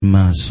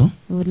maaso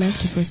we would like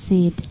to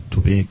proceed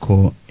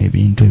tubeeko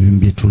ebintu ebimu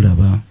bye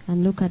tulaba.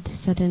 and look at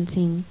certain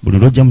things. Buli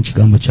lw'ojja mu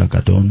kigambo kya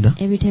Katonda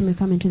Every time you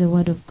come into the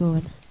Word of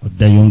God,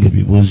 oddayo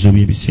ng'ebibuuzo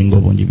bye ebisinga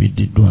obungi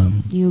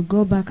biddiddwamu. you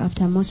go back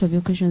after most of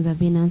your questions have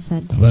been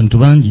answered. Abantu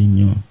bangi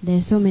nnyo There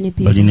are so many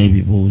balina people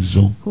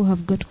ebibuuzo who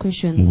have got mu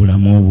questions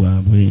bulamu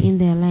bwabwe. in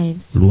their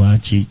lives.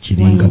 Lwaki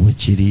kiri nga bwe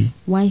kiri?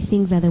 Why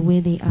things are the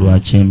way they are?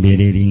 Lwaki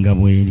embeera eri nga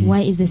bw'eri?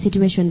 Why is the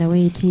situation the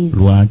way it is?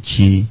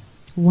 Lwaki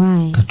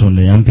Why?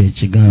 Katonda yampa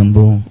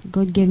ekigambo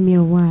God gave me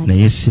a word,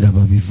 naye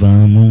siraba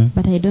bivaamu?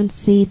 but I don't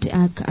see it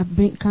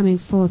coming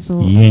forth.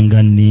 Ye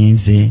nga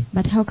nninze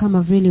But how come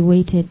I've really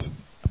waited?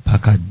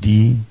 paka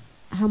ddi?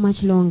 How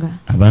much longer?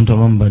 Abantu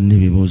abamu balina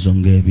ebibuuzo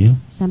ng'ebyo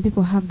Some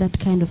people have that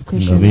kind of nga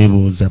questions,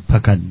 beebuuza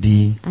paka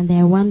ddi? and they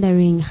are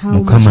wondering how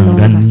much Mukama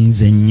nga longer.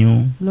 nninze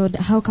nnyo. Lord,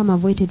 how come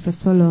I've waited for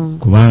so long?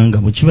 Kubanga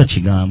bwe kiba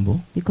kigambo,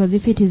 Because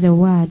if it is a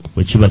word,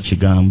 bwe kiba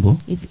kigambo,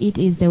 if it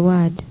is the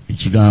word,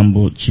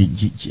 ekigambo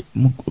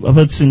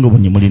abasinga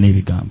obungi mulina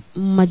ebigambo.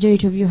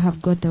 majority of you have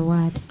got the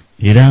word.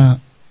 Era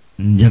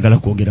njagala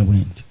kwogera bwe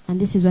nti And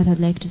this is what I'd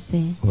like to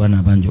say. oba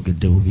naaba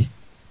njogedde bubi,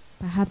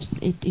 Perhaps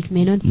it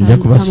may not nja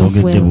sound kuba come off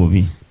soogedde well,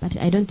 bubi. but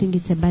I don't think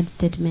it's a bad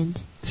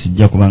statement.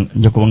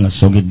 Nja kuba nga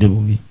soogedde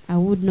bubi. I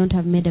would not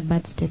have made a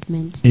bad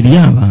statement. Eri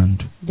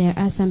abantu There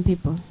are some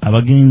people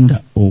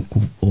abagenda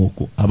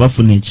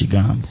abafuna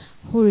ekigambo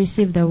who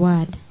receive the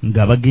word,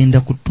 nga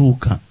bagenda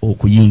kutuuka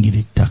okuyingira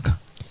ettaka,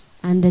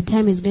 and the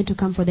time is going to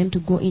come for them to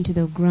go into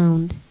the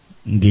ground,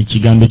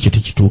 ng'ekigambo ekyo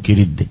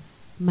tekituukiridde.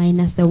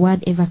 minus the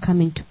word ever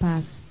coming to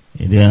pass.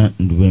 Era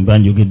bwe mba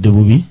njogedde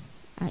bubi,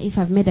 If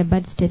I've made a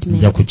bad nja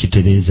statement,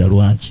 kukitereeza.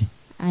 Lwaki?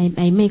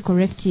 I may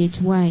correct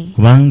it. Why?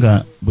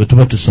 Kubanga bwe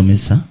tuba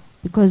tusomesa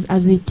Because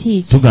as we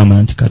teach,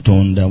 tugamba nti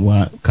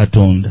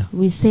Katonda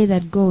we say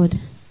that God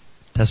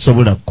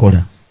tasobola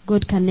kukola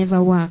can never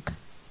work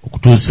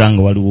okutuusa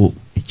nga waliwo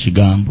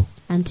ekigambo.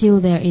 until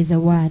there is a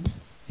word.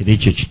 Era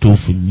ekyo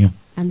kituufu nnyo.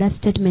 And that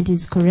statement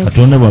is correct.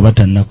 Katonda bw'aba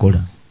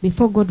tannakola,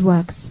 Before God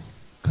works,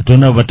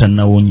 Katonda bw'aba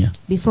tannawonya,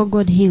 before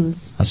God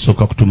heals,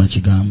 asooka kutuma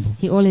kigambo.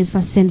 He always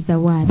first sends the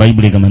word.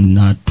 Bayibuli egamba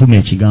n'atuma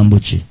ekigambo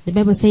kye The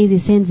Bible says He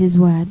sends His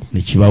word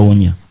ne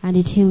kibawonya. and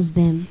it heals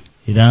them.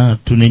 Era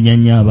tunenya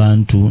nnyo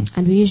abantu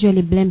And we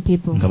usually blame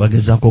people nga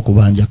bagezaako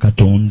okubanja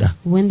Katonda,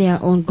 when they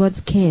are on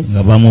God's case,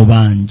 nga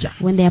bamubanja.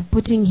 when they are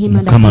putting Him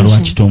under Mukama lwaki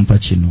pressure. tompa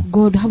kino?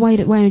 God, why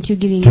aren't you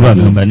giving me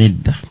Tubagamba this?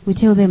 nedda, We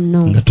tell them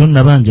no. nga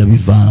tonnabanja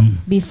bivaamu.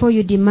 Before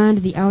you demand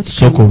the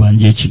Sooka outcome,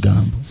 obanja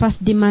ekigambo.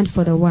 first demand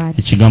for the word.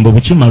 Ekigambo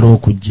bwe kimala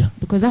okujja,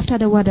 Because after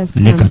the word has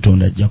ne come,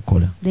 Katonda ajja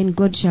kukola. then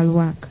God shall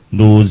work.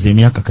 Ndowooza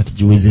emyaka kati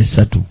giweze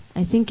 3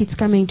 I think it's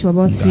coming to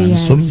about 3 nga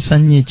years. nsomesa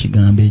nnyo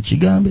ekigambo.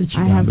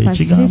 I have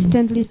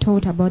persistently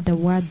taught about the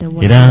word, the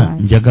word, Era the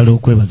word. njagala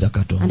okwebaza And I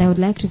Katonda would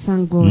like to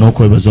thank God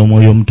n'okwebaza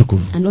Omwoyo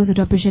Omutukuvu and also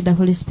to appreciate the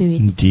Holy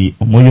Spirit, nti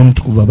Omwoyo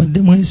Omutukuvu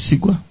abadde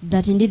mwesigwa.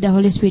 that indeed the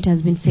Holy Spirit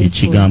has been faithful.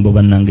 Ekigambo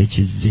bannange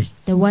kizze.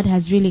 The word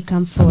has really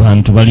come forth.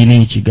 Abantu balina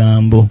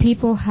ekigambo.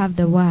 People have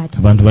the word.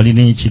 Abantu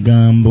balina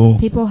ekigambo.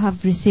 People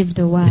have received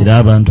the word. Era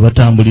abantu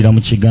batambulira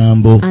mu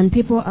kigambo. And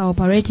people are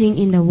operating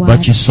in the word.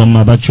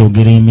 Bakisoma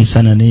bakyogera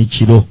emisana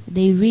n'ekiro.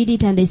 They read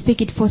it and they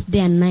speak it forth day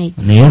and night.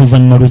 Naye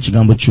oluvannyuma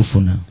lw'ekigambo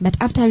ky'ufuna, But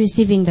after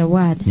receiving the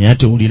word, naye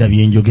ate owulira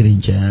bye njogera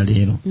enkya ya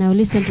leero, now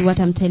listen to what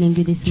I'm telling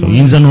you this morning,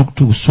 kyoyinza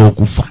n'okutuusa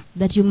okufa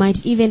that you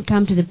might even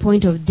come to the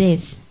point of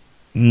death,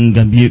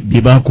 nga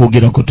bye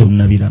baakwogerako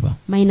tonnabiraba.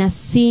 minus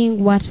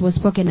seeing what was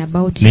spoken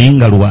about you. Naye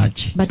nga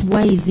lwaki? But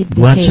why is it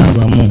the Lwaki case?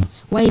 abamu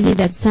Why is it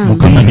that some,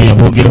 Mukama bye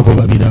yaboogerako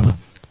babiraba,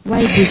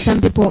 why do some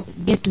people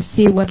get to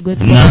see what God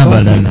spoke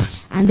about them, n'abalala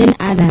and then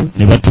others,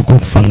 ne batuuka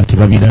okufa nga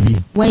tebabirabye?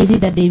 why is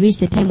it that they reach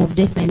the time of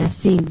death minus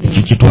seeing Ekyo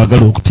them? kye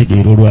twagala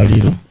okutegeera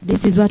olwaleero.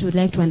 This is what we'd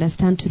like to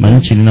understand Manyi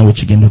today, kirina we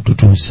kigenda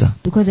otutuusa.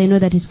 because I know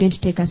that it's going to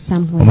take us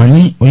somewhere.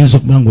 Omanyi oyinza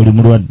okuba nga oli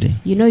mulwadde,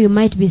 You know, you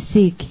might be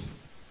sick,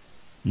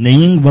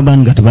 naye baba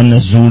nga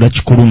tebannazuula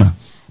kikuluma,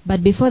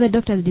 but before the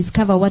doctors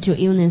discover what your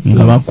illness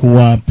nga is,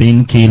 bakuwa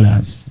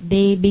painkillers.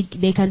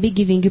 they can be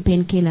giving you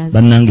painkillers.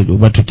 Bannange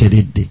oba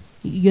tuteredde.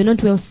 You're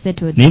not well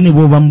settled. Naye ne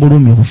bw'oba mu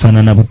bulumi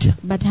obufaanana butya,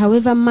 But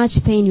however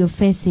much pain you're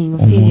facing or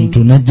feeling,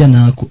 omuntu n'ajja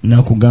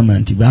n'akugamba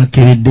nti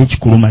baakeredde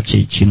ekikuluma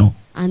kye kino.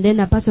 and then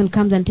a person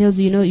comes and tells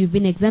you, you know, you've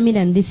been examined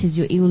and this is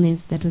your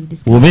illness that was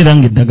discovered. Obeera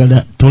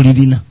ng'eddagala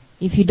tolirina,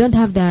 If you don't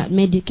have the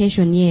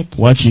medication yet,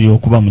 waakiri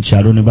okuba mu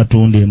kyalo ne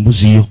batunda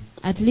embuzi yo.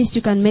 at least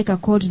you can make a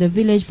call to the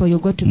village for your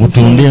goat to be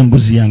Mutunde sold.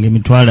 embuzi yange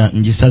mitwala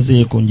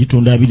ngisazeeko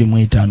ngitunda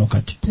 25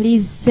 kati.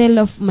 Please sell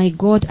off my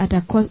goat at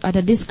a cost, at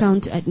a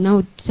discount.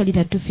 Now sell it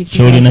at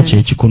Kyolina 250,000.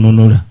 kye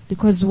kikununula.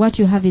 Because what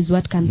you have is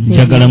what can save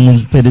Njagala you.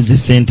 mumpereze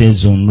ssente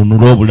ezo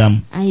nnunule obulamu.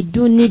 I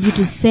do need you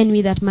to send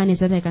me that money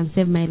so that I can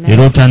save my life.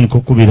 Era otandika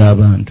okubira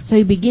abantu. So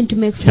you begin to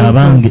make phone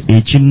Kyabange calls.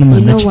 ekinnuma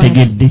You know what?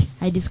 nakitegedde.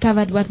 I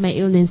discovered what my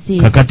illness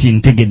is. Kakati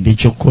ntegedde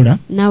ekyokukola.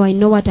 Now I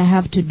know what I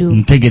have to do.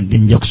 Ntegedde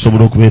nja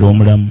kusobola okubeera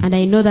omulamu. And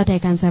I know that I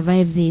can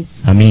survive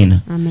this.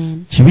 Amiina.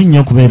 Amen. Kibi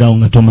nnyo okubeerawo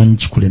nga tomanyi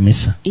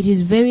kikulemesa. It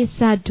is very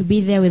sad to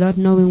be there without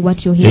knowing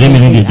what your Era emirundi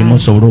hindrances egimu are.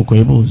 osobola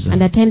okwebuuza.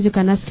 And at times you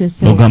can ask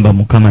yourself, N'ogamba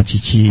Mukama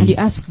kiki? and you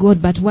ask God,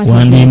 but what is it?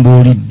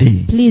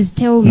 wandimbuulidde Please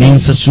tell me,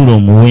 nensasula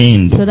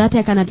omuwendo so that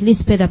I can at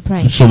least pay the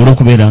price, nsobole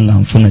okubeera nga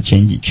nfuna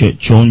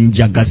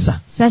kyonjagaza,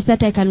 such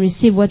that I can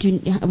receive what you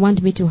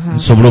want me to have,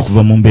 nsobole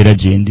okuva mu mbeera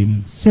gye ndimu.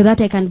 so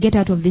that I can get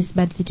out of this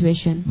bad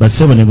situation.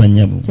 Bassebo ne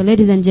bannyabo, So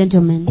ladies and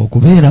gentlemen,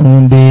 okubeera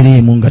mu mbeera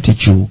emu nga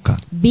tekyuka,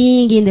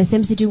 being in the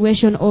same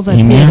situation over a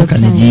period of emyaka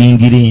ne time,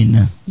 giyingira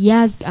ena,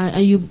 years,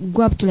 you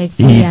go up to like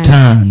 4 years,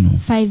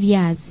 5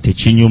 years,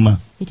 tekinyuma.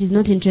 it is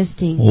not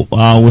interesting.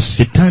 Awo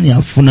Setaani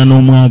afuna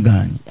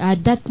n'omwagaanyi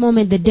At that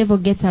moment the devil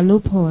gets a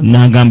loophole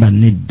n'agamba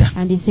nedda,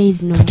 and he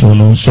says no, kati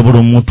ono nsobola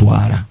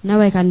omutwala. now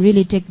I can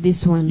really take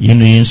this one.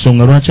 Yeno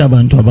y'ensonga lwaki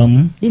abantu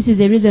abamu This is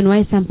the reason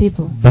why some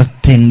people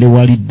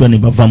batendewaliddwa ne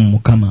bava mu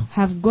Mukama.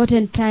 have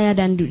gotten tired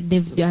and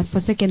they've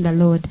forsaken the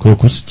Lord.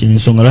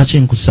 Ensonga lwaki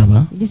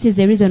nkusaba This is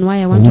the reason why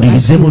I want to ask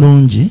owulirize you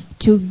bulungi,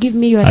 to give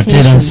me your ate era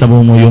attention, nsaba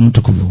Omwoyo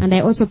Omutukuvu and I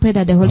also pray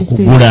that the Holy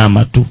Spirit akugula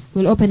amatu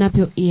will open up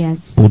your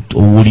ears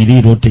owulire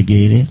era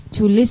otegeere,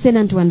 to listen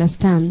and to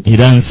understand,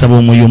 era nsaba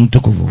Omwoyo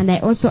Omutukuvu and I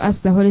also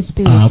ask the Holy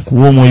Spirit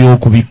akuwa omwoyo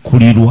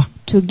okubikkulirwa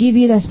to give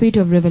you the spirit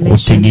of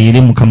revelation,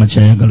 otegeere Mukama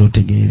ky'ayagala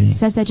otegeere.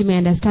 such that you may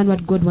understand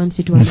what God wants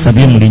you to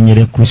Nsabye mu understand. linnya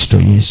lya Kristo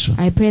Yesu.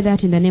 I pray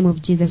that in the name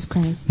of Jesus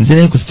Christ.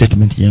 Nzirayo ku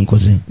statement gye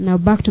nkoze Now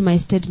back to my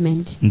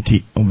statement.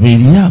 nti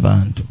obeeri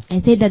abantu I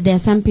said that there are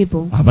some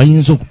people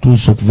abayinza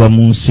okutuusa okuva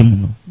mu nsi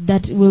muno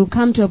that will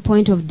come to a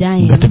point of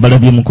dying nga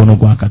tebalabye mukono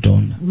gwa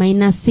Katonda,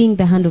 minus seeing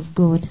the hand of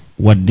God,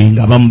 wadde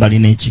nga abamu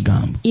balina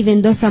ekigambo.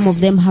 even though some of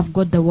them have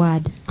got the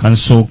word.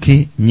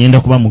 Kansooke nyenda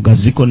kuba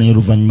mugaziko naye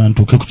oluvannyuma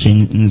ntuuke ku kye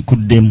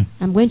nkuddemu.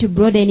 I'm going to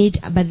broaden it,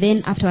 but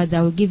then afterwards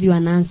I will give you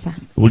an answer.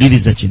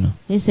 Wuliriza kino.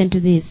 Listen to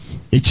this.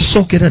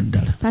 Ekisookera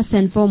ddala First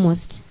and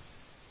foremost,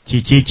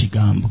 kyeki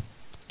ekigambo.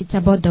 it's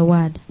about the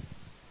word.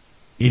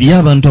 Eri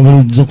abantu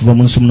abayinza okuva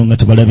mu nsi muno nga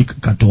tebalabye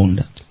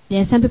Katonda There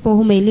are some people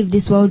who may leave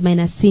this world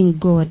minus seeing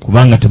God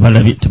kubanga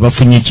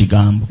tebafunye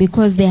ekigambo.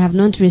 because they have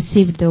not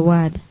received the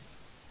word.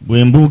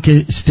 Bwe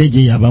mbuuke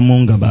stage y'abamu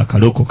nga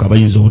baakalokoka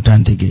bayinza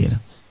obutantegeera.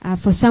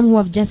 For some who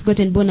have just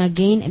gotten born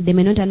again, they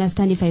may not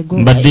understand if I go.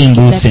 Mbadde skip that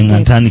mbuuse nga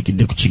step.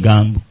 ntandikidde ku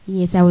kigambo.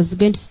 Yes, I was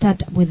going to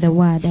start with the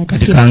word. I'd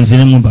Kati skip.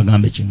 kanziremu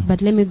mbagambe kino.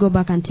 But let me go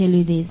back and tell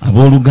you this.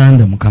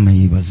 Abooluganda Mukama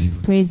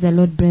yeebazibwe. Praise the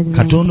Lord, brethren.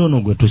 Katonda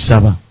ono gwe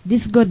tusaba,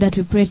 This God that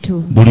we pray to,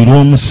 buli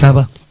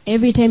lw'omusaba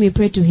every time you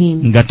pray to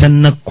Him, nga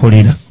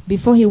tannakukolera,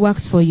 before He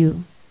works for you,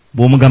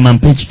 bw'omugamba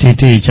mpa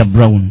ekiteeteeyi ekya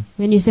brown,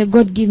 when you say,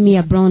 God, give me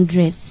a brown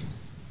dress,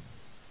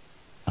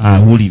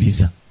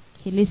 awuliriza.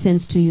 He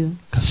listens to you,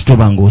 Kasita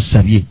oba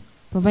ng'osabye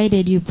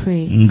provided you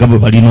pray nga bwe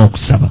balina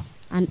okusaba.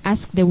 and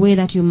ask the way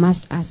that you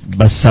must ask.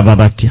 Basaba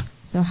batya?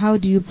 So how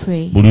do you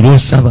pray? Buli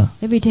lw'osaba,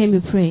 Every time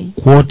you pray,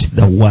 quote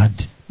the word,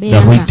 the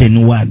Beeranga.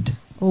 written word,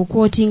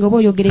 okwotinga oba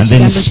oyogera and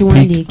then ekigambo speak,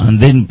 kiwandiike, and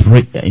then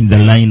pray in the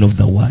line of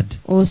the word.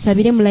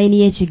 osabire mu layini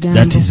y'ekigambo.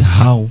 That is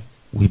how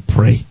we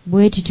pray.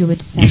 Bwe tutyo bwe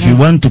If you tusaba.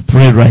 want to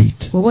pray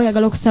right, Bw'oba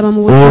oyagala okusaba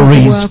mu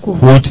always bwako,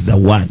 quote the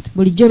word.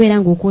 bulijjo obeera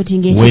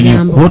ng'okwotinga When you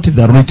ekigambo. quote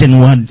the written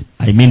word,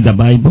 I mean the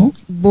Bible,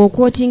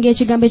 Bw'okwotinga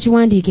ekigambo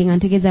ekiwandiike nga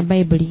ntegeeza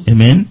Bayibuli.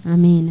 amen,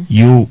 Amiina.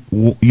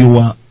 you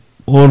are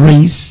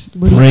always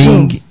Bulijjo.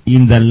 praying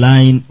in the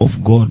line of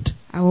God.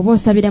 Awo oba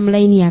osabira mu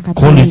layini ya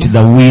Call it Katonda.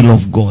 the will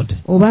of God.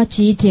 Oba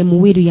kiyite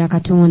mu wiru ya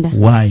Katonda.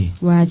 Why?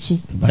 Lwaki?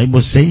 The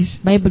Bible says,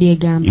 Bayibuli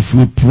egamba if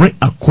we pray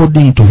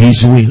according to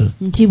His will,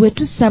 nti bwe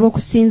tusaba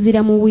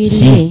okusinziira mu wiru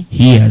ye,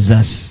 He hears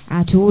us.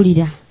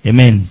 atuwulira.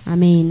 Amen.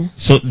 Amiina.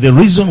 So the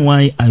reason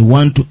why I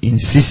want to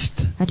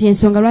insist Kati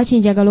ensonga lwaki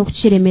njagala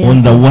okukiremera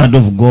on the word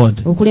of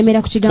God,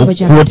 okulemera ku kigambo of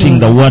kya quoting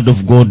the Katonda, word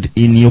of God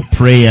in your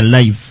prayer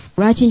life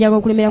lwaki njagala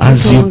okulemera ku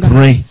as you nsonga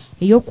pray,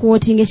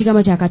 ey'okwotinga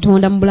ekigambo kya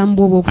Katonda mu bulamu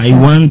bwo I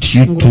obw'okusaba. want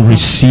you to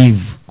receive.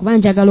 Kuba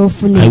njagala I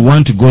ofune,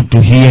 want God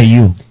to hear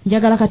you.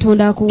 njagala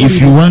Katonda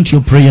If you akuwulire. want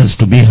your prayers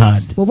to be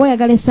heard, Bw'oba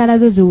oyagala essaala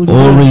zo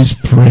ziwulirwe, always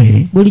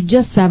pray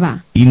bulijjo saba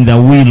in the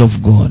will of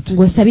God.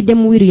 ng'osabidde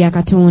mu wiru ya The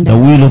Katonda.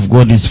 will of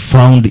God is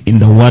found in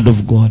the word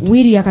of God.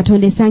 Wiru ya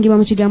Katonda esangibwa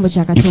mu kigambo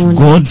kya If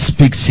Katonda. God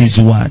speaks His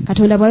word,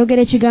 Katonda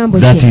bw'ayogera ekigambo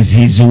that kye, is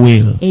His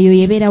will. eyo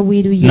yebeera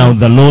wiru ye. Now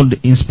the Lord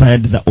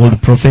inspired the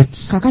old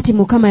prophets Kakati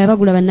Mukama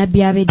yabagula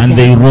bannabbi and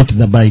they ab'edda wrote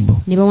the Bible.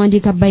 ne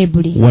bawandiika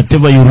Bayibuli.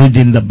 Whatever you read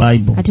in the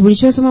Bible Kati buli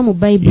ky'osoma mu is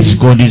Bayibuli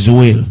God's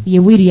will. ye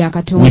wiru ya We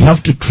Katonda.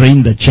 have to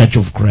train the church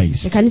of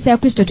Christ Ekkanisa ya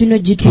Kristo tulina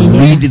to ogitendeka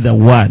read the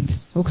word,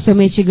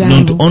 okusoma not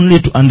ekigambo, only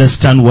to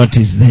understand what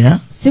is there,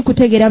 si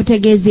kutegeera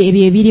butegeezi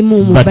ebyo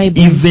ebirimu mu but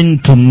Bayibuli, even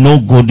to know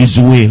God's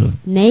will,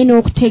 naye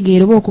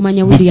n'okutegeera oba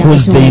okumanya wiru ya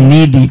because they Katonda,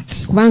 need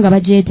it. kubanga They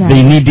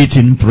bagyetaaga. need it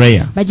in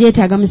prayer.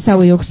 Bagyetaaga mu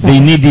ssaawa They ey'okusaba,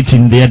 need it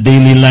in their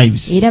daily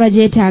lives. era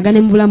bagyetaaga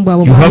ne mu bulamu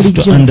bwabwe You bwa have to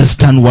bulijjo.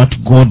 understand what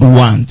God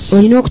wants.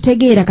 Olina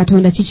okutegeera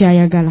Katonda ki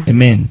ky'ayagala.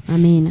 Amen.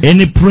 Amiina.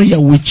 Any prayer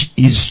which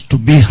is to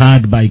be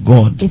heard by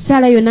God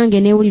Essaala yonna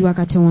ng'eneewulirwa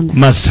Katonda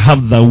must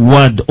have the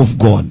word of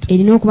God.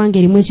 erina okuba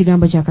ng'erimu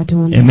ekigambo kya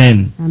Katonda.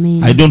 Amen.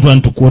 Amiina. I don't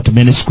want to quote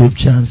many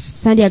scriptures.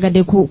 scriptures,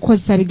 sandyagadde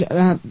kukozesa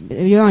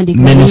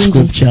ebyawandiika many bingi,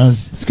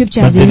 scriptures, but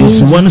scriptures there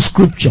is nyingi, one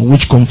scripture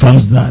which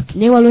confirms that.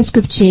 naye waliwo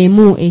scripture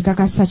emu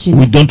ekakasa We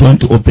kino, don't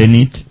want to open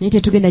it. naye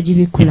tetugenda It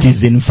gibikkula.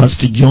 is in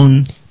 1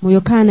 John Mu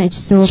Yokaana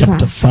ekisooka,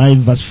 chapter 5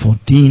 verse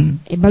 14.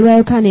 ebbaluwa ya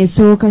Yokaana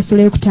esooka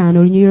essula y'okutaano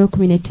olunyiriri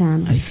lw'ekumi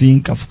I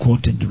think I've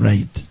quoted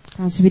right.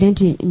 kansubire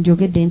nti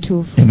njogedde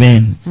entuufu.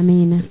 Amen.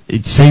 Amiina.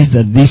 It says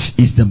that this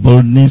is the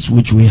boldness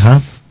which we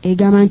have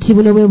Egamba nti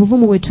buno bwe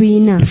buvumu bwe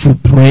tuyina, if we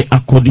pray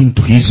according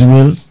to his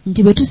will.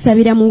 nti bwe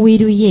tusabira mu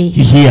bwiru ye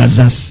He hears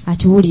us.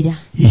 atuwulira,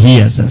 He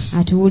hears us.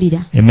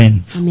 atuwulira.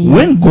 Amen. Amen.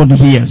 When God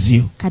hears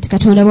you, Kati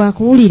Katonda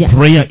bw'akuwulira,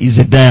 prayer is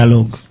a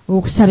dialogue.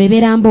 okusaba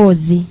ebeera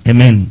mboozi.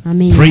 Amen.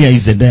 Amen. Prayer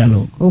is a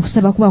dialogue.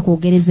 Okusaba kuba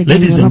kwogerezeganya.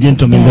 Ladies and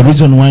gentlemen, the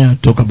reason why I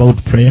talk about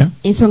prayer,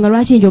 Ensonga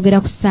lwaki njogera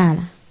ku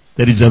ssaala,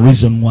 there is a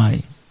reason why.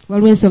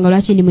 waliwo ensonga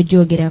lwaki ndi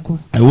mugyogerako.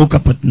 I woke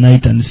up at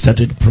night and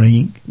started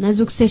praying,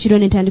 Nazuukusa ekiro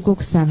ne ntandika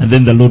okusaba, and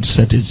then the Lord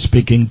started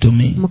speaking to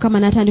me. Mukama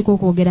n'atandika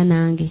okwogera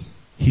nange.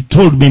 He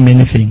told me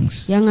many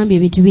things, Yaŋŋambye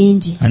ebintu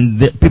bingi,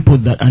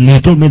 and he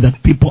told me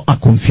that people are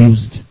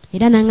confused.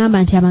 era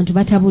n'aŋŋamba nti abantu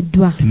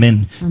batabuddwa.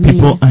 Amen. Amen.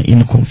 People are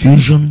in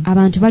confusion.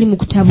 Abantu bali mu They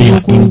kutabula are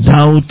in okungi,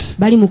 doubt.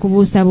 bali mu They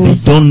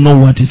kubuusabuusa, don't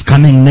know what is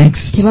coming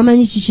next.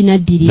 tebamanyi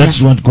kikinaddirira.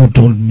 That's what God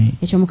told me.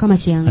 Ekyo Mukama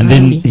kye And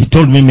then yaŋŋambye, he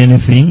told me many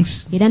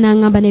things. era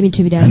n'aŋŋamba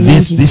n'ebintu ebirala And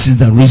bingi. this is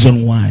the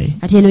reason why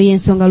Ate eno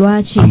y'ensonga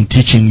lwaki I'm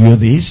teaching you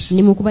this.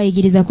 ndi mu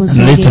kubayigiriza ku And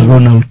nsonga later eyo,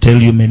 on I'll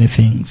tell you many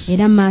things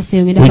era mu maaso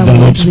eyo ngenda which the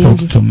kubabuulira Lord ebintu spoke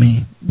bingi, to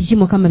me. biki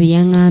Mukama bye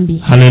yaŋŋambye.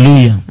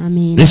 Hallelujah.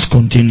 Amiina. Let's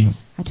continue.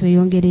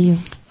 Atweyongereyo.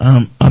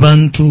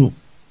 Abantu,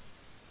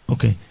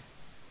 okay.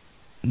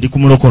 Ndi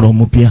kumulokole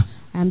omupya.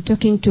 I'm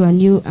talking to a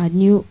new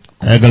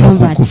Ayagala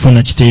convert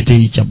kufuna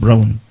kiteeteeyi kya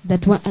brown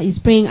that is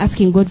praying,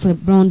 asking God for a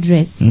brown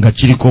dress nga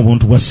kiriko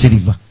obuntu bwa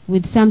silver.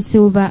 with some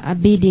silver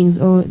beadings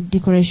or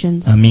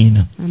decorations.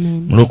 Amiina.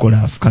 Amen. Mulokole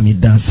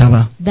afukamidde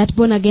asaba. That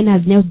born again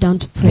has knelt down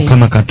to pray.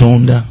 Mukama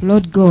Katonda,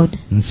 Lord God,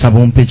 nsaba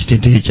ompe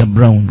ekiteeteeyi kya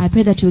brown. I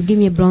pray that you'll give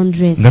me a brown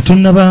dress. Nga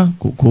tonnaba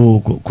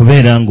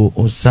kubeera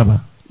ng'osaba.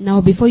 Now,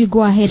 before you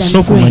go ahead and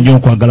Sooka omanye pray,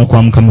 okwagala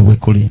kwa Mukama bwe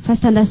kuli.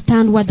 first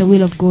understand what the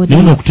will of God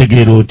Naye is.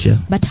 n'okutegeera otya?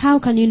 But how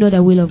can you know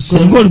the will of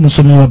Singa God? oli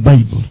musomi wa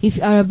Bayibuli. If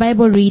you are a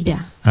Bible reader,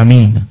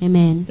 Amiina.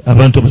 amen.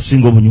 Abantu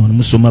abasinga obunyoani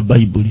musoma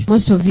Bayibuli.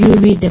 Most of you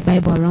read the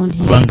Bible around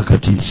here. Kubanga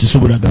kati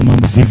sisobola gamba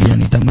mu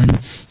Vivian tamanyi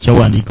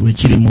kyawandiikibwa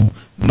ekiri mu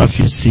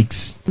Matthew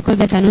 6. Because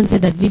I cannot say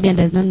that Vivian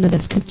does not know the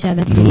scripture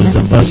that is in Ndowooza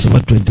Matthew verse 6. oba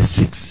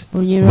 26.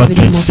 Olunyiriri oba lwa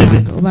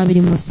 27 27. oba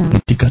 27.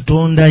 Nti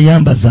Katonda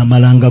ayambaza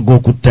amalanga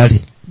g'oku ttale.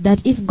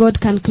 That if God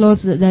can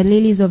clothe the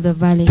lilies of the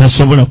valley,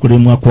 Tasobola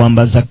kulemwa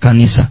kwambaza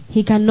kkanisa.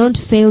 He cannot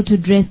fail to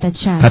dress the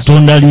church.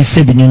 Katonda aliisa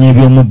ebinyonyi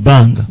eby'omu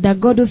bbanga. The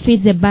God who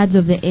feeds the birds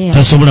of the air,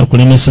 Tasobola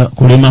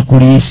kulema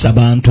kuliisa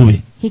bantu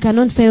be. He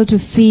cannot fail to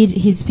feed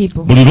His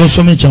people. Buli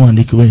lw'osoma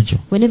ekyawandiikibwa ekyo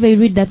Whenever you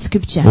read that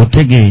scripture,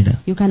 otegeera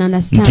you can nti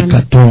understand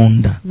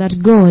Katonda, that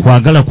God,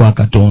 kwagala kwa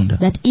Katonda,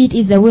 that it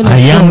is the will of God,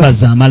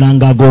 ayambaza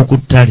amalanga ag'oku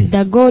ttale.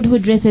 the God who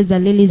dresses the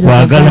lilies of the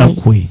Kwagala valley.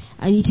 kwe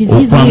And it is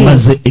His will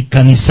okwambaza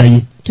ekkanisa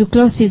ye. to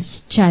clothe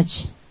His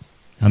church.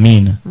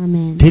 Amiina.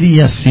 Amen. Teri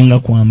yasinga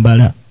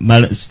kwambala,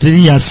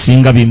 teri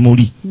yasinga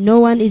bimuli No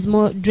one is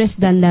more dressed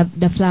than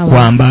the flowers.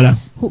 kwambala.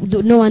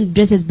 No one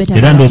dresses better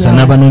Era than the ndowooza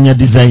flowers. n'abanoonya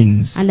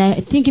designs And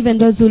I think even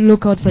those who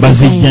look out for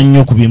bazijja design,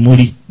 nnyo ku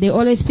bimuli. they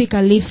always pick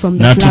a leaf from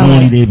the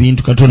N'atunuulira flowers.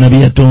 ebintu Katonda bye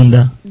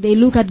yatonda. They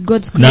look at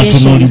God's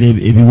N'atunuulira creation.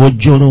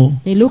 ebiwojjolo.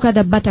 They look at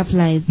the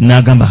butterflies.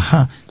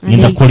 N'agamba And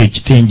ngenda they- kukola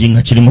ekitengi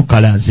nga kirimu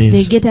colours They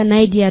ezo. get an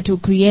idea to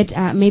create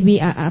maybe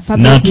a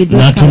fabric with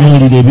those colors.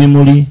 N'atunuulira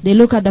ebimuli. They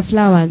look at the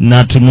flowers.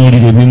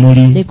 N'atunuulira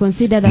ebimuli. They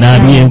consider the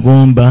flowers.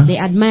 N'abyegomba. They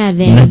admire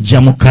them.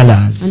 N'ajja mu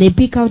colours. And they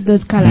pick out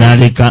those colors.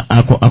 N'aleka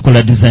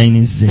akola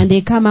designs ze. And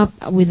they come up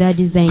with that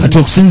design. Kati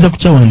okusinza ku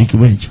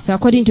kyawandiikibwa ekyo, So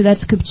according to that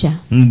scripture,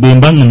 bwe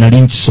mba nga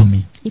nali nkisomye,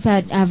 if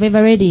I've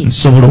ever read it,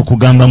 nsobola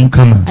okugamba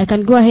Mukama I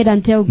can go ahead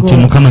and tell nti God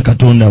Mukama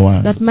Katonda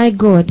wange that my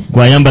God,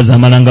 gw'ayambaza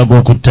amalanga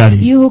g'oku ttale,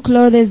 you who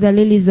clothes the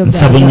lilies of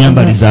nsaba the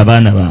onnyambalize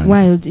abaana bange,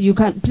 wild, you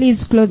can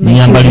please clothe my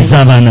nnyambalize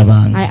children. abaana I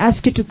bange,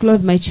 ask you to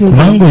clothe my children.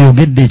 kubanga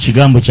oyogedde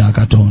ekigambo kya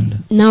Katonda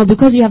Now,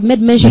 because you have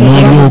made mention of the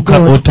word of n'olyoka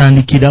God,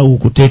 otandikirawo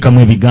okuteekamu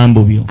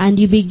ebigambo byo, and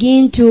you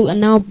begin to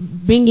now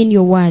bring in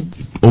your words,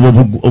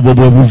 obwo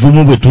bwe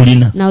buvumu bwe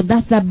tulina now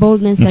that's the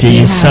boldness that nti we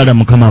have, eyessaala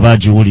Mukama aba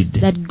agiwulidde.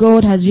 that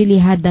God has really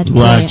had that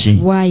Lwaki? prayer.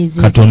 Why is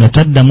it? Katonda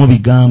taddamu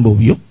bigambo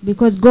byo,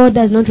 Because God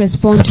does not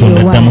respond to Katonda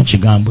your addamu word.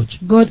 kigambo kye.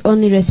 God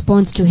only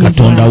responds to His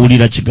Katonda word.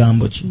 awulira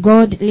kigambo kye.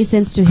 God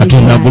listens to His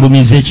Katonda word.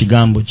 agulumiza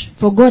ekigambo kye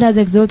For God has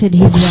exalted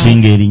His word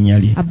okusinga erinnya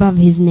lye. above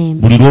His name.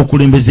 Buli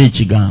lw'okulembeza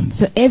ekigambo,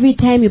 So every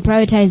time you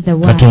prioritize the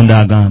word, Katonda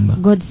agamba,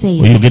 God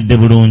says, oyogedde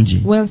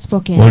bulungi, well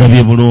spoken,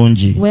 olabye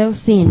bulungi, well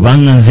seen,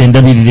 kubanga nze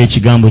ndabirira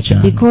ekigambo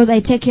kyange because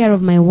I take care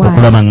of my word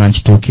okulaba nga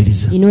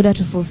nkituukiriza. in order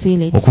to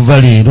fulfill it.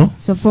 Okuva leero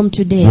So from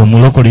today,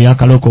 omulokole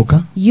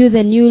yakalokoka you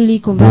the newly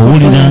converted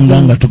bw'owuliranga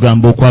born nga again,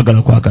 tugamba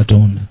okwagala kwa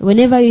Katonda,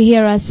 whenever you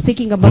hear us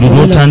speaking about buli the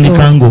will of God,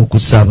 lw'otandikanga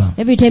okusaba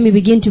every time you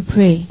begin to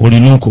pray,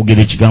 olina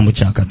okwogera ekigambo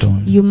kya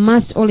Katonda. you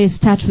must always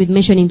start with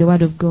mentioning the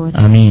word of God.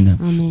 Amiina.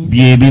 Amen.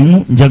 Bye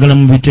bimu njagala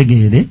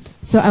mubitegeere.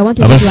 So I want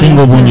you to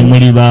Abasinga obungi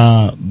understand.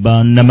 muli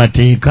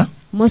bannamateeka,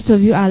 Most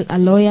of you are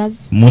lawyers.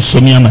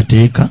 musomye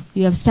amateeka,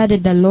 You have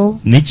studied the law,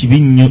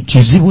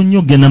 kizibu nnyo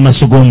okugenda mu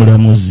maaso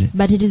g'omulamuzi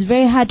but it is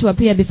very hard to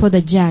appear before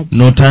the judge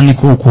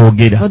n'otandika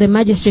okwogera or the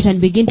magistrate and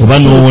begin to oba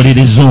speak,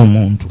 n'owolereza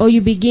omuntu or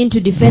you begin to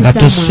defend nga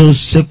someone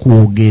tosoose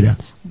kwogera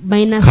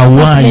by not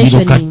kawaayiro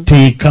mentioning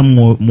kateeka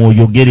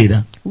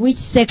mw'oyogerera. which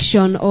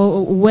section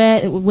or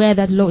where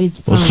that law is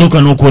found.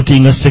 Osooka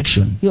n'okwotinga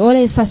section You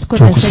always first quote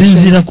the section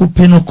okusinziira ku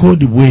penal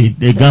code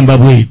egamba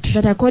bw'eti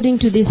that according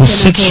to this ku penal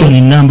section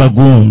code, namba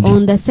gundi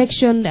on the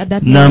section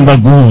that namba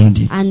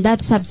gundi and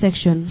that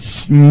subsection,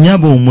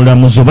 nnyaba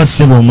omulamuzi oba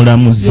sseba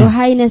omulamuzi. Your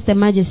Highness the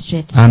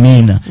Magistrate,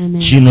 Amiina.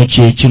 Amen. Kino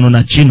kye kino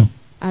na kino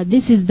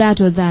this is that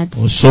or that.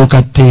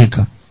 osooka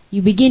tteeka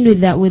You begin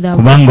with the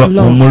kubanga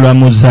law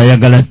omulamuzi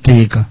ayagala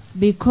tteeka.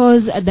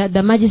 because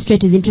the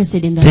magistrate is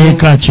interested in the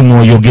Teeka law. ki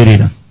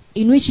mw'oyogerera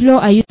In which law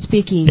are you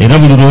speaking? era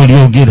buli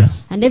lw'olyogera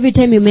And every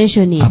time you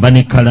mention it, aba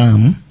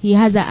n'ekkalaamu he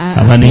has a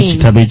aba pen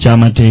n'ekitabo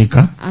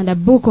eky'amateeka and a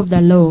book of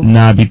the law.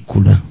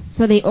 n'abikkula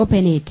So they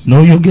open it.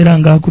 n'oyogera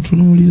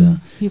ng'akutunuulira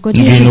You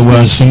continue ng'eno to speak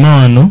bw'asoma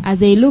wano as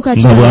they look at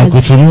you, nga as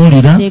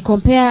bw'akutunuulira they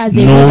compare, as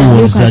they read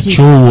and look n'owooza at you,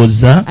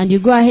 ky'owooza and you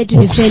go ahead to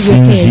defend your case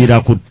okusinziira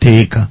ku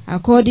tteeka.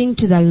 according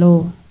to the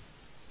law.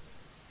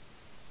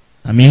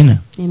 Amiina.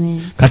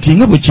 Amen. Kati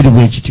nga bwe kiri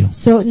bwe kityo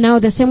So now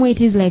the same way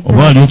it is like oba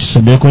that. wali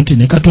okisomeeko nti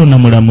ne Katonda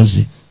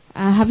mulamuzi.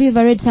 Have you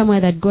ever read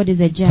somewhere that God is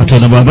a judge?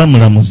 Katonda bw'aba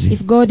mulamuzi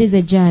If God is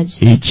a judge,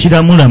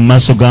 ekiramula mu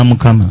maaso ga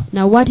Mukama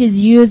now what is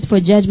used for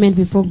judgment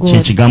before kye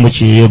God kigambo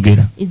kye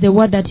yeeyogera, is the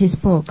word that he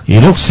spoke.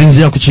 era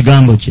okusinziira ku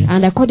kigambo kye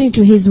And according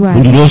to his buli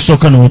word,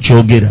 lw'osooka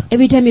n'okyogera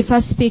every time you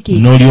first speak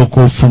it,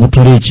 n'olyoka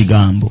ofubutula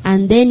ekigambo,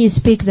 and then you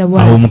speak the awo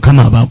word,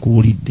 Mukama aba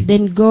akuwulidde.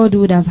 then God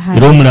would have Era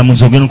heard.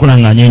 omulamuzi ogenda okola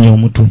ng'anyeenya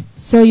omutwe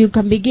So you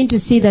can begin to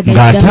see that the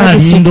ng'ate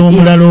alinda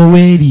omulala magistrate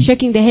oweeri. is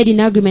shaking the head in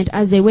argument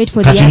as they wait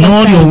for the Kati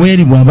n'oli other side.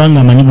 oweeri bw'aba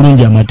ng'amanyi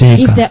bulungi If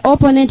amateeka the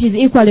opponent is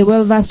equally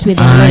well versed with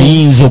the law,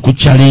 ayinza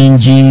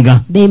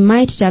okukyalenjinga they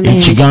might challenge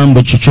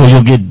ekigambo kyo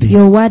ky'oyogedde.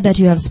 your word that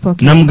you have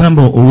spoken.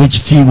 Namugamba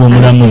ow'ekitiibwa And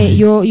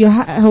say, omulamuzi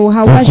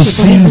how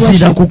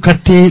okusinziira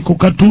worship ku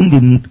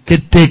katundu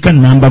k'etteeka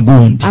namba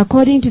gundi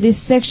according to this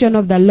section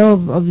of the law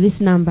of this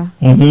number.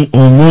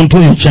 omuntu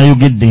oyo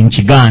kyayogedde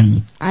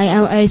nkigaanyi.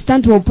 I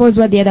stand to oppose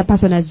what the other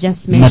person has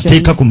just mentioned.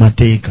 Mateeka ku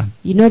mateeka,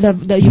 You know you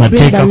bring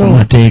mateeka the ku law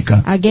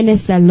mateeka,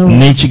 against the law.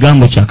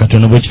 n'ekigambo kya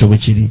Katonda bwe kityo bwe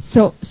kiri.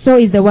 So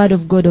is the word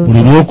of God Buli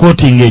also.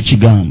 lw'okootinga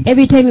ekigambo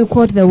Every time you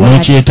quote the word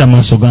n'okiyeta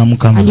maaso ga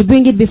Mukama and you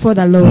bring it before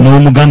the Lord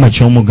n'omugamba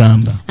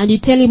ky'omugamba, and you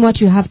tell him what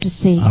you have to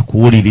say,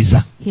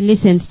 akuwuliriza. he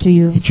listens to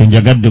you. Ekyo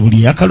njagadde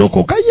buli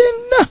yakalokoka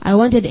yenna I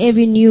wanted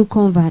every new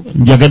convert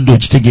njagadde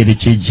okitegeere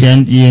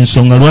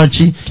y'ensonga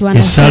lwaki to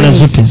understand essaala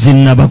zo it.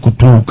 tezinnaba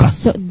kutuuka.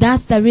 So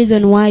that's the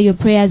reason why your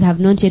prayers have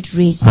not yet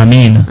reached.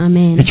 Amiina.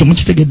 Amen. Ekyo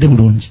mukitegedde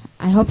bulungi.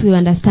 I hope you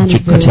understand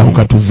it very Kati awo well.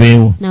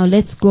 katuveewo. Now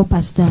let's go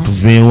past that.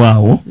 Katuveewo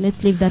awo.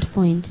 Let's leave that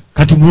point.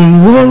 Kati buli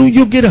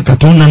lw'oyogera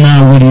Katonda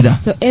n'awulira.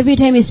 So every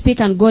time you speak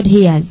and God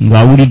hears,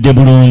 Ng'awulidde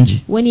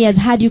bulungi. when he has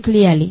heard you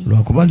clearly,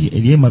 Lwakuba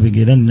eri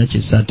emabega era nina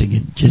kye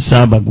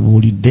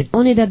saababuulidde.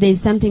 only that there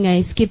is something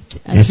I skipped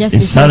just before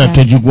Essaala that.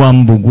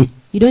 togigwamu bugwi.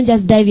 You don't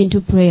just dive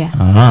into prayer.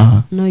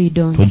 No, you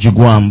don't.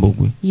 Togigwamu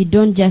bugwi. You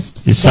don't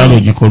just Essaala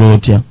dive. ogikola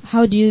otya?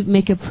 How do you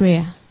make a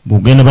prayer?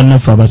 Bw'ogenda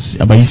bannaffe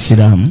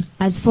Abayisiraamu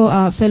As for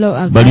our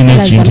fellow balina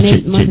brothers ekintu and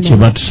kye Muslims,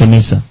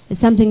 batusomesa. it's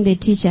something they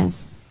teach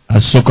us.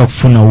 Asooka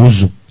kufuna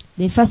wuzu.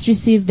 They first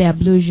receive the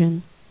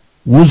ablution.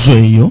 Wuzu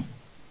eyo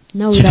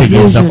Now with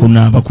kitegeeza ablution,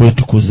 kunaaba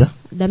kwetukuza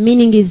the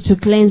meaning is to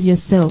cleanse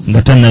yourself.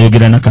 nga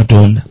tannayogera na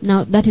Katonda.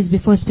 Now that is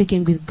before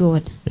speaking with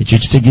God. Ekyo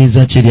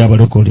kitegeeza ki eri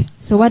abalokole?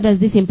 So what does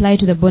this imply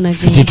to the born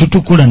Ffe again?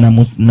 tetutukula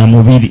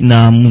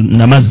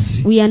na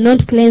mazzi, We are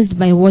not cleansed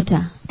by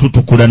water,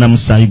 tutukula na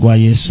musaayi gwa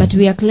Yesu. but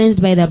we are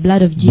cleansed by the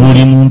blood of Buli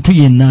Jesus. muntu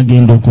yenna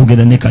agenda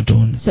okwogera ne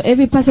Katonda So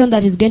every person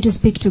that is going to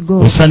speak to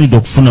God, osaanidde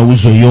okufuna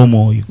wuzu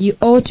ey'omwoyo. you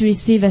ought to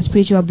receive a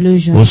spiritual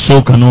ablution.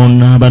 Osooka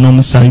n'onaaba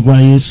n'omusaayi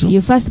gwa Yesu,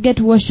 You first get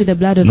washed with the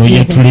blood of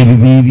n'oyetula Jesus,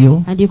 ebibi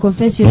byo, and you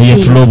confess your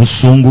n'oyetula sin.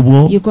 obusungu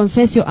bwo, You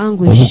confess your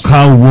anguish.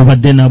 obukaawu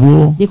bw'obadde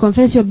nabwo, You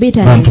confess your bantu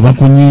bitterness,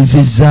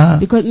 bakunyiizizza,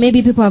 because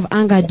maybe people have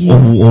angered you,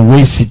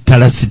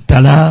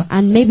 oweesittala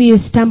and maybe you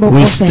stumble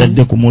often.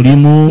 weesittadde ku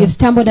mulimu, You've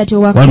stumbled at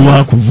your waliwo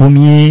workplace.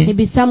 akuvumye,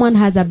 Maybe someone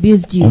has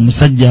abused you.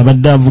 omusajja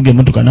abadde avuga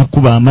emmotoka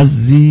n'akkuba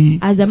amazzi,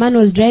 As the man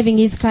was driving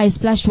his car, he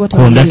splashed water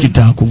on you.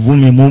 kondakita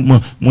akuvumye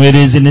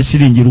mwereeze ne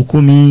siringi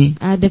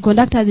 1,000, The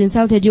conductor has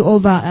insulted you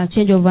over a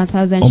change of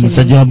 1,000 omusajja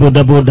shillings. wa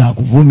bodaboda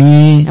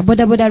akuvumye. A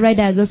boda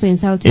rider has also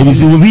insulted you.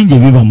 Ebizibu bingi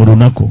ebiba mu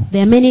lunaku,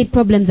 There are many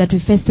problems that we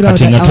face throughout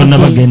kati nga our tonna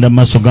day. bagenda mu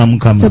maaso ga So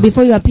Mukama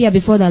before you appear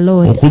before the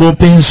Lord,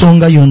 okuloopa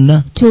ensonga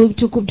yonna,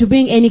 to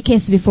bring any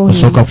case before Him,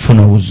 osooka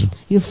kufuna wuzu.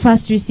 you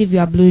first receive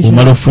your ablution.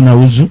 Omala okufuna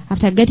wuzu,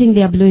 After getting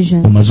the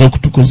ablution, omaze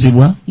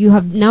okutukuzibwa, you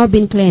have now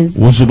been cleansed.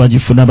 wuzu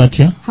bagifuna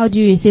batya? How do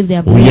you receive the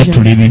Oyattula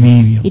ablution?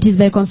 ebibi byo, It is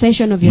by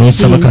confession of your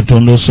n'osaba sins,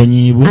 Katonda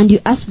osonyiibwe, and you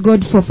ask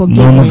God for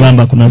forgiveness,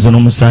 n'omugamba kunaza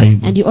n'omusaayi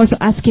gwe. and you also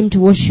ask Him to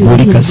wash you with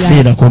Buli His blood.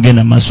 kaseera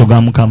k'ogenda mu maaso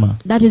ga Mukama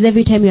That is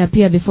every time you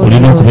appear before the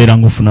olina Lord. okubeera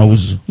ng'ofuna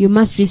wuzu. You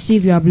must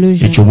receive your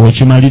ablution. Ekyo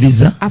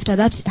bw'okimaliriza, After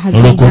that has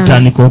been olwoka done,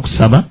 otandika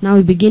okusaba. now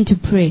we begin to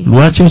pray.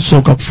 Lwaki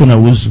osooka kufuna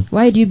wuzu?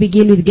 Why do you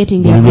begin with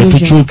getting the Buli lwe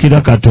ablution?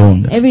 tukyukira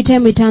Katonda, Every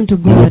time we turn to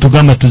buli lwe God,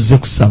 tugamba tuzze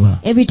kusaba,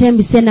 every time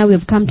we say now we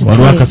have come to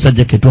waliwo pray,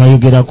 akasajja ke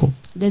twayogerako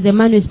there's a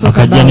man we spoke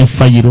akajja ne about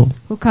fayiro,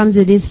 who comes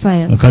with his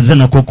file. akazze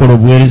nako okukola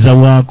obuweereza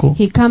bwako,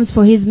 He comes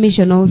for his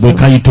mission bwe also,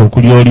 kayita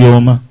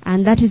okulyolyoma.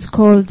 and that is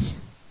called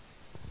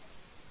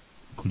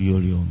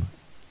Kulyolyoma.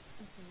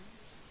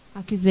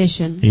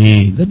 accusation.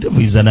 The devil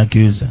is an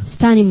accuser.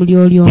 Stani Buli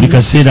mulyolyoma.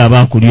 kaseera aba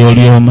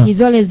akulyolyoma.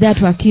 He's always there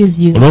to accuse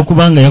you.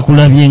 Olw'okubanga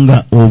yakulabye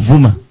nga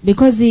ovuma,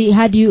 Because he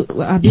had you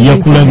abusing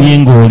yakulabye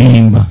someone.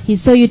 ng'olimba, He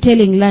saw you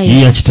telling ye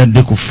lies.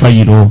 yakitadde ku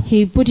fayiro.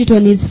 He put it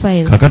on his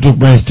file. Kakati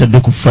okuba yakitadde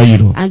ku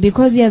fayiro, And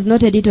because he has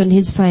noted it on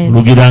his file,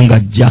 olugira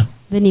ng'ajja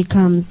then he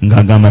comes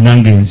ng'agamba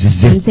nange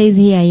nzize, and says,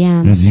 here I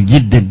am.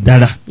 nzijidde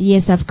ddala,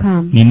 Yes, I've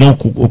come. nina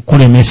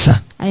okukulemesa.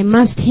 I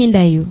must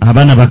hinder you.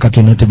 Abaana ba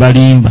Katonda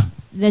tebalimba.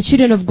 The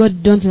children of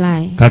God don't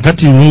lie.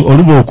 Kakati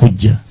oluba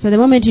okujja, So the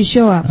moment you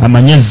show up,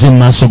 amanye azze mu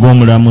maaso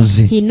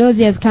g'omulamuzi, he knows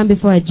he has come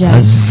before a judge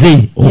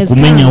azze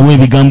okumenyawo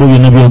ebigambo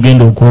byonna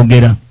by'ogenda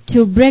okwogera.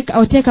 to break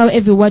or take out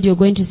every word you're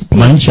going to speak.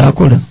 Omanyi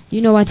kyakola?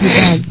 You know what he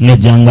does?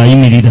 Ng'ajja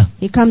ng'ayimirira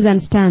He comes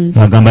and stands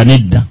ng'agamba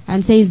nedda,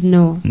 and says,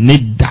 no,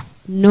 nedda,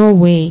 no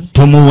way.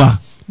 tomuwa.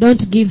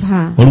 Don't give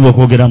her. Oluba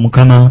okwogera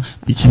Mukama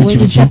biki When biki you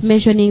biki, start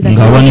mentioning that,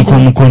 ng'awanika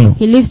omukono.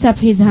 he lifts up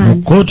his Mu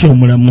hand. kkooti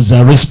omulamuzi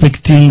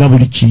arespectinga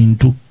buli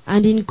kintu.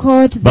 And in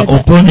court, Ba the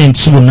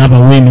opponents bonna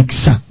abawa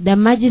emikisa.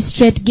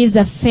 magistrate gives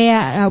a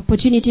fair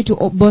opportunity to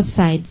both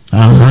sides.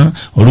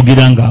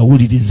 Olugira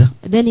ng'awuliriza.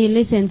 Then he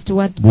listens to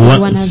what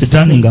everyone has to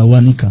Setaani say.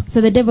 ng'awanika.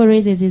 So the devil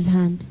raises his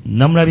hand.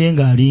 Namulabye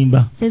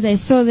ng'alimba. Says, I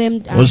saw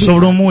them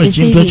Osobola omuwa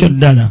ekintu ekyo deceiving.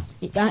 ddala.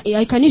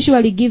 I can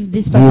usually give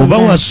this person Bw'oba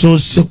that.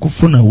 wasoose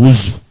kufuna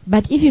wuzu,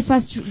 But if you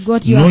first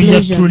got your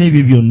ablution n'oyattula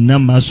ebyo byonna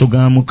mu maaso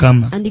ga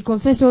Mukama, and you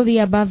confess all the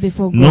above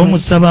before God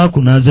n'omusaba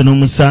akunaaze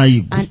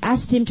n'omusaayi gwe, and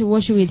asked him to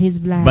wash you with his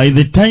blood, by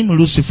the time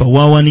Lucifer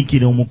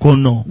wawanikira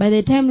omukono by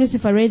the time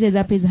Lucifer raises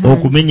up his hand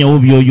okumenyawo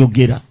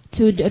by'oyogera,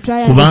 to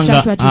try and kubanga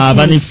distract what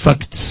aba you ne say,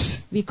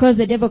 facts, because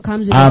the devil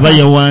comes with aba the facts.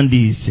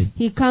 yawandiise,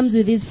 He comes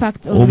with his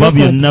facts on oba record.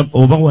 byonna,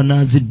 oba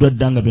wanaaziddwa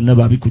dda nga byonna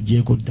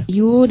baabikuggyeeko dda.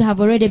 You would have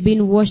already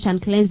been washed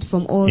and cleansed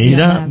from all the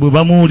Era above. bwe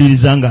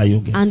bamuwuliriza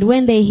ng'ayogera, And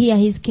when they hear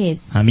his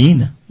case,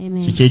 amiina,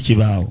 amen, kiki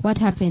ekibaawo? what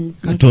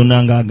happens next?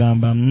 Katonda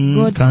ng'agamba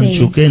God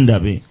kankyuke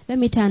ndabe Let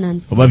me turn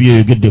and see, oba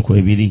by'oyogedde ku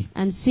ebiri,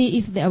 and see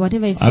if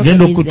whatever you've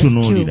Agenda spoken is true.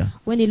 okutunuulira.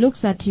 When he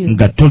looks at you,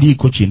 nga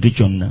toliiko kintu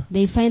kyonna,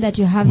 they find that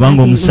you have kubanga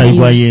nothing omusaayi on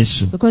gwa you,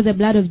 Yesu because the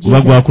blood of guba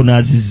Jesus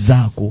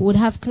gwakunaazizzaako. would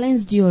have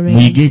cleansed you already.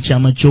 Muyige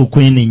ekyama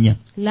ky'okwenenya,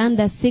 Learn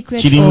the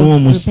secret kirimu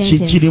of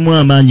repentance. kirimu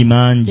amaanyi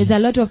mangi There's a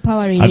lot of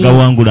power in it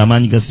agawangula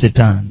amaanyi ga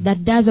Setaani.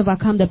 that does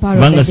overcome the power of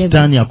Kubanga the devil.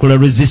 Setaani akola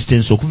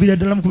resistance okuviira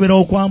ddala mu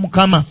kubeerawo kwa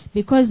Mukama.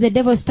 Because the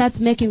devil starts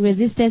making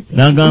resistance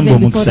N'agamba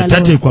even before omukisa the Lord.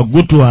 tateekwa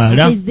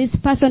gutwala, Says, this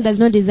person does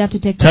not deserve to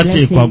take the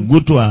tateekwa blessing.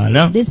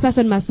 gutwala, This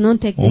person must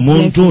not take this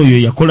omuntu blessing.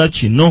 oyo yakola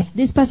kino.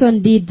 This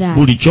person did that.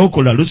 Buli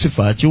kyokola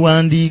Lucifer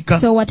akiwandiika.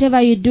 So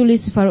whatever you do,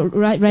 Lucifer,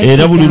 write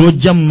Era it buli down.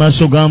 lw'ojja mu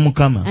maaso ga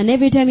Mukama, And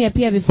every time you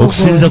appear before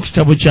okusinziira God, ku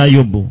kitabo kya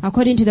Yobu,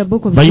 according to the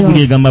book of Bayibuli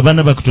Job, egamba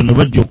abaana ba Katonda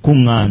bajja the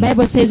okuŋŋaana,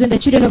 Bible says when the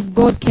children of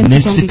God came ne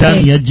to Setaani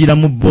congregate, yajjira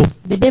mu bo.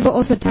 the devil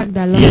also tagged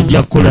along.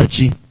 Yajja kukola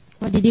ki?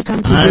 What did he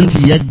come to do? Anti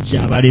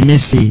yajja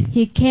abalemese.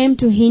 He came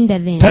to hinder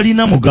them.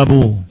 Talina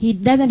mugabo. He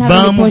doesn't have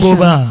any portion.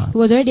 Bamugoba. He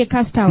was already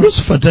cast out.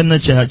 Lucifer talina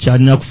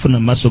kyalina kufuna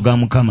mu maaso ga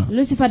Mukama.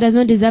 Lucifer does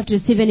not deserve to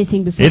receive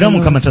anything before Era the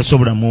Lord. Mukama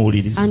tasobola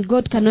muwuliriza. And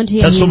God cannot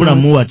hear him Tasobola out.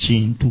 muwa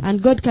kintu.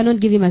 And God cannot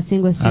give him a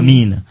single thing.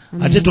 Amiina.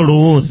 Amen. Ate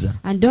tolowooza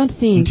And don't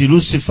think nti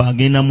Lucifer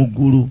agenda mu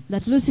ggulu.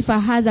 that Lucifer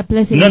has a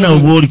place in Nga nawe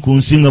heaven. bw'oli ku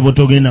nsi nga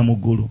bw'otogenda mu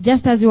ggulu.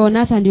 Just as you are on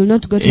earth and you will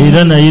not go to Era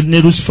heaven. naye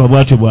ne Lucifer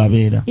bw'atyo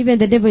bw'abeera. Even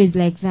the devil is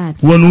like that.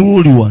 Wano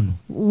wooli wano.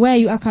 Where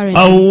you are currently.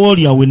 Awo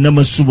wooli awo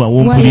ennamasuba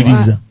Where you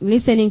w'ompuliriza. are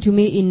listening to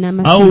me in Awo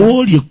Namasula.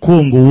 wooli e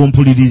Congo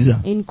w'ompuliriza.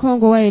 In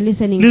Congo where you're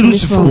listening Ne to me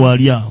Lucifer from.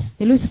 waali awo.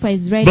 The Lucifer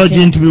is right there.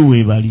 Bajenti be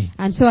weebali.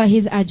 And so are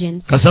his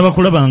agents. Kasaba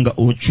kulaba nga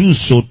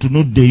okyusa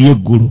otunudde eri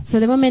eggulu. So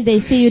the moment they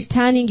see you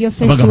turning your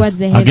face Bagamba, towards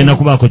the agenda heaven,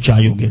 kubaako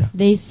kyayogera.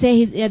 they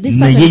say this person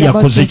Naye is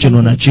about to yakoze say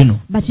kino na something. kino.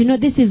 But you know,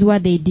 this is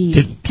what they did.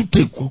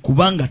 Tetuteekwa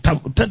kubanga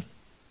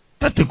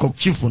tateeka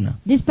okukifuna.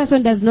 This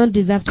person does not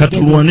deserve to get it.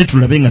 Katulwane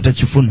tulabe nga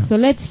takifuna. So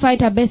let's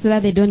fight our best so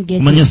that they don't get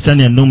Kumanya it.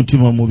 Sitaani alina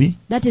omutima omubi.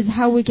 That is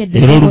how wicked the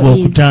Era oluba devil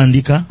is.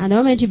 okutandika. And the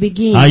moment you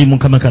begin Ayi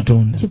Mukama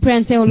Katonda. to pray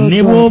and say, oh Lord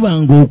Ne God,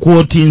 bw'oba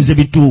ng'okwotinze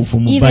bituufu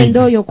mu even though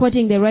Bayibuli. you're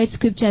quoting the right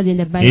scriptures in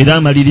the Bible, Era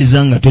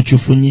amaliriza nga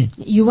tokifunye.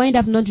 you wind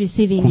up not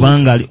receiving it.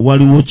 Kubanga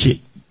waliwo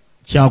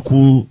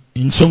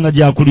ensonga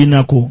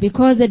gy'akulinako.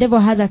 Because the devil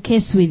has a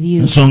case with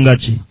you. Ensonga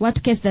ki?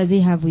 What case does he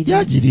have with you?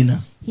 Yagirina.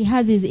 He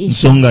has his issue.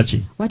 Nsonga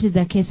ki? What is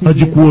the case with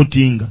you?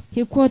 Agikwotinga.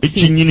 He quotes it.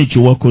 Ekinyini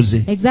kye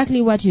wakoze.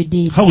 Exactly what you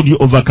did. How would you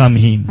overcome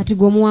him? Ati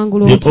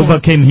gw'omuwangula They otya?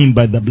 overcame him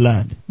by the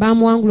blood.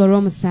 Bamuwangula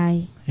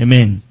olw'omusaayi.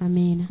 Amen.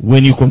 Amen.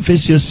 When you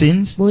confess your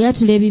sins,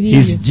 Bw'oyatula ebibi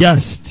He's byo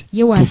just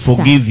ye to wassa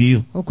forgive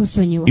you.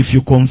 okusonyiwa. If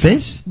you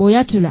confess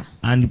Bw'oyatula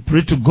and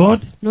pray to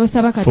God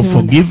n'osaba for Katonda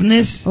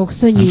forgiveness and for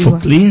okusonyiwa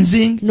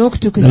cleansing, the Lord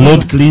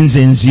n'okutukuzibwa,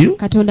 cleanses you.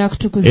 Katonda Era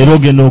akutukuzibwa,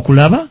 ogenda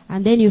okulaba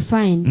and then you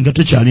find nga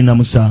tokyalina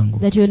musango.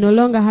 that you're no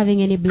longer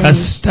having any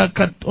blemish.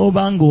 Kasita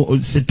obanga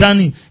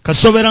Setaani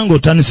kasobera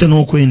ng'otandise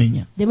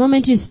n'okwenenya. The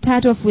moment you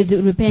start off with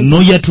repentance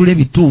N'oyatula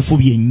ebituufu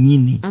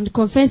byennyini. and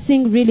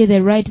confessing really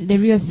the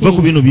real Va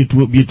ku thing, bino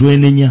bye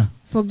twenenya.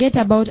 forget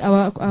about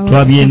our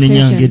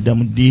Twabyenenya confession. ng'edda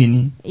mu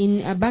ddiini.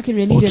 Back in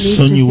religion, we used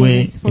to Otusonyiwe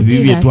say this. ebibi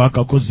Forgive bye us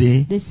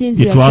twakakoze, the sins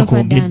bye we have so far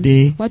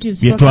twakoogedde, done, what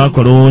you've bye spoken,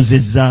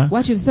 twakolowoozezza,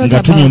 what you've thought nga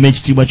about, tunyooma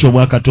ekitiibwa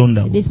ky'obwa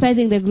Katonda wo.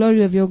 despising the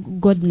glory of your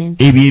godness.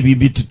 Ebyo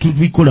ebibi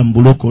tubikola mu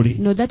bulokole.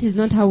 No, that is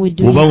not how we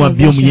do Oba it.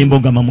 wabbye omuyembe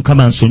ogamba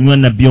Mukama nsonyiwa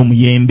nabbi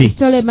omuyembe. You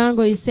stole a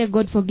mango, you say,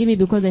 God forgive me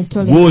because I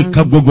stole a Gwe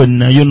wekka mango. gwe gwe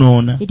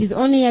nayonoona. It is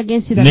only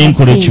against you that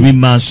N'enkola I've ekibi sinned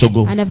mu maaso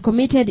go. and I've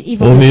committed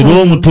evil Obeere before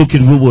you.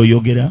 omutuukirivu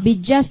bw'oyogera. Be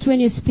just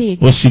when you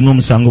speak Osinga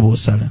omusango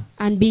bw'osala.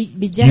 and be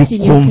You just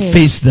in your case.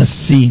 confess the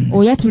sin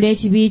Oyatula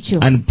ekibi kyo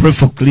and pray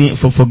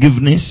for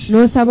forgiveness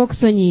n'osaba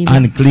okusonyiibwa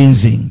and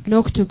cleansing.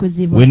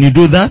 n'okutukuzibwa. When you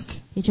do that,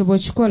 Ekyo the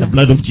bw'okikola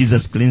blood of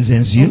Jesus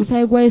cleanses you.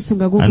 omusaayi gwa Yesu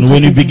nga And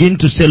when you gukutukuza. begin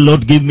to say,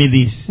 Lord, give me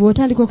this,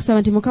 Bw'otandika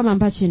okusaba nti Mukama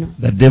mpa kino,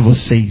 the devil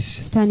says,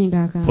 Sitaani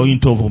ng'agamba,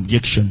 point of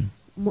objection.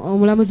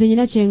 omulamuzi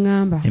nyina kye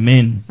ŋŋamba.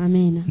 Amen.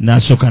 Amen.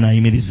 N'asooka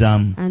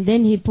n'ayimirizaamu. And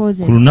then he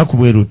pauses. Ku lunaku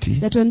bwe ruti,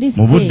 That on this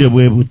mu budde day,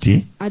 bwe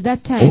buti, at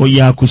that time,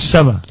 oyo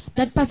akusaba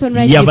that person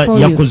right before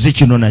you, yakoze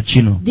kino na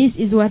kino. this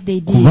is what they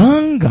did.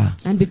 Kubanga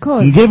And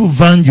because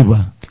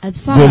ng'ebuvanjuba as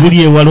far bwe as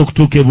buli ewala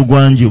okutuuka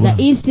ebugwanjuba,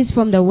 the east is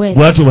from the west,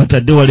 bw'atyo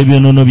batadde wala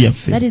ebyonoono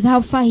byaffe. that is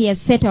how far he has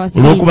set our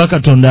Olw'okuba sins.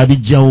 Katonda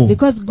abijjawo,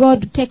 Because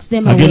God takes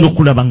them agenda away.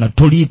 okulaba nga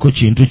toliiko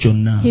kintu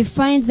kyonna. He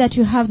finds that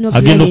you have no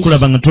Agenda blemish.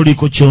 okulaba nga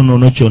toliiko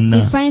kyonoono He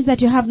kyonna. finds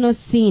that you have no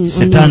sin on you.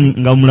 Setaani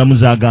nga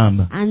omulamuzi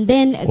agamba, And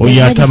then the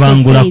oyo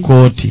atabangula magistrate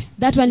says, kooti,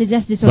 that one is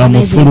just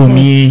disorganizing.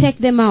 bamufulumye. Take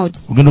them out.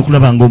 ogenda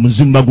okulaba nga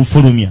omuzimu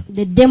bagufulumya.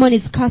 The demon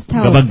is cast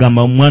Nga out.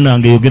 bagamba omwana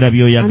wange yogera And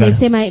they by'oyagala.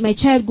 say, my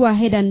child, go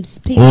ahead and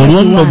speak what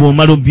Olwo you nno want.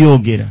 bw'omala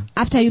obyogera,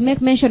 After you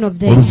make mention of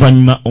them,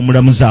 oluvannyuma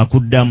omulamuzi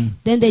akuddamu.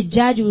 then the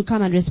judge will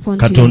come and respond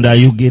to you. Katonda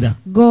ayogera.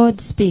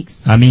 God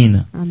speaks.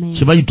 Amiina. Amen.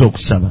 Kye bayita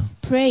okusaba.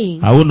 Praying.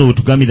 Awo nno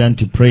wetugambira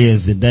nti prayer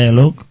is a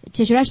dialogue.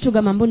 Kyekyo lwaki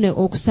tugamba mbu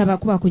okusaba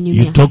kuba You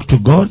kunyumya. talk to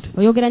God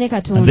Oyogera ne and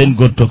Katonda. then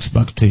God talks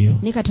back to you.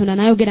 Ne Katonda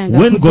n'ayogera nga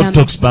When God akuddamu.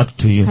 talks back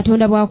to you,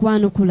 Katonda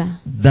bw'akwanukula.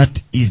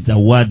 that is the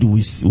word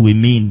we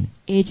mean.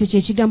 Ekyo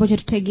kye kigambo kye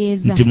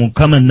tutegeeza. Nti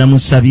Mukama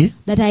namusabye,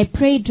 That I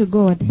prayed to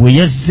God. bwe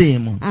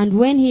yazzeemu, And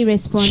when he kye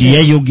responded,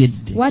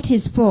 yayogedde, what he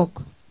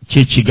spoke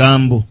kye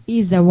kigambo,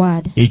 is the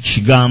word.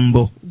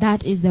 ekigambo.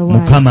 That is the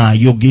word. Mukama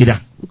ayogera.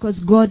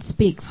 Because God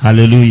speaks.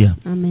 Hallelujah.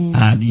 Amen.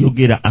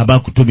 Ayogera aba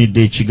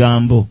akutumidde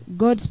ekigambo.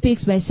 God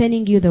speaks by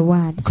sending you the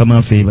word. Mukama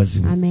waffe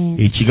yeebazibwe. Amen.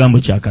 Ekigambo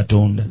kya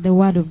Katonda. The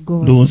word of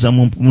God. Ndowooza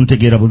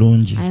muntegeera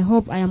bulungi. I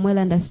hope I am well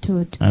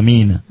understood.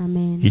 Amiina.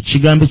 Amen.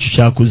 Ekigambo ekyo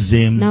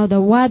kyakuzzeemu. Now the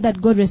word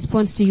that God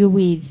responds to you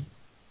with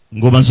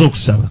Ng'omaze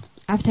okusaba.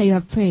 after you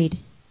have prayed,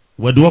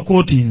 Wadde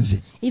wakootinze,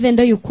 even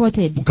though you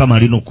quoted, Mukama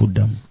alina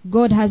okuddamu.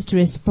 God has to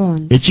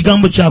respond.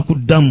 Ekigambo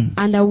kyakuddamu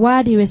And the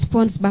word he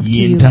responds back to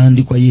ye you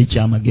ntandikwa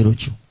y'ekyamagero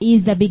kyo.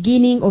 is the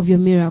beginning of your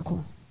miracle.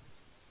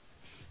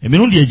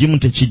 Emirundi egimu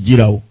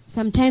tekijjirawo.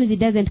 Sometimes it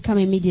doesn't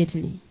come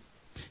immediately.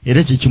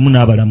 Era kye kimu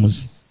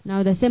n'abalamuzi.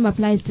 Now the same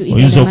applies to even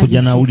Oyinza the okujja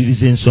magistrate.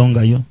 n'awuliriza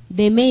ensonga yo,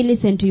 They may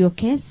listen to your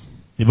case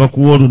ne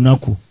bakuwa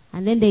olunaku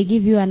and then they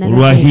give you another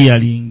olwa day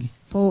hearing,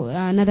 for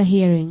another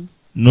hearing.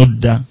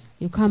 n'odda,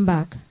 You come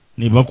back.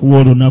 ne bakuwa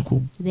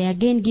olunaku They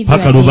again give you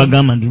paka a day.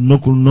 lw'obagamba nti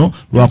lunaku luno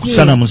lwa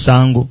kusala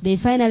musango. They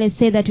finally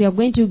say that we are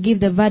going to give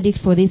the verdict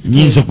for this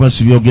Nnyinza case. okuba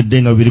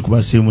sibyogedde nga bibiri ku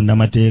basiru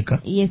munnamateeka,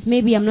 Yes,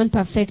 maybe I'm not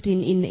perfect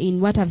in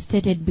what I've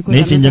stated because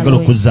naye kye I'm not njagala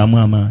aware. okuzzaamu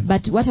amaanyi.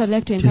 But what I'd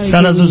like to Ti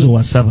ssala encourage zo you ze with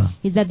wasaba,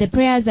 is that the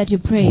prayers that you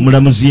pray,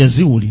 omulamuzi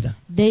yaziwulira,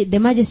 the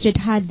magistrate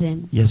heard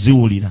them.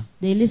 yaziwulira.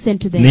 They listened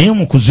to them. Naye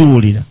mu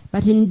kuziwulira,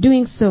 But in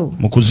doing so,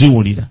 mu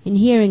kuziwulira, in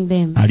hearing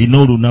them, alina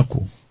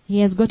olunaku he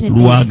has gotten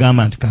them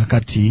lwagamba nti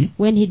kaakati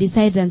when he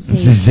decides and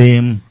says,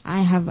 nzizeemu.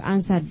 I have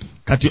answered.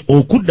 Kati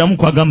okuddamu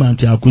kwagamba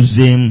nti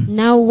akuzzeemu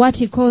Now what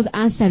he calls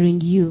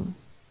answering you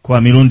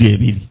kwa mirundi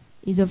ebiri.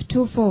 is of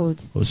twofold.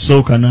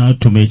 Osooka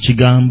n'atuma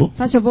ekigambo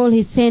First of all,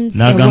 he sends the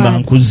n'agamba word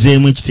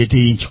nkuzzeemu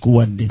ekiteeteeyi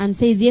nkikuwadde. and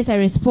says, yes, I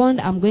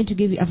respond,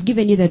 I've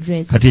given you the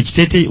dress. Kati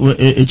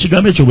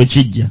ekigambo ekyo bwe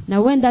kijja,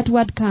 Now when that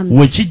word comes,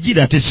 we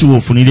kijjira ate si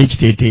woofunira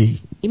ekiteeteeyi.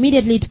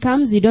 immediately it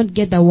comes, you don't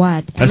get the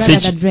word, Kasi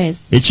rather the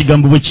dress.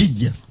 ekigambo bwe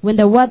kijja, When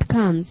the word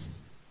comes,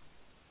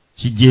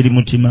 kijja eri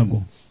mutima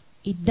gwo.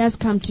 it does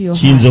come to your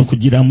Kiyinza heart.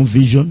 okugira mu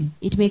vision,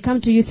 It may come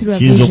to you through a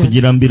kiyinza vision.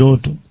 okugira mu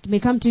birooto, It may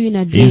come to you in a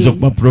eyinza dream.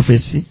 okuba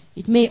prophecy,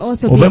 It may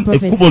also be oba a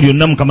prophecy. ekkubo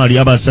lyonna Mukama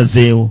lyaba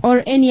asazeewo.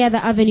 Or any other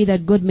avenue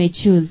that God may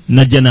choose.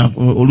 Najja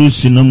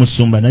oluusi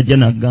n'omusumba najja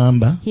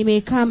n'agamba, He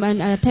may come,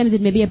 and at times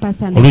it may be a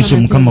pastor, and they oluusi come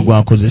and tell Mukama you.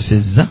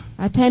 gw'akozesezza,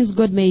 At times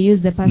God may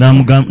use the pastor,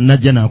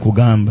 najja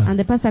n'akugamba, and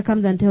the pastor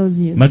comes and tells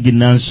you Maggi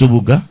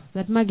Nansubuga,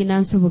 that Magi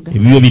Nansubuga,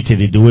 ebibyo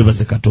biteredde,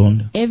 weebaze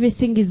Katonda.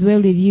 everything is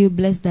well with you,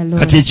 bless the Lord.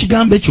 Kati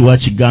ekigambo ekyo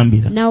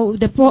waakigambira, Now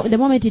the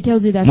moment he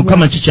tells you that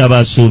Mukama word, kiki aba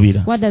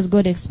asuubira? what does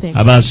God expect?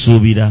 Aba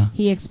asuubira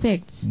He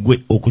expects. gwe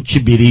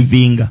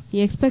okukibirivinga.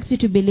 He expects you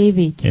to believe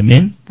it.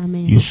 Amen.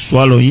 Amen. You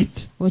swallow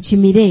it.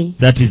 Okimire.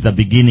 That is the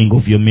beginning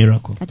of your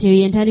miracle. Kati eyo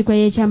y'entandikwa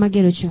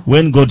y'ekyamagero kyo.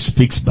 When God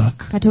speaks back,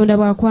 Katonda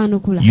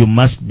bw'akwanukula, you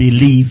must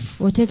believe.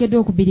 oteekeddwa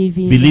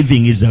okubirivinga.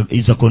 Believing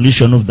is a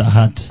condition of the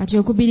heart. Kati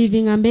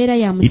okubirivinga mbeera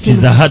ya It is the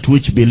mutima. heart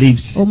which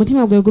believes.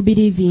 Omutima gwe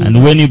gubirivinga. And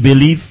when you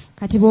believe,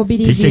 Kati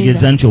bw'obirivinga,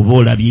 tekitegeeza nti oba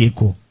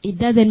olabyeko. it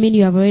doesn't mean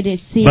you have already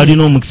seen.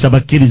 Balina omukisa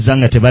bakkiriza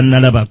nga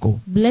tebannalabako.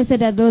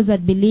 Blessed are those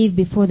that believe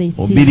before they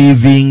see.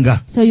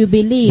 Obirivinga. So you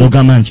believe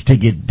N'ogamba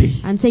nkitegedde.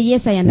 and say,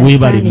 yes, I Weebale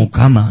understand it.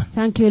 Mukama.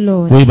 Thank you,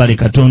 Lord. Weebale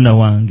Katonda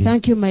wange.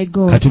 Thank you, my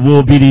God. Kati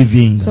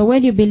bw'obirivinga, So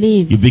when you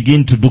believe, you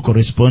begin to do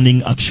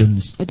corresponding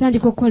actions.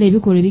 otandika okukola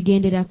ebikolwa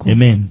ebigenderako.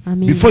 Amen.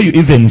 Amen. Before you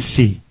even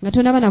see, nga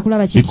tonaba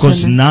nakulaba kintu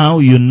because kyonna. now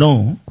you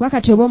know Kuba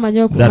kati oba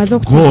omanyi that omaze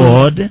okutegeera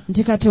God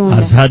nti Katonda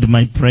has heard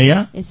my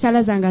prayer,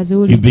 essala zange you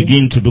aziwulidde,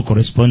 begin to do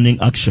corresponding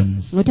actions.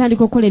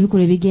 otandika okukola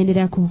ebikolwa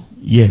ebigenderako.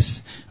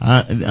 Yes.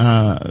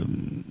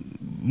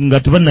 Nga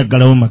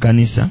tebannaggalawo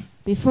makanisa,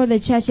 Before the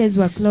churches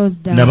were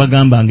closed down,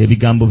 nabagambanga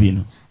ebigambo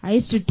bino I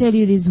used to tell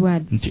you these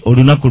words, nti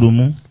olunaku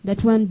lumu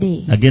that one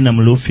day nagenda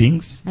mu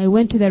roofings I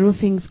went to the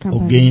roofings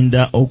company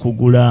ogenda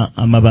okugula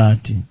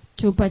amabaati.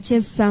 to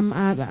purchase some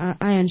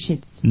iron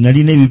sheets.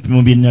 Nalina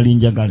ebipimo bye nali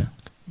njagala.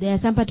 There are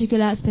some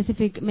particular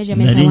specific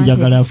measurements Nali I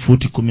njagala wanted.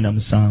 fuuti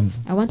 17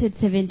 I wanted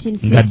 17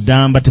 nga feet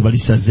ddamba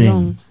tebalisazeemu.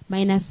 long,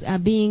 minus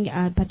being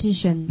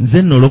partitioned.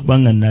 Nze nno olw'okuba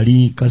nga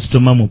nali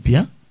kasitoma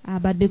mupya,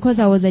 But because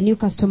I was a new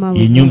customer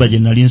with ennyumba them, gye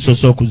nali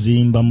nsoose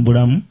okuzimba mu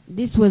bulamu,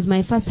 this was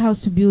my first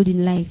house to build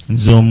in life.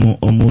 nze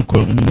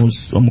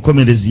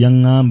omukomerezi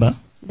yaŋŋamba,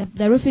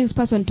 The roofings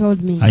person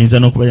told me, ayinza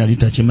n'okuba yali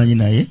takimanyi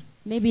naye,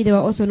 maybe they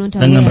were also not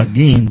n'aŋŋamba aware.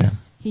 genda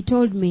He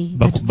told me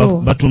that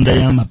go.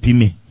 batundayo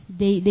amapime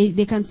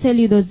They can sell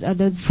you those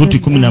fuuti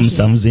iron sheets.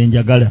 17 ze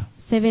njagala.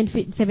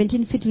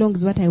 17 feet long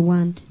is what I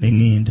want. Ne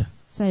ŋŋenda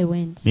So I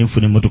went. ne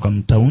nfuna emmotoka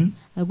mu town,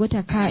 I got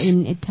a car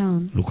in a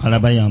town,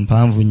 lukalaba ya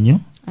mpanvu nnyo,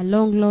 a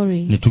long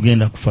lorry, ne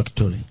tugenda ku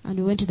factory. and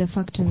we went to the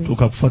factory.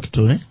 Okutuuka ku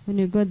factory When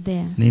we got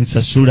there, ne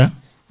nsasula,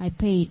 I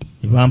paid.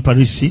 ne bampa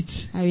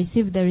receipts, I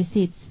received the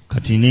receipts.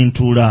 kati ne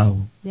ntuula awo,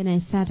 Then I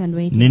sat and ne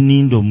waited.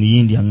 nninda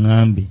omuyindi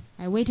aŋŋambe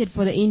I waited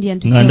for the Indian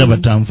to nga tell ndaba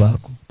me,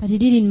 tanvaako. but he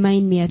didn't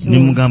mind me at Ne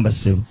all. mugamba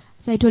ssebo,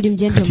 So I told him,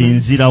 kati gentlemen,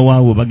 nzira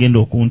waawe bagenda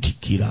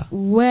okuntikkira.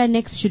 where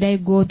next should I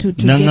go to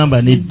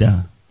N'aŋŋamba get these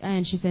nedda,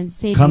 iron sheets? And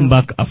said, come no.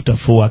 back after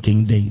 4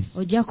 working days.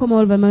 Ojja koma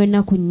oluvannyuma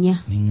lw'ennaku nnya.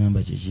 Ne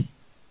ŋŋamba kiki?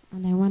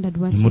 And I wondered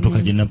what he Emmotoka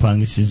gye meant.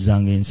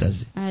 napangisizanga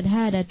ensazi. I had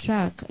had a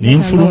truck. Ne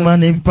that I nfuluma lost.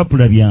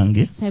 n'ebipapula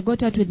byange, So I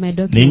got out with my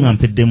naye nga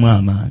documents, mpeddemu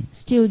amaanyi.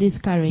 still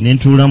discouraged. Ne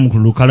ntuula mu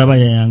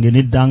lukalabaya yange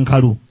nedda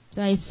nkalu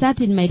So I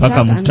sat in my paka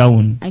truck mu and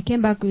town. I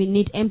came back with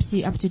it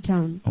empty up to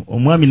town.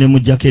 Omwami ne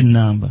muggyako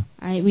ennamba.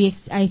 I Ne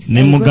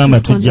got mugamba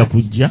his tujja contact,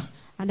 kujja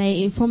and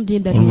I informed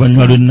him that we oluvannyuma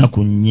would come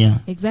lw'ennaku nnya.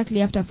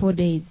 exactly after 4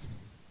 days.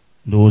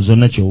 Ndowooza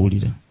onna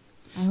ky'owulira.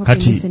 I hope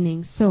Kati- you're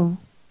listening. So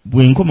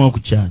Bwe nkomawo ku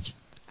kyaki,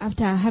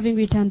 after having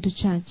returned to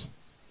church,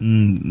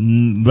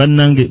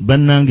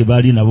 bannange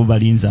baali nabo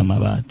balinze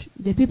amabaati.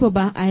 the people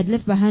I had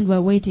left behind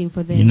were waiting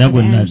for the Nina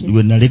iron sheets.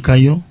 gwe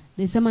nalekayo,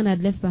 There's someone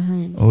I'd left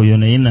behind, oyo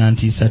naye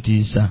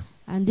nantiisatiisa.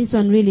 and this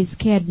one really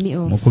scared me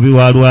off. Mukubi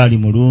wa lwali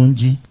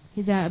mulungi,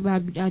 He's a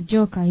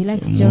joker. He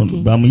likes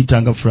joking,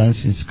 bamuyitanga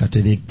Francis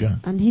Kateregga.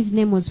 and his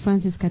name was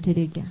Francis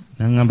Katerega.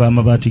 N'aŋŋamba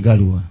amabaati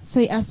galuwa. So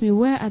he asked me,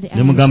 where are the Ne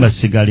iron mugamba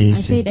sheets? I sigaleese.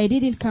 said I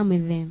didn't come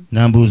with them,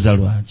 N'ambuuza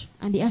lwaki.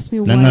 and he asked me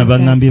why. N'aŋŋamba is that?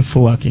 baŋŋambye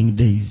 4 working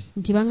days.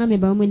 Nti bangambye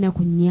bamumu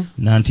ennaku nnya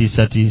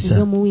N'antiisatiisa.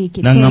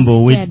 ez'omuwiiki. N'aŋŋamba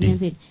So he scared owedde. me and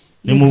said,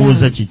 Ne "You're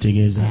mubuuza done."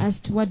 kitegeeza. I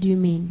asked, what do you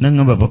mean?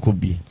 N'aŋŋamba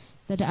bakubbye.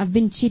 That I've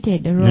been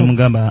cheated, Ne robbed.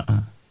 mugamba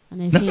aa.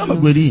 And I said, N'aŋŋamba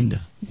no. gwe linda.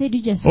 He said,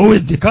 you just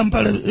Owedde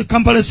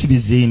Kampala si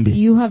bizimbe.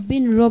 you have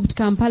been robbed.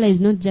 Kampala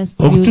is not just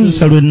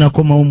Okutuusa buildings. lwe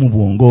nakomawo mu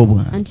bwongo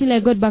bwange. Until I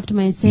got back to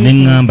my Ne senses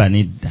ŋŋamba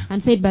nedda.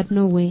 and said, but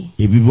no way.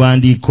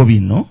 Ebiwandiiko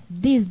bino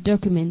These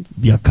documents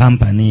bya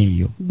kampani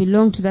eyo.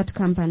 belong to that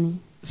company.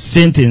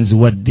 Ssente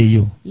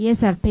nziwaddeyo.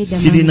 Yes, I've paid the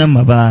Sirina money.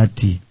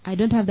 mabaati. I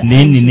don't have the Naye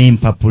iron nina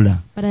sheets, empapula.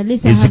 But at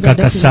least I have the ezikakasa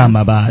documents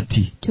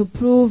amabaati. to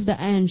prove the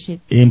iron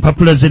sheets.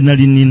 Empapula ze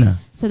nali nina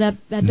So that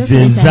ze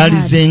documents I zaali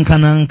had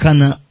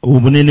zenkanankana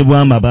obunene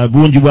bw'amabaati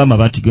bungi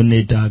bw'amabaati ge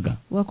neetaaga.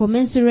 were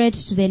commensurate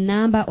to the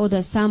number or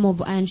the sum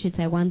of iron sheets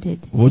I wanted.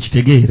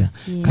 Okitegeera?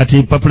 Yes. Kati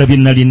ebipapula bye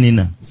nali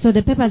nina So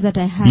the papers that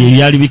I bye had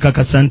byali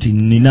bikakasa nti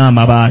nina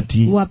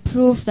amabaati. were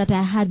proof that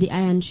I had the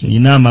iron sheets.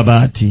 Nina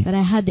amabaati. That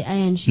I had the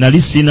iron sheets.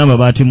 Nali sina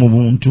mabaati mu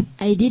buntu.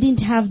 I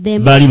didn't have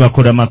them. Baali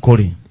bakola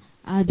makole.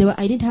 I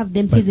didn't have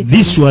them But physically.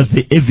 this was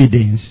the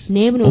evidence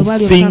Naye buno of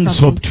bwali things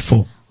obukakafu hoped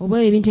for.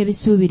 obw'ebyo ebintu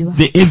ebisuubirwa.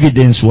 The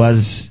evidence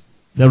was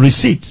the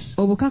receipts.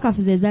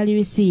 Obukakafu ze zaali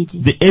risiiti.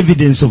 The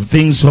evidence of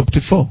things hoped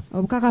for.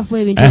 Obukakafu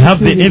ebintu I have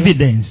the ebisuubirwa.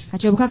 evidence.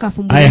 Kati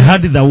obukakafu I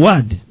had the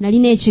word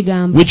nalina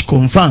ekigambo which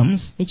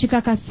confirms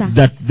ekikakasa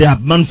that they are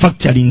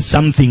manufacturing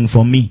something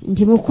for me.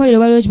 nti mu kukolera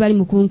waliwo kibali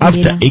mu After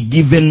kunkolera. a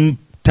given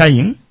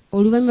time,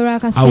 Oluvannyuma I'll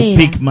lw'akaseera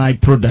pick my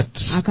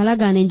products.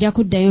 akalagaana nja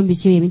kuddayo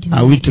mbikiri ebintu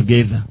Are we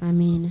together?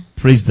 Amen.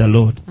 Praise the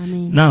Lord.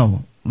 Amen. Now,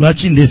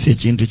 lwaki ndeese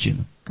ekintu kino?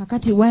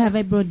 Kakati why have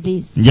I brought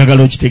this?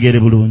 Njagala okitegeere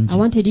bulungi. I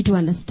wanted you to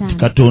understand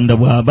Katonda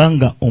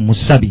bw'abanga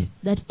omusabye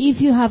that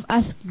if you have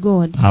asked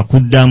God,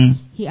 akuddamu,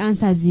 He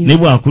answers you. ne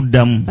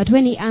bw'akuddamu But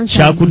when He answers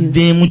you,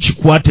 kyakuddeemu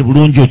kikwate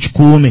bulungi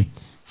okikuume.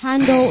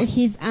 handle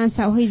His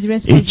answer or His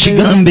response very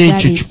well Ekigambo and ekyo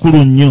guard it.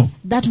 kikulu nnyo.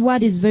 That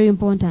word is very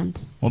important.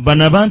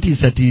 Bano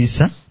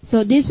abantiisatiisa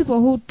So these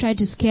people who try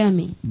to scare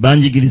me,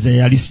 banjigiriza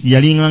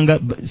yalinganga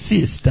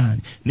si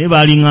sitaani naye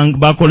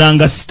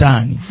bakolanga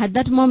sitaani. at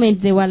that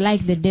moment they were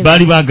like the devil.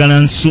 Baali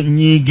baagala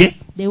nyiige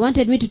They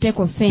wanted me to take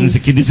offense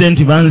nzikirize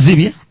nti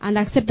banzibye and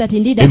accept that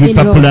indeed I've been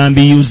ebipapula wrong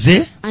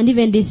mbiyuze and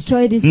even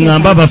destroy these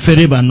ngamba papers.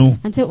 bafere bano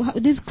And say,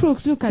 these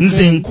crooks, look at nze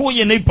them.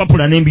 nkuye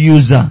n'ebipapula ne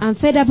mbiyuza I'm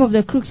fed up of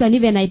the crooks and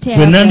even I tear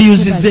bwe up their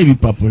nandiyuzizza papers.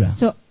 ebipapula.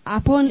 So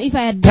if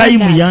I had done Time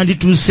that,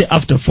 yandituuse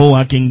after 4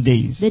 working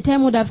days the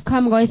time would have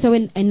come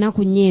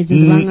ennaku nnyezi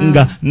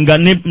nga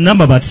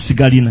n'amabaati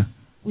sigalina.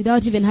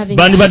 without even having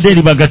Bandibadde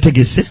eri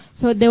bagategese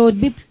so they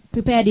would be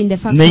prepared in the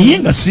naye factory.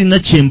 nga sirina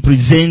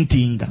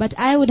kyempresentinga But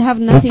I would have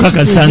nothing to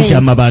okukakasa nti present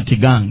amabaati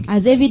gange.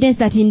 as evidence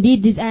that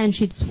indeed these iron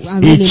sheets are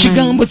really mine.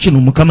 Ekigambo kino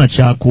Mukama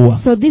kyakuwa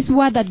So this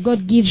word that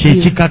God gives kye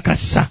you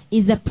kikakasa,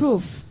 is the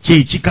proof,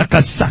 kye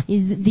kikakasa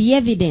is the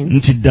evidence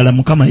nti ddala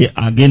Mukama ye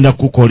agenda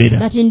kukolera.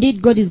 that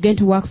indeed God is going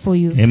to work for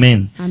you.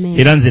 Amen. Amen.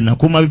 Era nze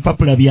nakuuma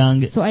bipapula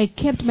byange. So I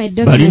kept my Bali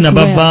documents well.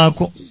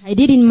 nabavaako I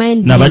didn't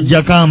mind them.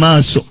 nabajjako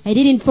amaaso I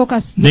didn't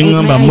focus ne my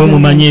ŋŋamba eyes mmwe on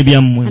mumanyi them.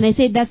 ebyammwe. And I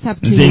said that's up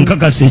to Nze you.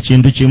 nkakasa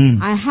ekintu kimu.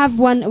 I have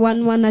one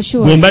Bwe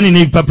assurance mba nina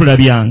ebipapula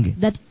byange,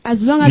 that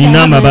as long as I Nina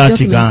have my amabaati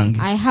documents, gange.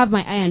 I have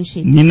my iron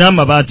sheet. nina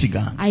amabaati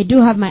gange. I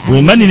do have my Bwe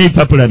iron mba nina sheet.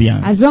 ebipapula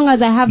byange, As long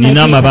as I have my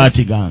nina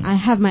amabaati papers, gange. I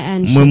have my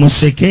iron Mwe sheet.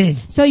 museke.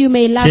 So you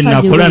may laugh Kye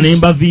as you nakola ne wish.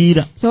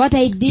 mbaviira So what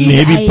I did,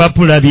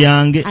 n'ebipapula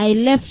byange I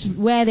left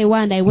where they were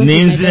and I went with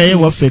my n'enzirayo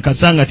documents. waffe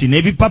Kasangati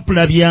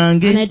n'ebipapula And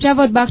byange. I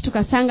traveled back to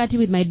Kasangati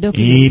with my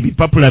documents.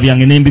 Ebipapula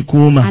byange ne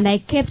mbikuuma. And I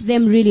kept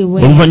them really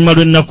well. Oluvannyuma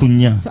lw'ennaku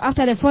nnya So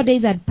after the 4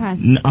 days had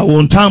passed,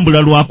 awo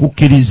ntambula lwa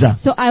kukkiriza.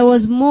 so I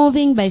was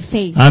moving by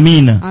faith.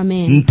 Amiina.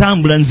 Amen.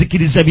 Ntambula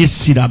nzikiriza bye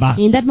siraba.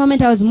 In that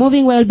moment I was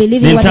moving while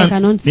believing what I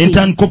cannot see.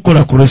 N'entandika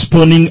okukola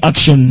corresponding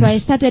actions. So I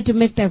started to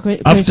make the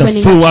After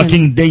corresponding 4 action.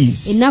 working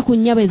days, Ennaku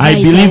nnya bwe I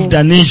believed zaayitawo,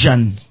 an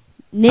Asian.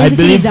 I nenzikiriza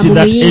believed mu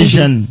that muyindi.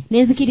 Asian.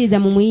 Nenzikiriza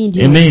mu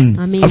muyindi. Amen.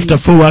 Amen. After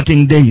 4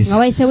 working days, Nga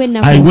wayisewo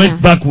ennaku I nnya.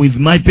 went back with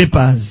my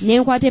papers. Ne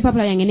nkwata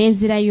ebipapula byange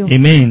nenzirayo.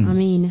 Amen.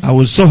 Amen. I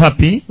was so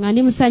happy Nga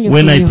ndi musanyufu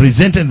when I nnyo.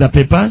 presented the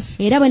papers.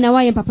 Era bwe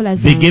nawaayo empapula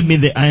They zange gave me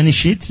the iron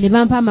sheets. ne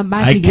bampa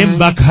amabaati I came gange.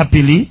 back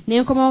happily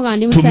Ne nkomawo nga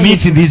ndi to meet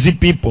musanyufu these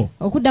people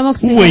okuddamu who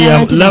okusinkana were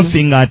abantu bano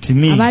laughing at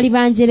me. abaali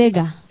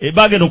banjerega.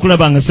 Bagenda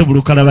okulaba nga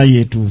Sebulukalaba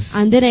yeetuuse.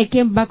 And then I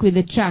came back with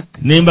the truck.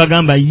 Ne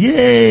mbagamba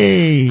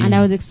yee. And I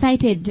was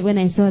excited when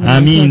I saw them.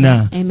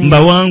 Amiina. Amen.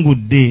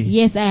 Mbawangudde.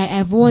 Yes,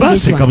 I've won this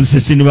Baseka one.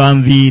 busesi ne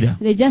banviira.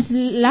 They just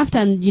laughed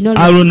and,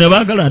 Alo ne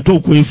baagala ate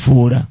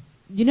okwefuula.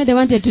 they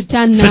wanted to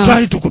turn Ffe now.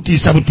 twali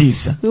tukutiisa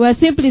butiisa. We were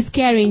simply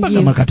scaring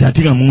Bagamba you. kati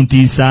ate nga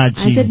muntiisa I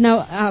ki? said,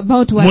 now,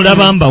 about what?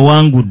 Mulaba now?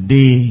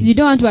 mbawangudde. You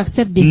don't want to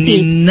accept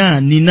defeat.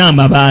 Nina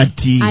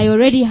amabaati. I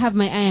already have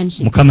my iron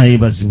sheet. Mukama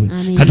yeebazibwe.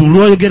 Amen. Kati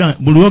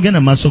buli lwogenda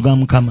mu maaso ga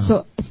Mukama.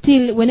 So,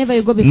 still, whenever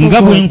you go before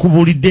Nga bwe God,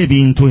 nkubuulidde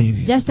ebintu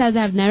ebyo. just as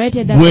I've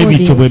narrated that Bwe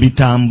bityo audio, bwe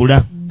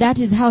bitambula. that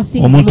is how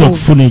things Omuntu move.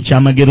 okufuna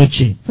ekyamagero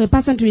kye. For a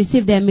person to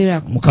receive their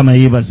miracle. Mukama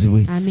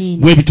yeebazibwe. Amen.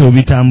 Bwe bityo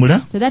bwe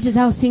bitambula. So that is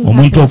how things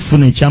Omuntu happen.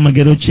 okufuna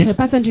ekyamagero kye. For a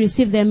person to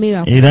receive their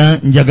miracle. Era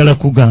njagala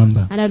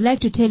kugamba. And I'd like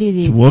to tell you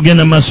this,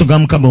 Bw'ogenda mu maaso ga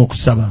Mukama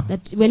okusaba.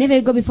 that whenever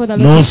you go before the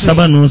Lord to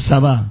N'osaba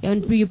n'osaba. pray,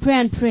 and you pray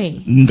and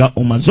pray, Nga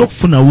omaze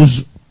okufuna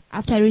wuzu.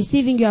 after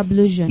receiving your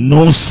ablution,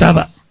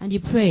 N'osaba. and you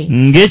pray,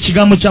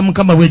 Ng'ekigambo kya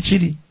Mukama bwe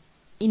kiri.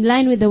 in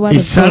line with the word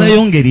of Essaala God,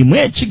 yo ng'erimu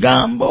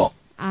ekigambo.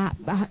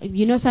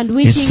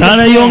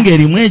 Essaala yo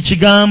ng'erimu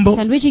ekigambo.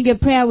 sandwiching your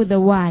prayer with the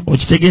word.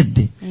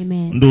 Okitegedde?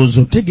 Amen.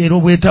 Ndowooza otegeera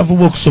obwetaavu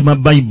bw'okusoma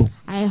Bayibuli.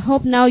 I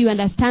hope now you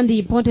understand the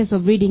importance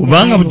of reading the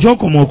kubanga Bible.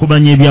 gy'okoma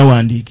okumanya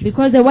ebyawandiikibwa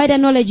Because the wider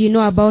knowledge you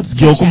know about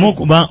gy'okoma scriptures,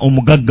 okuba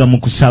omugagga mu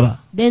kusaba,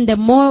 then the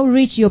more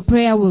rich your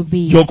prayer will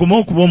be. gy'okoma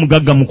okuba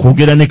omugagga mu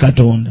kwogera ne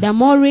Katonda. The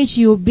more rich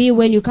you will be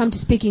when you come to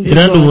speaking to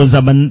Era God.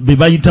 ndowooza be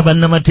bayita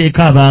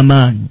bannamateeka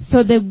ab'amaanyi,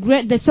 So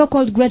the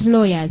so-called great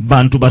lawyers,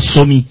 bantu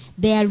basomi,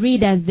 they are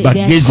readers, they are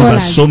bagezi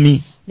scholars,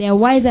 basomi, they are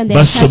wise and they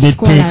are basoma such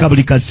etteeka scholars.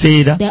 buli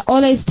kaseera. They are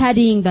always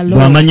studying the law.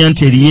 Bw'amanya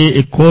nti eriyo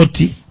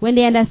ekkooti When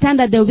they understand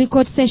that there will be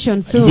court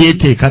session soon,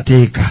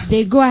 yeeteekateeka,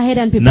 they go ahead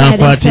and prepare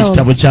n'akwata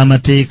ekitabo themselves.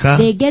 ky'amateeka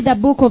They get the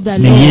book of the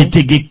ne law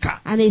yeetegeka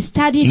and they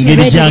study to engeri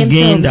read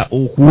gy'agenda themselves.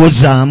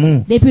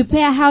 okuwozaamu They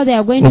prepare how they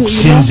are going to,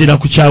 okusinziira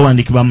ku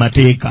kyawandiikibwa mu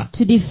mateeka.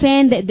 to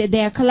defend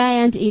their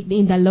client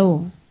in the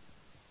law.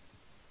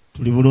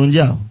 Tuli bulungi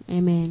awo?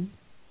 Amen.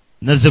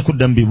 Nazze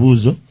kudda mu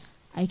bibuuzo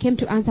I came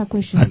to answer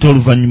questions. ate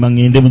oluvannyuma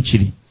ngende mu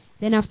kiri.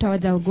 Then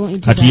afterwards I'll go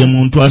into Kati ye that.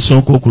 muntu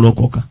asooka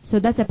okulokoka. So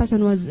that's the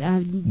person who was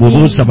Bw'oba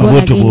being osaba born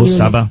bw'otyo again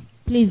bw'osaba newly.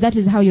 Please, that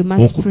is how you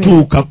must pray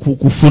okutuuka ku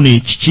kufuna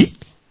ekiki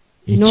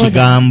In order.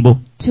 ekigambo.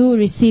 to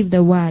receive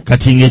the word.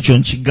 Kati ng'ekyo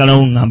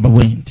nkiggalawo ngamba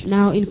bwe nti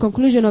Now, in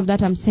conclusion of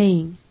that, I'm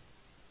saying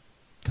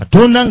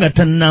Katonda nga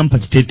tannampa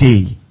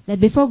kiteteeyi that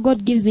before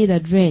God gives me the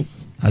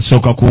dress,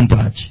 asooka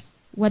kumpa ki?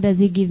 what does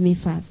He give me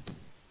first?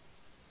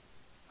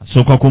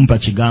 Asooka kumpa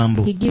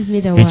kigambo He gives me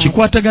the word.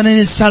 ekikwatagana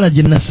n'essaala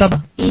gye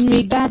nasaba. In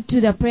regard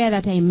to the prayer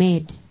that I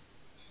made.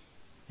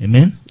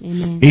 Amen.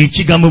 Amen.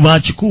 Ekigambo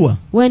bw'akikuwa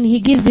When He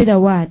gives you the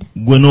word,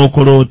 gwe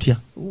n'okola otya?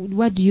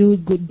 what do you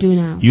do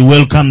now? You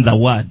welcome the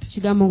word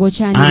Kigambo and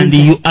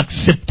ng'okyaniriza. you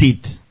accept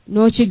it.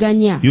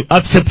 N'okiganya. You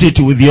accept it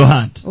with your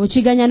heart.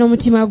 Okiganya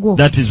n'omutima gwo.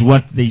 That is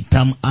what they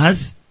term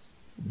as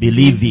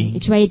believing.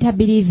 Ekyo bayita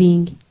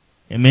believing.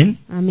 Amen.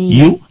 Amen.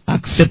 You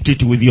accept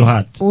it with your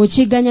heart.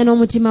 Okiganya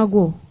n'omutima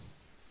gwo.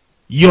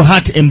 Your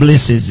heart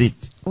embraces it.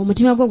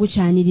 Omutima gwo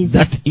gukyaniriza.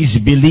 That is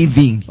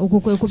believing. Okwo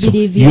kwe So you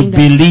kubelievinga.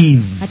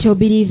 believe Kati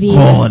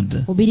obelievinga.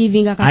 God.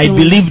 Obelievinga I Katonda.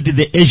 believed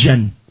the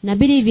Asian.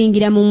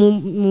 Nabelievingira mu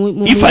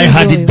If I muyingo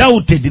had oyo.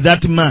 doubted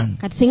that man,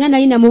 Kati singa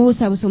nali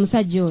namubuusabuusa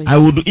omusajja oyo. I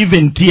would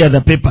even tear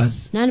the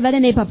papers. Nandibadde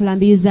n'ebipapula I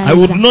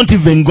would mbiyuzaayiza. not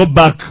even go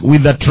back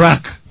with the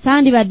track.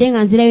 Sandibadde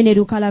nga nzirayo ne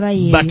lukalaba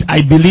yeeyo. But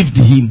I believed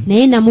him.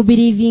 Naye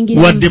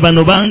namubelievingira. Wadde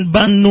bano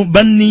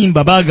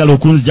bannimba baagala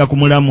okunzija ku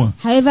mulamwa.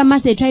 However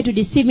much they try to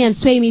deceive me and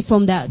sway me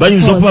from the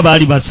Bayinza okuba cause.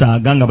 baali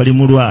basaaga nga bali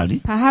mu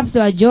lwali. Perhaps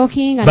they were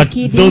joking and But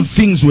kidding. those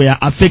things were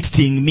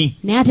affecting me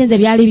Naye ate nze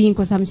byali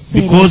binkosa mu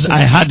kiseera because ekyo.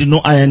 I had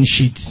no iron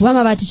sheets. Kuba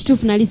amabaati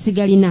kituufu nali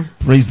sigalina.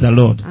 Praise the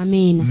Lord.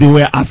 Amiina. They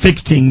were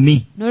affecting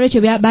me.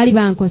 N'olwekyo baali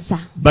bankosa.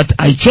 But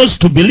I chose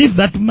to believe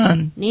that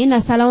man. Naye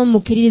nasalawo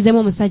mukkiririzemu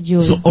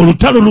omusajja So oyo.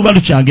 olutalo luba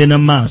lukyagenda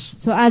mu maaso.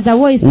 So as the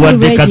war is still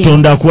Wadde raging,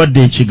 Katonda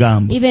akuwadde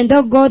ekigambo. even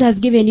though God has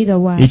given you the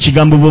word,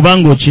 Ekigambo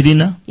bw'obanga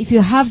okirina, if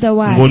you have the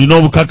word ng'olina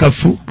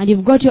obukakafu, and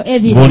you've got your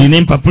evidence, ng'olina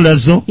empapula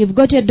zo, you've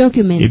got your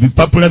documents,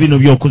 ebipapula bino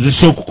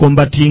by'okozesa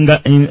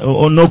okukombatinga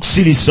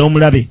n'okusirisa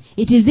omulabe.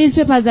 it is these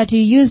papers that you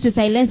use to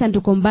silence and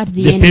to combat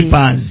the The enemy.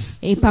 papers.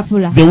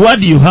 Epapula. The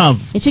word you have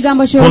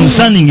Ekigambo ky'olina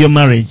concerning your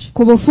marriage,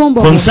 ku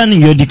bufumbo bwo,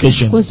 concerning your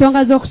education. ku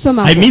nsonga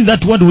z'okusoma I kwo. mean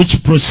that word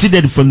which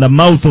proceeded from the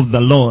mouth of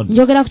the Lord.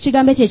 Njogera ku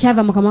kigambo ekyo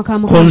ekyava mu kamwa ka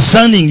Mukama.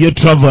 Concerning your Ku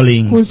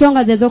traveling.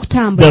 nsonga ze The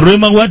ez'okutambula.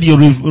 Rhema word you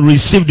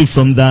received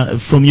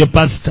from your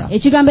pastor.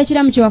 Ekigambo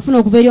ekiramu kye wafuna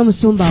okuva eri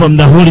omusumba wo, From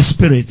the Holy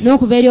Spirit.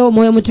 n'okuva eri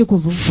omwoyo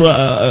mutukuvu.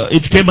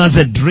 It came as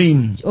a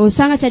dream.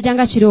 Osanga kyajja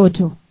nga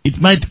kirooto. It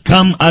might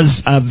come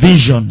as a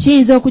vision.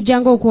 Kiyinza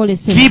okujja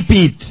ng'okwolesebwa. Keep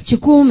it.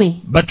 Kikuume.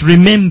 But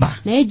remember,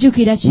 Naye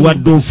jjukira kino.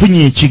 wadde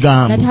ofunye That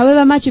ekigambo,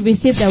 however much you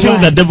receive the still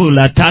the word, devil will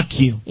attack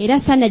you. era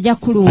Sitaani ajja I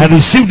kukulumba.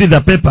 received the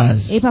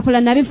papers.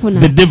 Ebipapula nabifuna.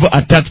 The devil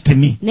attacked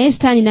me Naye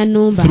Sitaani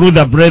n'annumba. through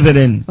the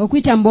brethren.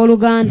 Okuyita mu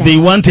booluganda. They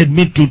wanted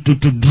me to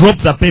drop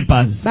the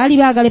papers. Baali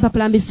baagala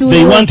ebipapula They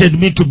mbisuulewo. wanted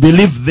me to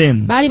believe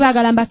them Baali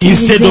baagala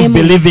instead of mbakkirizeemu.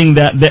 believing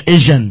the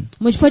Asian.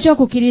 Mu kifo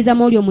ky'okukkiriza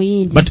mu oli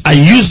omuyindi. But I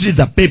used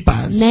the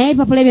papers Naye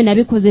ebipapula ebyo to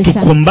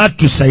nabikozesa combat,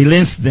 to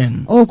silence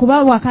them.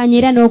 okubawakanya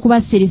era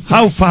n'okubasirisa.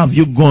 How far have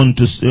you gone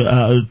to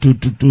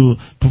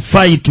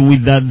fight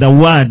with the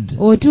word?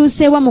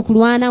 Otuusewa mu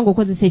kulwana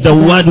ng'okozesa The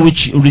word ekigambo.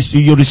 which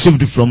you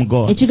received from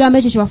God. Ekigambo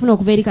ekyo kye wafuna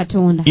okuva eri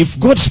Katonda. If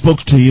God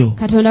spoke to you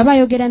Katonda aba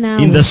ayogera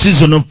naawe. in the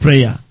season of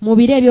prayer, Mu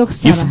biro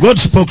eby'okusaba. if God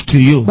spoke to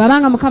you,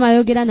 Bw'abanga Mukama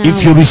ayogera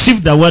if you naawe.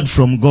 received the word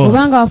from God,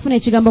 Obanga wafuna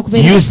ekigambo okuva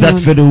eri use that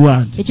Katonda. very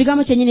word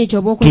Ekigambo kyennyini ekyo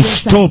oba to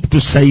okozesa. stop, to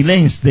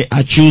silence the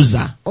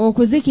accuser,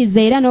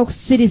 Okuzikiza era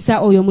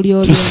n'okusirisa oyo to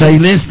mulyolyo.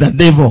 silence the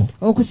devil.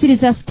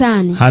 Okusirisa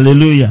Sitaani.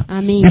 Hallelujah.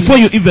 Amen. Before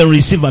you even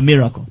receive a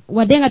miracle.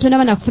 Wadde nga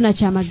tonaba nakufuna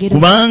kyamagero.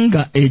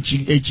 Kubanga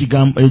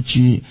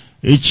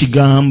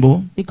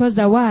ekigambo Because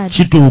the word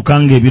kituuka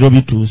ng'ebiro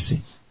bituuse.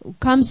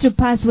 comes to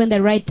pass when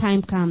the right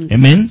time comes.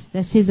 Amen.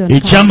 The season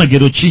comes.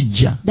 Ekyamagero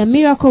kijja The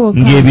miracle will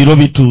come ng'ebiro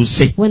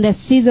bituuse. when the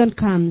season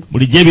comes.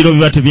 Bulijjo ebiro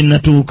biba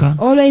tebinnatuuka.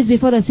 Always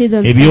before the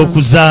season comes.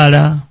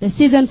 Ebyokuzaala, The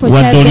season for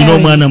wadde olina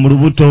childbearing. omwana mu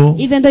lubuto,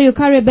 Even though you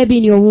carry a baby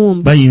in your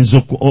womb, bayinza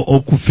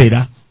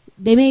okufera.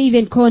 They may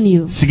even con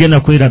you. Sigenda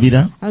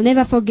kwerabira I'll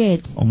never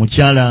forget.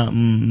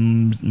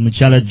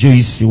 Mukyala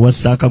Joyce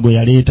Wasaka gwe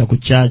yaleeta ku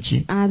church.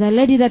 The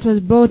lady that was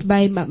brought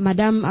by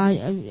Madam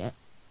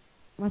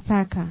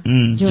Wasaka.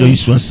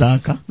 Joyce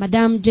Wasaka.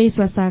 Madam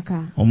Joyce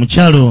Wasaka.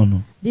 Omukyala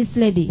ono. This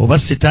lady. Oba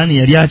Setaani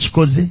yali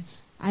akikoze.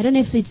 I don't know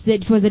if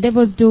it was the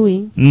devil's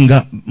doing.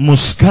 Nga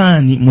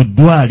muskani mu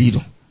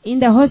ddwaliro. In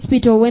the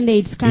hospital when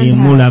they scanned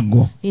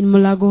her. In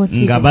Mulago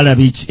Hospital. Nga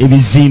balaba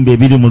ebizimbe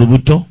ebiri mu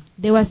lubuto.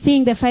 They were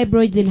seeing the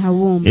fibroids in her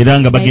womb. Era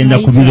nga bagenda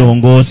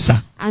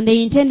kubirongoosa. And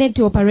they intended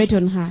to operate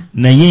on her.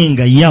 Naye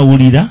nga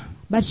yawulira.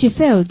 But she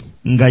felt.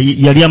 Nga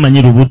yali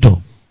amanyi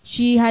lubuto.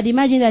 She had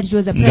imagined that it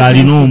was a pregnancy. Nga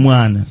alina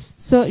omwana.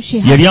 So she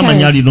had yali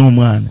amanyi alina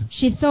omwana.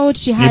 She thought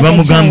she had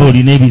a child.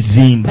 Olina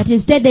ebizimba. But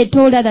instead they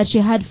told her that she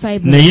had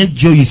fibroids. Naye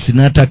Joyce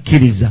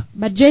n'atakkiriza.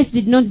 But Joyce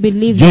did not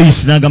believe.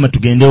 Joyce n'agamba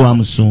tugende wa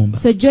musumba.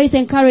 So Joyce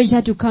encouraged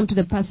her to come to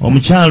the pastor.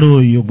 Omukyala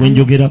oyo gwe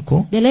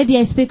njogerako. The lady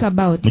I speak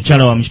about.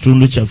 Mukyala wa mu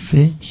kitundu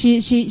kyaffe.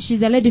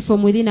 She's a lady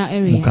from within our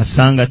area. Mu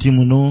Kasangati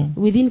muno.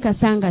 Within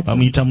Kasangati.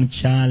 Bamuyita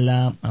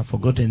mukyala, I've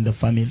forgotten the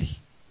family.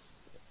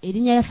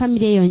 Erinnya ya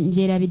family eyo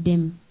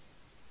njeerabiddemu.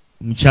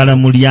 Mukyala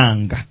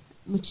Mulyanga.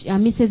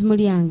 Mrs.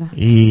 Mulyanga.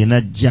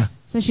 Najja.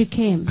 So she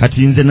came.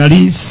 Kati nze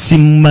nali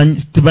simanyi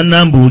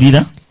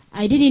tebanambuulira.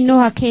 I didn't know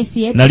her case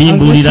yet. Nali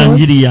mbuulira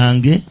njiri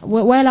yange.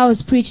 While I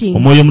was preaching.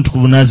 Omwoyo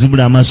Omutukuvu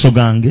n'azibula amaaso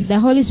gange. The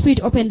Holy Spirit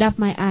opened up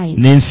my eyes.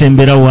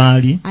 N'ensembera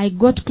waali. I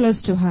got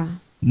close to her.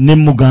 Ne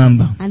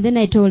mugamba. And then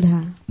I told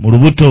her. Mu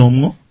lubuto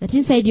omwo. That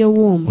inside your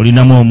womb.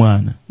 Olinamu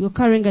omwana. You're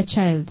carrying a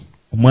child.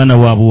 Omwana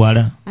wa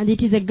buwala. And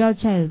it is a girl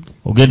child.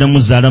 Ogenda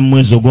muzaala mu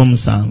mwezi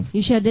ogw'omusanvu.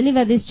 You shall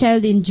deliver this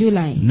child in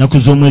July. Nnaku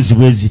z'omwezi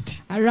bwe ziti.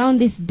 Around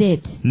this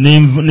date. Ne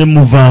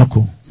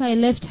muvaako. So I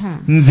left her.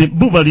 Nze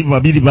bo bali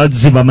babiri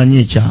bazze bamanyi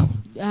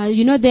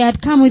ekyabwe. They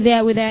had come with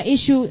their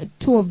issue.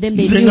 Two of them,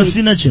 they knew it.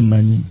 Sina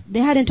kyemmanyi.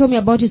 They hadn't told me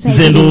about it.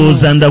 Nze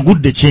ndowooza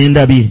ndagudde kye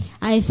ndabye.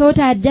 I thought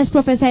I had just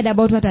prophesied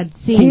about what I'd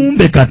seen.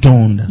 Kumbe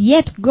Katonda.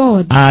 Yet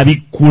God.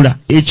 Abikkula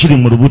ekiri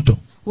mu lubuto.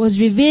 Was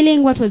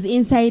revealing what was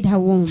inside her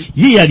womb.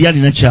 Ye yali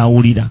alina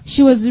kyawulira.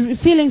 She was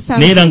feeling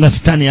something. Neera nga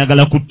Sitaani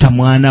yagala kutta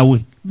mwana we.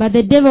 But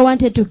the devil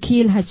wanted to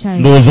kill her child.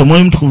 Ndowooza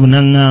Omwoyo Omutukuvu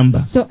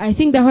n'aŋŋamba. So I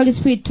think the Holy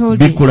Spirit told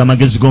me. Bikkula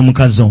amagezi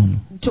g'omukazi ono.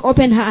 To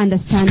open her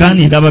understanding. Scan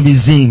eraba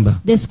bizimba.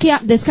 The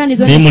scan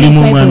is only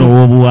omwana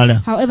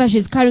ow'obuwala. However,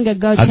 she's carrying a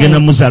girl child. Agenda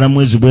muzaala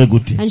mwezi bwe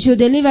guti. And she'll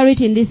deliver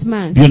it in this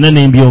month. Byonna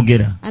ne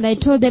mbyogera. And I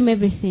told them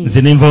everything.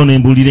 Nze ne nvaawo ne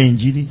mbuulira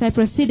enjiri. So I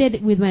proceeded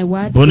with my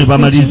word. Bo ne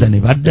bamaliriza ne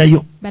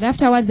baddayo. But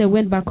afterwards they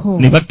went back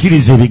home. Ne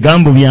bakkiriza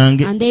ebigambo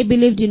byange. And they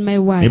believed in my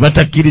word. Ne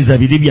batakkiriza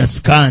biri bya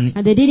scan.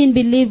 And they didn't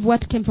believe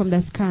what came from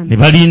the scan. Ne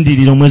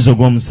balindirira omwezi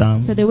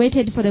ogw'omusanvu. So they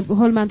waited for the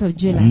whole month of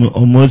July.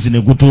 Omwezi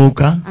ne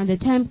gutuuka. And the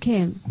time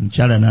came.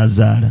 Omukyala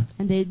n'azaala.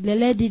 And the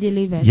lady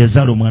delivered.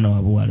 Yazaala omwana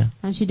wa buwala.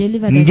 And she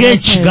delivered the child.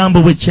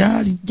 Ng'ekigambo bwe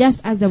kyali.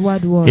 Just as the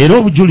word was. Era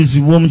obujulizi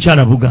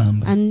bw'omukyala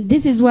bugamba. And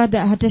this is what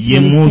her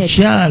testimony said. Ye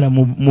mukyala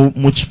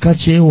mu kika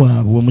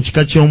ky'ewaabwe, mu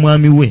kika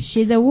ky'omwami we.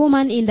 She is a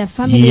woman in the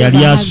family of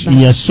her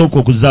husband. Yasooka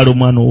okuzaala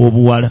omwana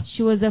ow'obuwala.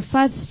 She was the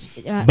first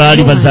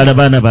baali bazaala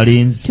baana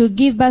balenzi. To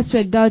give birth to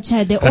a girl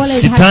child. They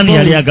always had Sitaani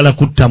yali agala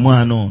kutta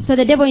mwana ono. So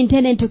the devil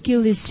intended to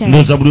kill this child.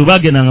 Ndowooza buli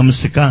baagendanga mu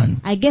sikaani.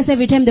 I guess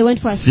every time they went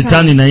for a scan.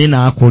 Sitaani naye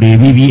n'akola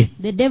ebibye.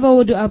 The devil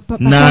would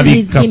perform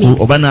his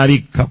gimmicks. Oba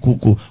n'abikka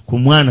ku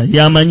mwana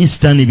yamanyi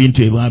Sitaani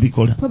ebintu ebyo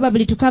abikola.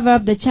 Probably to cover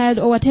up the child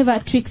or whatever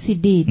tricks he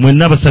did.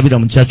 Mwenna abasabira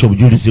mu kyaki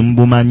obujulizi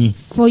mubumanyi.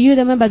 For you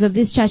the members of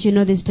this church you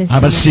know this testimony.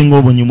 Abasinga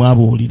obunyi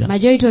mwabuwulira.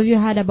 Majority of you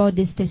heard about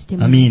this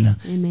testimony. Amiina.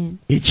 Amen.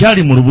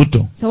 Ekyali mu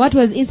lubuto. So what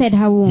was inside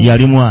her womb?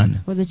 Yali mwana.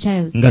 Was a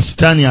child. Nga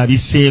Sitaani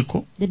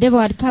abiseeko. The devil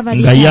had covered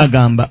it. Nga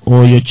yagamba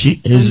oyo ki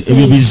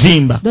ebyo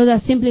bizimba. Those are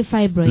simply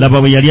fibroids.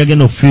 Laba bwe yali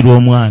agenda okufiirwa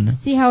omwana.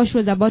 See how she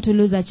was about to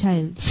lose a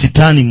child.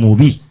 Sitaani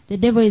mubi. The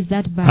devil is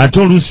that bad. Ate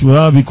oluusi bwe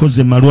baba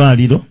bikoze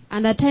malwaliro.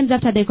 And at times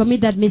after they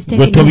commit that mistake.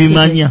 Gwe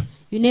tobimanya.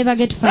 You never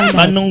get found out.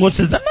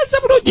 Banongoseza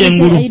nasabulo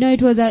gyengulu. You know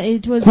it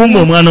was kumbe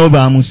omwana we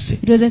baamusse.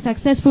 It was a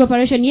successful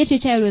operation yet your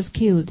child was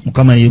killed.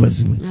 Mukama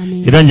yeebazibwe.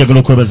 Era njagala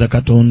okwebaza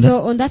Katonda.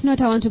 So on that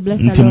note I want to bless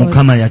the Lord. Nti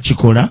Mukama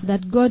yakikola.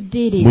 That God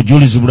did it.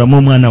 Bujulizi bulamu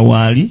omwana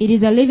waali. It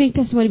is a living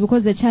testimony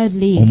because the child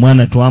lived.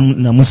 Omwana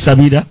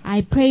namusabira.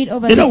 I prayed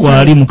over the child. Era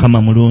waali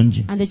Mukama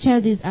mulungi. And the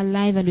child is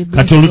alive and we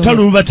bless Kati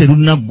olutalo luba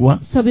terunaggwa.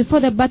 So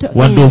before the battle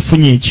wadde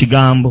ofunye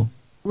ekigambo.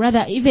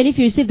 Rather, even if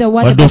you receive the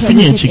word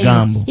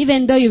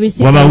even though you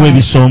receive wabawo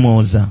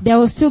ebisoomooza. There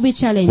will still be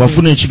challenges.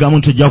 Wafuna ekigambo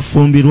nti ojja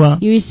kufumbirwa.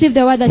 You receive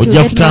the word that you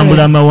ojja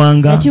kutambula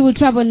amawanga. That you will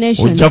travel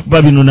nations. Ojja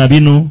kuba bino na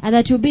bino. And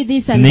that you will be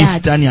this and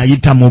that. Sitaani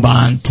ayita mu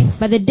bantu.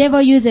 But the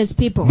devil uses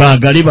people.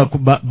 Baagale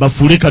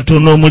bafuule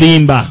Katonda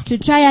omulimba. To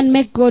try and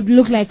make God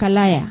look like a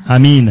liar.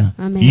 Amiina.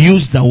 Amen.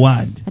 Use the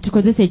word.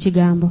 Atukozesa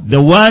ekigambo.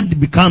 The word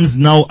becomes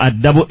now a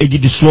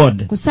double-edged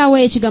sword.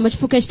 Kusaawa ekigambo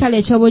kifuuka ekitala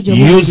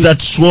eky'obwogi. Use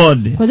that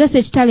sword. Kozesa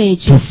ekitala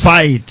ekyo. To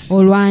fight.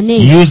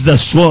 Olwane. Use the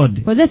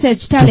sword. Kozesa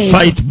ekitala to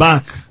fight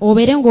back.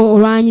 obeere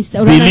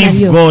ng'olwanyisa Believe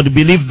nabyo. God,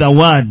 believe the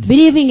word.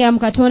 Believing mu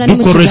Katonda ne Do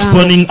mu kigambo.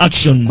 corresponding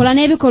actions. Kola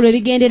n'ebikolwa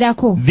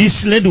ebigenderako.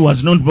 This lady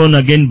was not born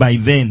again by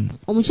then,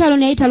 Omukyalo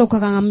naye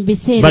talokakanga mu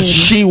biseera but ebyo.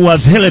 she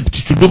was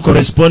helped to do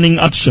corresponding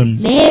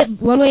actions. Naye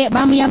waliwo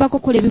baamuyambako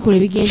okukola ebikolwa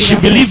She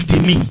ebigenderako. believed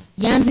in me.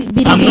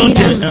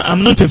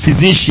 I'm not a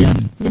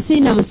physician,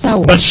 Sirina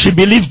musawo. but she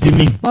believed in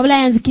me. Wabula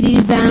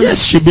yanzikiririzaamu.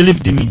 Yes, she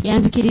believed in me.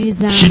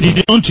 Yanzikiririzaamu. She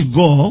did not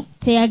go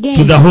to the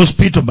Teyagenda.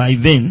 hospital by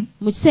then.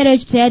 Mu kiseera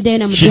ekyo teyaddayo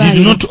na She did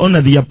mudwaliro. not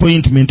honor the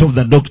appointment of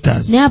the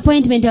doctors Ne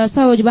appointment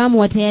abasawo gye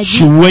baamuwa She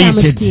teyagiyitamu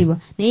waited. kitiibwa.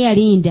 Naye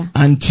yalinda.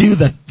 until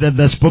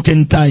the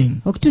spoken time.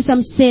 Okutuusa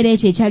mu kiseera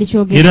ekyo ekyali Era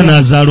kyogeddwa.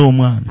 n'azaala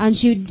omwana. And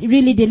she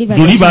really delivered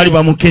Luli the baali child.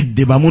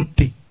 bamukedde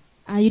bamutte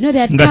You know they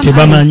had nga come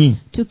tebamanyi. early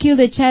to kill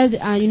the child,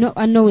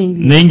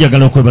 unknowingly. Naye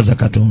njagala okwebaza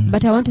Katonda.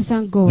 But I want to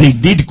thank God. They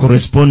did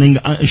corresponding,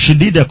 she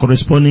did a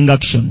corresponding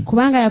action.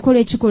 Kubanga yakola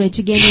ekikolwa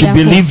She ekigenderako.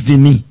 believed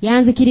in me. She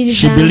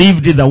Yanzikiririza.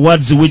 believed the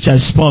words which I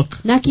spoke.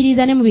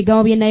 N'akkiriza ne mu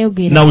bigambo bye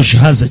nayogera. Now she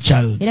has a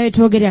child. Era bwe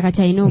twogerera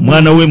kati alina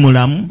omwana. Omwana we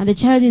mulamu. And the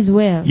child is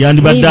well.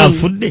 Yandibadde living.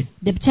 afudde.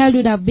 The child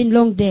would have been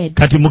long dead.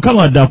 Kati Mukama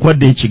wadde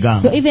akuwadde So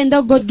ekigambo. even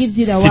though God gives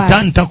you the word,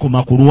 Sitaani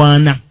takoma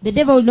kulwana. the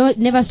devil will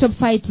never stop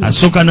fighting.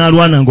 Asooka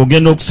n'alwana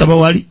ng'ogenda okusaba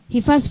wali. He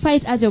first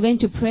fights as you're going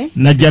to pray.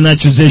 Najja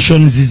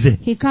n'accusations ze.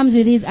 He comes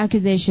with his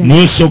accusation.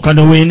 N'osooka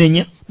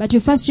n'oweenenya. But you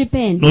first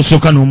repent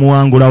N'osooka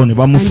n'omuwangulawo ne and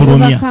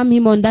bamufulumya. overcome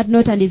him on that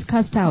note and is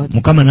cast out.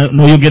 Mukama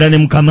n'oyogera ne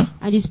Mukama.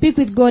 And you speak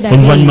with God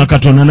Oluvannyuma again.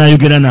 Katonda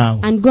n'ayogera naawe.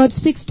 And God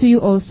speaks to you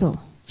also.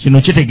 Kino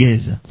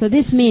kitegeeza. So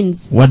this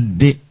means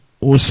Wadde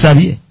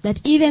osabye that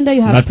even though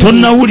you nga have prayed,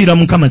 tonnawulira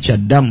Mukama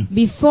kyaddamu.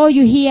 before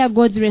you hear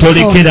God's response,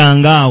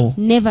 Tolekerangaawo.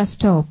 never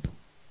stop.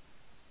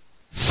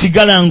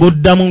 Sigala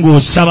ng'oddamu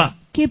ng'osaba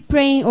Keep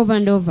praying over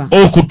and over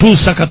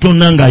okutuusa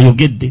Katonda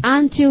ng'ayogedde.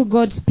 until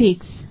God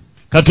speaks.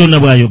 Katonda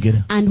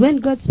bw'ayogera. And when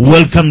God speaks,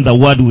 Welcome the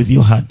word with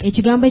your heart.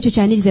 ekigambo ekyo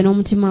kyanirize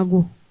n'omutima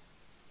gwo.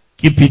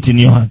 Keep it in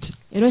your heart.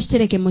 Era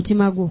okitereke mu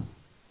mutima gwo.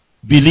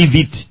 Believe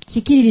it.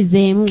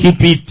 Kikiririzeemu.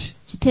 Keep it.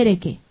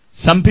 Kitereke.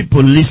 Some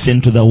people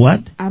listen to the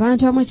word,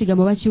 Abantu abamu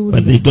ekigambo but they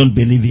bakiwulira don't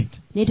believe it.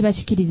 naye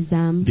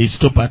tebakikiririzaamu. They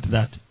stop at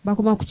that.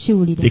 Bakoma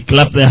kukiwulira They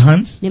clap their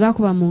hands, ne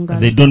bakuba mu but ngalo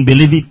they don't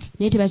believe it.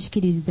 naye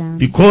tebakikiririzaamu.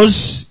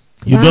 Because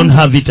you don't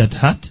have it at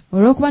heart,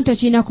 Olw'okuba nti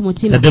okirina ku the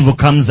mutima, devil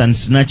comes and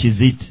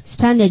snatches it.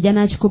 sitaani ajja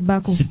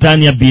n'akikubbako.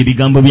 Sitaani abbye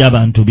ebigambo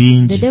by'abantu The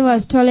bingi. devil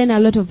has stolen a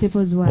lot of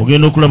people's word.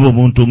 Ogenda okulaba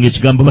omuntu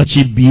ng'ekigambo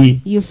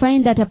bakibbye. You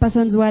find that a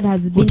person's word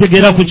has been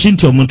Otegeera ku stolen.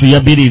 kinti omuntu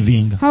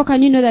yabirivinga. How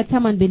can you know that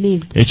someone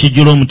believed?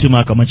 Ekijjula omutima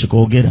akamwa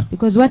kikoogera.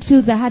 Because what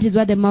fills the heart is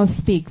what the mouth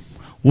speaks.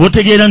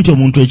 W'otegeera nti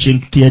omuntu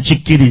ekintu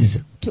teyakikkiriza.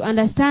 To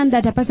understand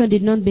that a person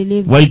did not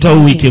believe,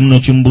 Wayitawo wiiki emu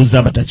n'okimubuuza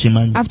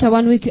abatakimanyi. after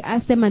 1 week you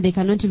ask them and they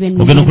cannot even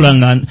Ogenda remember. okulaba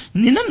nga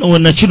nina And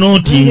they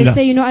nakinootinga.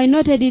 say, I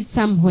noted it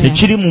somewhere.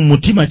 Tekiri mu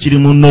mutima, kiri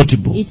mu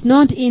notebook. It's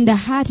not in the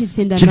heart, it's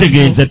in the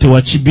Kitegeeza notebook.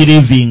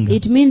 tewakibirivinga.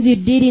 It means you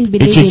didn't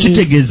believe Ekyo in it.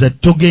 kitegeeza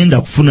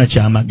togenda kufuna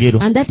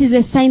kyamagero. And that is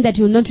a sign that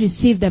you will not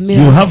receive the You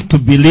miracle. have to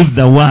believe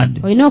the word.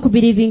 Olina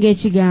okubirivinga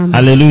ekigambo.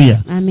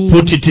 Hallelujah. Amen.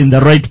 Put it in the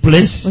right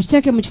place.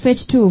 Okiteeke mu kifo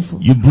ekituufu.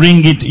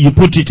 You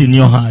put it in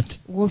your heart.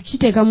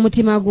 Okiteeka mu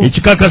mutima gwo.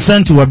 Ekikakasa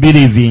nti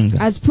wabirivinga.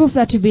 As proof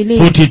that you believe.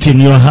 Put it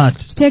in your heart.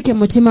 Kiteeke mu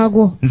mutima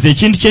gwo. Nze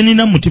ekintu kye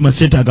nina mu mutima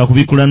seetaaga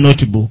kubikula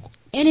notebook.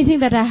 Anything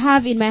that I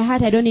have in my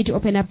heart, I don't need to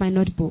open up my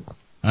notebook.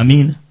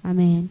 Amiina.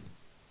 Amen.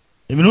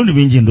 Emirundi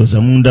mingi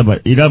ndooza mundaba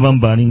era abamu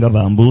baalinga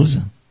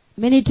bambuuza.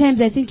 Many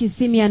times I think you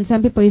see me and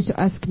some people used to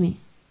ask me,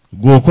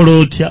 Gwe okola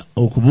otya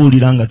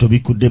okubuulira nga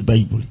tobikudde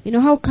Bayibuli?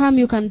 how come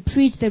you can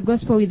preach the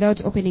gospel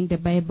without opening the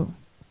Bible?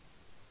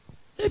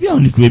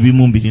 Ebyawandiikibwa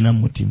ebimu mbirina mu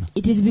mutima.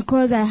 It is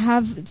because I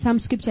have some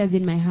scriptures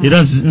in my heart.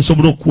 Era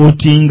nsobola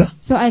okwotinga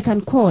So I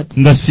can quote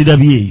nga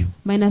sirabye eyo.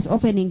 minus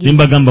opening Ne it.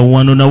 mbagamba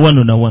wano na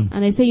wano na wano.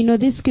 And I say,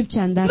 this scripture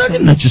and that Nali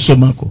one.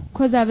 nakisomako.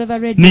 Because I've ever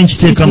read Ne it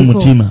nkiteeka mu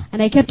before. mutima.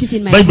 And I kept it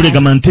in my Bayibuli heart.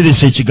 egamba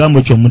nteresa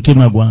ekigambo kyo mu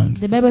mutima gwange.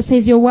 The Bible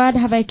says, your word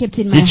have I kept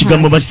in my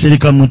Ekigambo heart.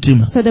 bakitereka mu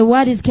mutima. So the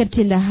word is kept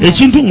in the heart.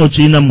 Ekintu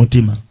ng'okirina mu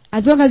mutima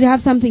As long as you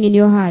have something in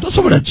your heart,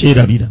 tosobola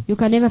kyerabira. you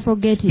can never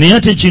forget it. Naye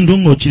ate ekintu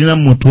ng'okirina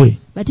mu mutwe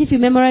But if you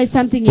memorize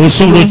something in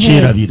osobola your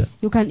head, okyerabira.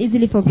 you can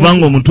easily forget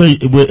Kubanga it. omutwe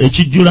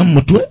ekijjula mu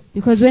mutwe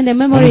Because when the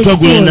memory is omutwe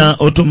full, gulina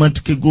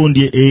automatic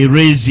gundi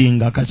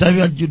erasing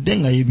akasabi ajjudde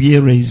nga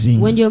ebyerasing.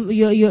 when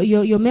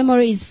your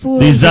memory is full,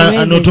 There's it an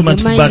erases,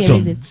 automatic your mind button.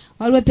 erases.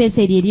 Waliwo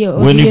peesa eri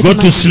When you go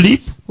to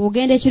sleep,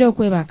 ogenda ekiro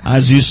okwebaka,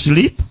 as you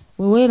sleep,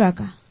 we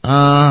weebaka,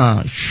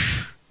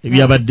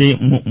 ebyabadde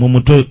mu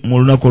mutwe mu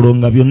lunaku olwo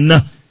nga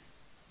byonna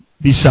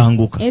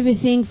bisanguka.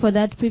 everything for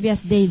that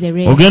previous day is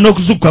erased. Ogenda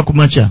okuzukuka ku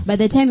makya By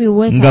the time you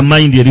wake nga up,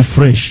 mind eri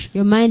fresh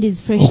your mind is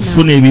fresh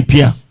okufuna now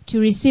ebipya. to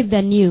receive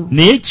the new.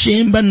 Naye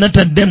kyemba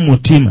natadde mu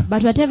mutima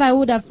But whatever I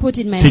would have put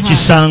in my heart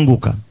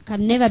tekisanguka.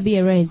 can never be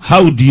erased.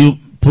 How do you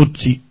put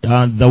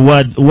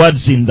the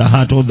words in the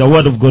heart, or the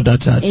word of God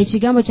at heart?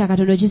 Ekigambo kya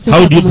Katonda How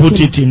okisooka do you ku put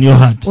mutima. it in your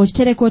heart?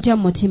 Okitereka otya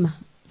mu mutima?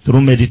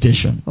 through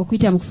meditation.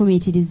 okuyita mu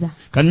kufumiitiriza.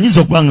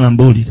 Kanyinza okuba nga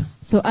mbuulira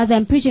So as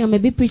I'm preaching, I may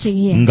be preaching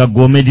here. nga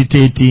go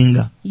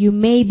meditatinga. You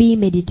may be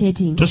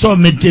meditating. Tosobola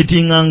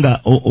meditatinga nga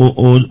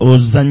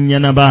ozannya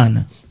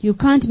n'abaana. You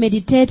can't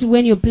meditate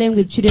when you're playing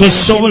with children at the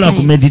same Tosobola ku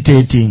time.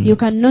 meditating You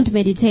cannot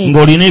meditate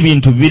ng'olina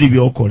ebintu bibiri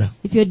by'okola.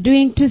 if you're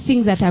doing two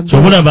things that are good.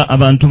 Kyobula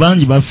abantu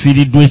bangi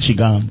bafiiriddwa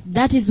ekigambo.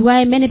 That is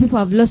why many people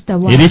have lost the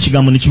Era word.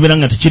 ekigambo ne kibeera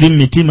nga tekiri mu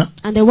mitima.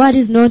 And the word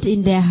is not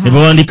in their Ne heart.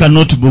 bawandiika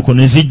notebook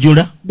ne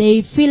zijjula.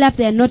 They fill up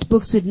their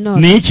notebooks with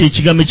notes. Naye ekyo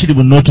ekigambo ekiri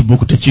mu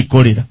notebook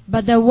tekikolera.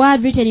 But the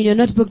word written in your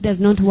notebook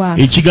does not work.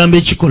 Ekigambo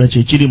ekikola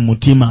kye kiri mu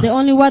mutima. The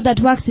only word that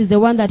works is the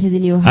one that is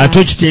in your heart. Ate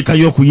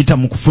okiteekayo okuyita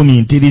mu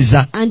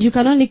kufumiitiriza. And you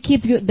can only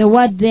keep the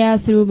word there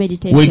through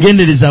meditation.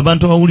 Weegendereza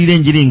abantu abawulira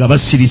enjiri nga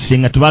basirise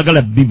nga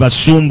tebaagala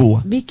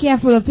bibasumbuwa. Be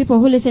careful of people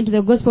who listen to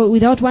the gospel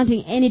without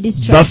wanting any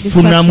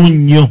Bafunamu distraction.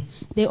 nnyo.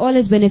 They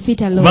always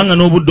benefit a lot. Kubanga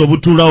n'obudde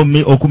obutuulawo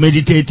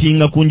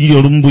okumeditatinga ku njiri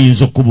olumu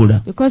buyinza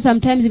okubula. Because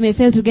sometimes you may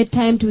fail to get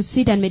time to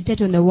sit and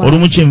meditate on the word.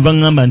 Olumu kyenva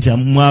ngamba nti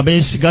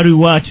mwabeesiga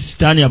rewatch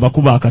sitaani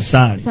abakuba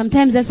akasaale.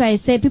 Sometimes that's why I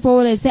say, people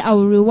always say, I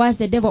will rewatch,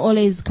 the devil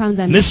always comes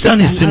and Ne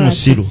sitaani si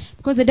musiru.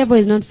 because the devil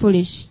is not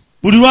foolish.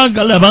 Buli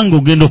lwagalaba nga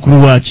ogenda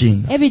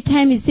okuruwaakinga Every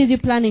time he sees you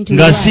planning to rewatch,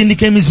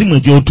 ng'asindika emizimu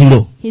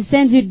egy'otulo, he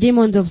sends you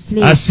demons of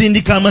sleep.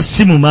 asindika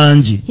amasimu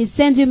mangi. He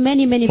sends you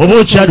many Oba people.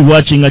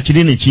 okyaliwaakinga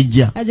kiri ne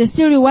kijja, As you're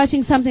still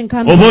rewatching, something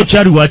comes oba up.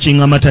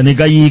 okyaliwaakinga amata ne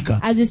gayiika,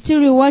 As you're still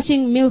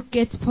rewatching, milk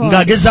gets poured.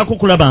 ng'agezaako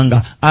okulaba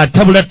nga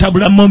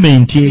atabulatabula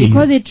momenti eyo.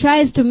 Because he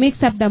tries to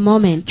mix up the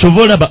moment.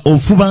 Kyova olaba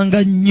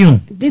ofubanga nnyo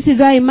This is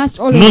why you must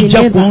always n'ojja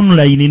ku endeavor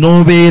online to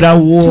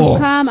n'obeerawo.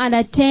 come and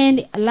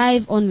attend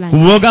live online.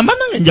 Kuba ogamba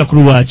nange nja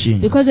kuruwaakinga,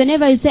 Because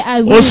whenever you say,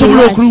 I will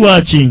osobola rewatch,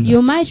 okuruwaakinga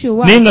you might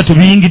naye nga rewatch,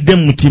 tebiyingidde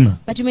mu mutima,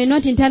 but you may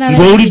not internalize it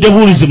ng'owulidde in your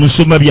buwulize heart. mu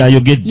nsomba You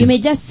by'ayogedde. may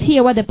just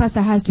hear what the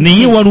pastor has to Naye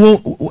say.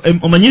 waliwo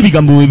omanye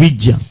ebigambo we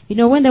bijja You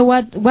know, when the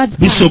words come,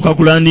 bisooka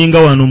kulandinga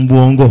wano mu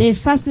bwongo. they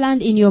first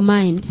land in your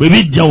mind. Bwe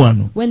bijja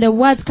wano When the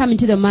words come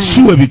into the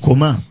si mind, we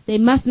bikoma. they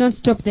must not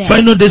stop there.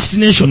 Final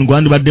destination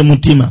gwandibadde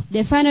mutima.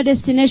 The final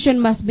destination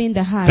must be in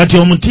the heart. Kati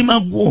omutima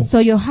gwo So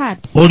your heart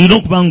olina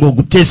okuba nga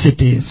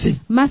oguteeseteese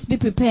must be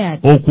prepared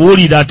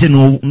okuwulira ate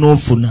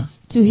n'ofuna.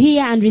 to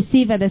hear and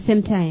receive at the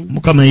same time.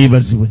 Mukama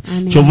yeebazibwe.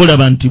 Amen. Kyova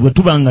olaba nti bwe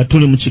tuba nga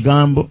tuli mu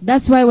kigambo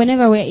That's why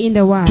whenever we're in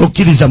the word,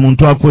 tokkiriza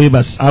muntu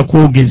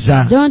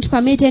akwogeza. don't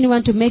permit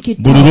anyone to make you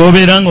Buli talk.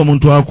 lw'obeera nga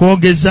omuntu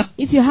akwogeza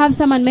If you have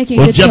someone making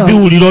you ojja talk,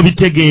 biwulira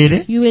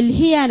obitegeere, you will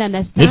hear and naye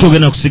understand,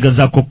 togenda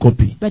kusigazaako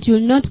kopi. but you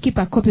will not keep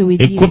a copy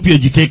with you. Ekopi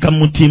ogiteeka mu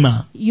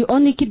mutima. You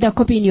only keep the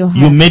copy in your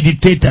You heart.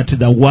 meditate at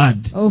the word.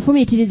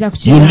 Ofumitiriza ku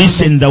You kigambo.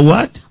 listen the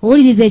word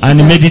Owuliriza and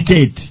ekigambo.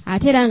 meditate.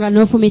 Ate era nga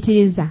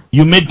n'ofumitiriza.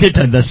 You meditate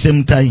at the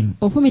same time.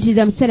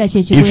 Ofumitiriza mu kiseera kye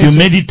If you kimu.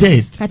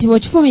 meditate Kati at the same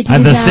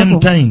bw'okifumitirizaako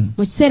time,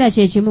 mu kiseera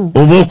kye kimu,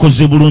 oba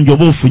okoze bulungi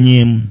oba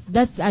ofunyeemu.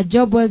 that's a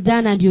job well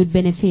done and you'd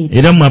benefit.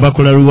 Era mmwe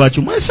abakola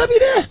lwaki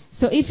mwesabire.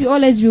 So if you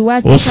always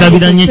reward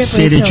Osabira nnyo pray for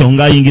ekiseera ekyo yourself.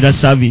 ng'ayingira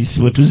service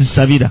bwe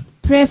tuzisabira.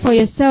 Pray for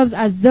yourselves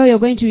as though you're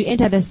going to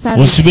enter the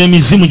service, Osiba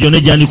emizimu gyonna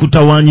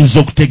gyandikutawaanyiza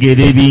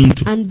okutegeera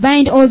ebintu. and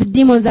bind all the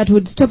demons that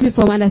would stop you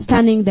from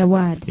understanding the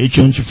word.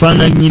 Ekyo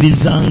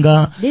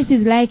nkifaananyirizanga This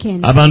is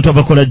likened abantu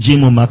abakola gym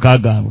mu maka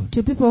gaabwe.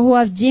 to people who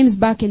have gyms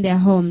back in their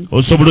homes.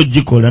 Osobola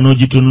ogikola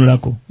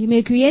n'ogitunulako. You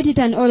may create it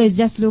and always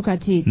just look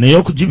at it. Naye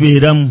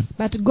okugibeeramu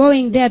But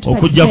going there to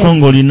okuggyako participate,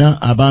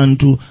 ng'olina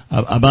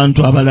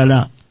abantu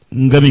abalala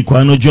nga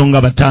mikwano gyo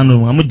nga bataano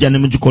mwamujja ne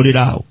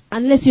mugikolera awo.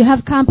 unless you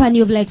have company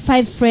of like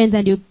 5 friends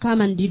and you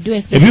come and you do Ebyuma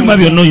exercise,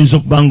 byonna oyinza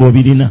okuba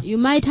ng'obirina. you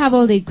might have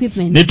all the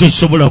equipment, Naye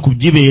tosobola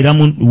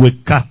kugibeeramu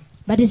wekka.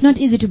 but it's not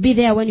easy to be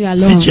there when you are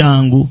Si alone.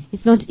 kyangu.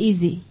 It's not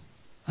easy.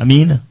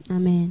 Amiina.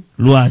 Amen.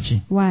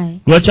 Lwaki? Why?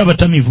 Lwaki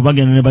abatamiivu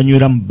bagenda ne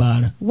banywera mu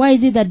bbaala? Why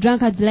is it that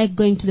drunkards like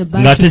going to the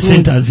bar Ng'ate to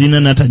sente booze? azirina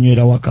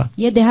n'atanywera waka.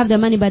 Yet they have the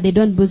money but they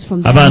don't booze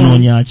from their Aba home.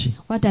 anoonya ki?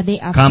 What are they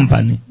after?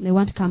 Company. They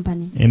want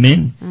company.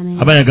 Amen. Amen.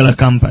 Aba ayagala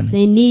company.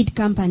 They need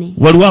company.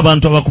 Waliwo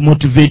abantu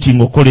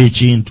abakumotivating okukola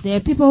ekintu. There are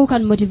people who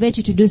can motivate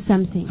you to do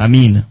something.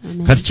 Amiina.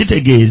 Amen. Kati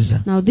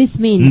kitegeeza Now this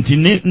means nti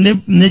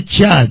ne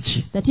church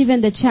that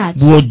even the church,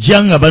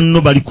 bw'ojja nga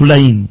banno bali ku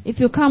line if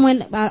you come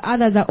when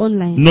others are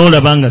online,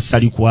 n'olaba nga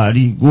sali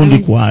kwali gundi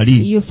and kwali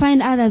you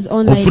find others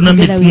online ofuna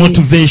together with you,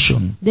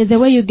 motivation. there's a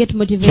way you get Kyoba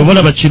motivated.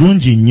 olaba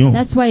kirungi nnyo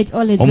That's why it's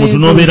always very omuntu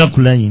n'obeera good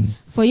ku line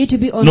for you to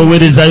be online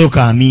n'oweerezaayo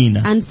ka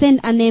amiina and send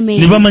an ne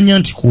amen bamanya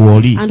nti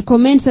kwoli and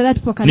comment so that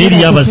people can know N'eri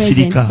that you're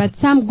abasirika. present. But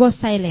some go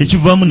silent.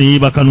 ekivaamu ne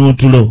yeebaka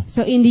n'otulo.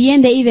 So in the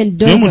end they even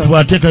Naye omuntu doze.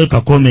 bw'ateekayo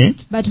ka comment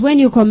But when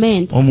you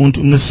comment,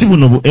 omuntu nga si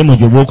buno bu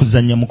emoji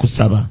obw'okuzannya mu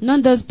kusaba.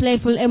 not those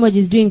playful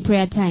emojis during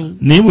prayer time.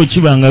 Naye bwe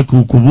kibanga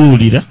ku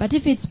kubuulira But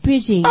if it's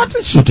preaching,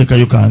 ate si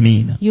oteekayo ka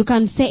amiina. you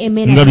can say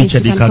amen Nga at least. You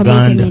Richard can comment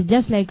Kaganda. amen,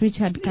 just like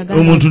Richard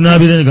Omuntu Kaganda.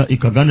 n'abeera nga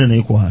Kaganda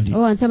naye kwali.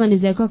 Oh, and someone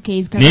is like, okay,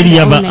 he's Naye Kaganda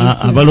eriyo online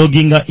too.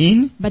 abaloginga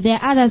in But there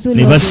are others who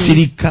ne log in,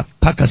 basirika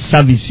paka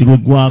service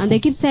lw'ogwako. and they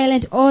keep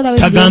silent all the way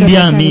to the end of Tagambye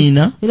the service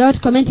amiina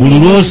without commenting buli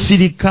amen.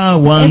 lw'osirika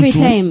So every awantu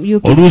time you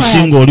keep oluusi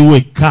quiet. ng'oli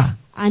wekka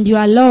and you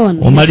are alone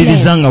in a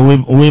omaliriza place, nga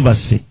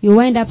weebase. you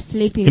wind up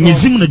sleeping.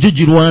 Emizimu nagyo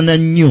girwana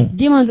nnyo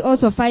Demons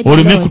also fight a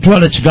oleme lot,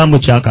 kutwala kigambo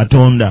kya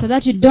Katonda. so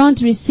that you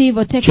don't receive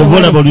or take the Kyova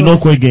word olaba of olina God.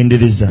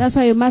 okwegendereza That's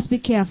why you must be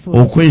careful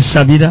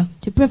okwesabira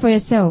to pray for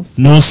yourself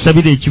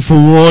n'osabira ekifo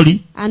w'oli,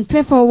 and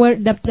pray for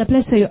the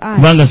place where you are.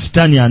 kubanga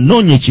Sitaani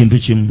anoonya ekintu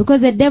kimu,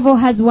 Because the devil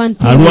has one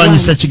thing.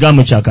 alwanyisa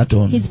kigambo kya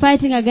Katonda. He's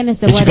fighting against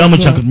the word Ekigambo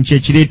of kya God. Katonda kye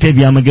kireeta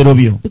ebyamagero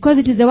byo. Because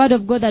it is the word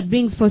of God that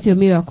brings forth your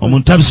miracles.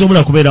 Omuntu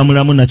tabisobola kubeera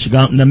mulamu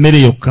na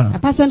mmere yokka, A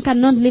person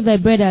cannot live by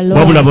bread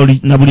wabula alone,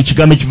 na buli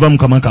kigambo ekiva mu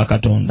kamwa ka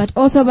Katonda. but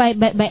also by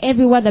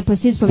every word that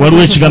proceeds from the Waliwo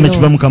mouth of ekigambo the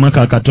ekiva mu Lord. kamwa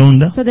ka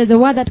Katonda, So there's a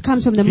word that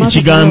comes from the mouth of the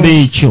ekigambo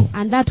Lord. ekyo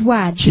And that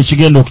word kye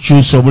kigenda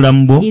okukyusa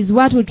obulamu bwo, is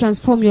what will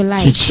transform your kye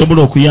life.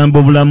 kisobola okuyamba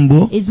obulamu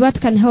bwo, Is what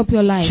can help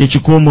your kye life.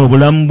 kikuuma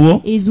obulamu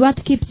bwo, Is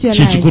what keeps your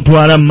kye life.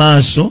 kikutwala mu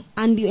maaso,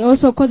 And it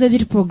also causes you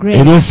to progress.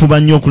 era ofuba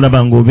nnyo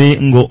okulaba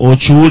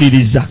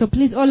ng'okiwuliriza. So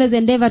please always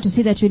endeavor to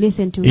see that you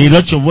listen to it.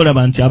 Era kyova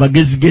olaba nti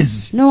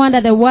abagezigezi No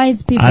wonder the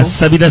wise people,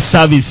 asabira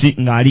saavisi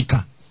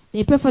ng'alika,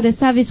 they pray for the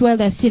service while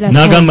they're still at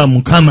n'agamba home.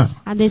 Mukama,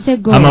 And they say,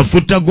 God,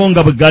 amafuta go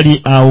nga bwe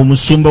gali awo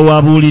omusumba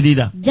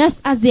w'abuulirira, just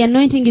as the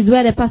anointing is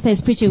where the pastor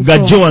is preaching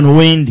gajje from, wano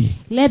wendi,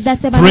 let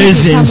that same anointing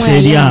come presence where I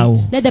eri am.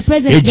 awo, Let the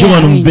presence ejje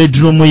wano mu there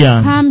bedroom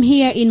yange, come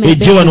here in my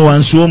ejje wano bedroom.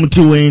 wansi w'omuti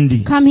wendi,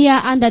 Come here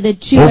under the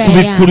tree where I am.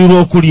 okubikkulirwa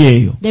okuli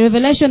eyo, The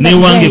revelation that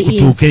n'ewange there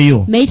is,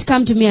 kutuukeyo. may it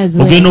come to me as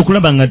well. Ogenda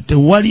okulaba nga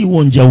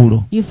tewaliwo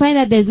njawulo, You find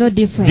that there's no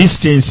difference.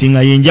 distance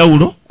nga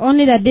yenjawulo,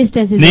 Only the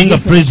distance is naye the nga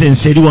difference.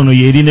 presence eri wano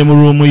yeeri ne mu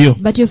ruumu yo.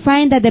 But you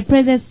find that the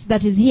presence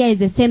that is here is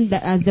the same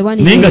as the one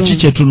in Naye your nga room. ki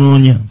kye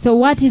tunoonya? So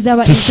what is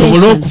our Tusobole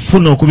intention?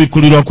 okufuna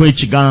okubikkulirwa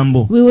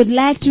kw'ekigambo, We would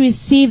like to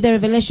receive the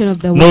revelation of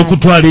the word,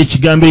 n'okutwala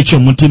ekigambo ekyo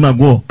mu mutima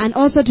gwo, and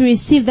also to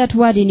receive that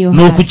word in your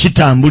heart,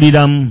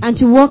 n'okukitambuliramu. and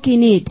to walk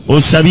in it.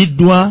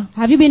 Osabiddwa,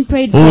 Have you been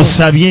prayed for?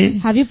 osabye,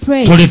 Have you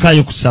prayed?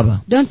 tolekayo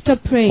kusaba Don't stop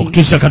praying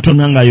okutuusa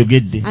Katonda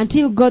ng'ayogedde.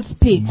 until God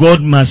speaks.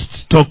 God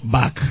must talk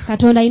back.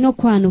 Katonda alina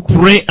okwanukula.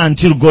 Pray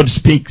until God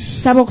speaks.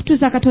 Saba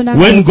okutuusa Katonda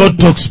When God ng'ayogedde.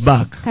 talks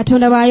back,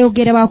 Katonda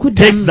bw'ayogera take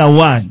bw'akuddamu, the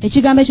word,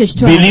 ekigambo ekyo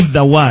kitwale. believe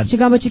the word,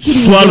 Ekigambo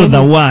swallow the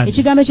kikirize. word.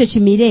 Ekigambo ekyo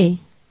kimire.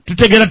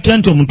 Tutegeera tutya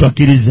nti omuntu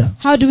akkiriza?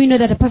 How do we know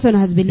that a person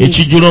has believed?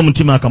 Ekijjula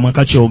omutima akamwa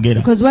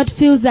kakyogera. Because what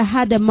fills the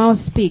heart, the mouth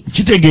speaks.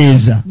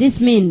 Kitegeeza This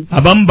means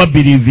abamu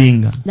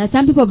babelievinga that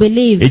some people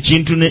believe,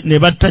 ekintu ne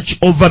battaki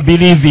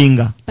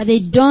overbelievinga. but they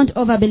don't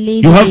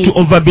overbelieve You have it. to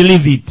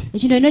overbelieve it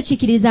Ekintu olina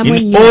okkikirizaamu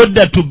in ennyo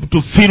order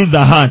to fill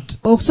the heart.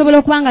 okusobola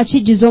okuba nga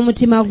kijjuza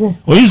omutima gwo.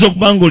 Oyinza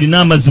okuba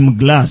ng'olina amazzi mu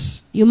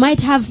glass, You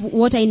might have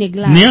water in a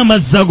glass, naye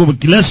amazzi ago bwe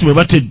glass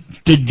bwe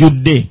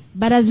tejjudde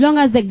but as long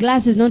as the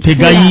glass is not full up,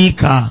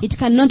 tegayiika. it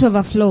cannot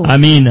overflow.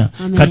 Amiina.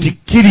 Amen. Kati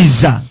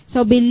kkiriza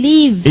So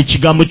believe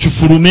ekigambo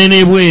kifulume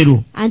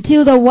n'ebweru.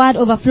 until the word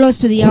overflows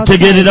to the outside.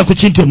 Otegeerera ku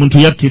kintu omuntu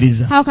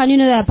yakkiriza, How can you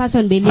know that a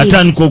person believes?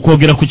 atandika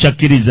okwogera ku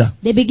kyakkiriza,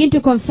 They begin to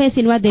confess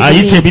in what they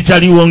ayita believe.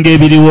 ebitaliwo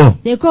ng'ebiriwo,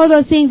 They call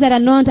those things that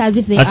are not as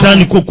if they are.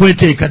 atandika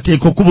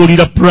okweteekateeka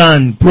okubuulira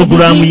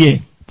programu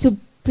ye, To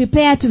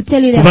prepare to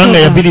tell you their kubanga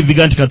program.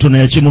 yabiriviga nti Katonda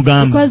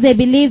yakimugamba. Because they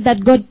believe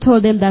that God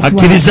told them that word.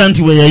 Akkiriza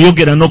nti bwe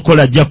yayogera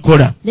n'okukola ajja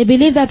kukola. They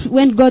believe that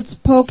when God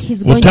spoke,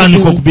 He's going to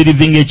Otandika do it.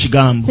 okubirivinga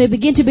ekigambo, So you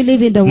begin to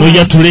believe in the word,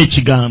 n'oyatula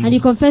ekigambo, and you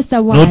confess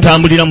the word,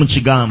 n'otambulira mu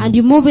kigambo, and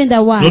you move in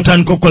the word,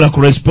 n'otandika okukola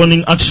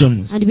corresponding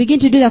actions. and you begin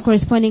to do the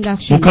corresponding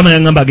action. Mukama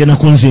yangamba agenda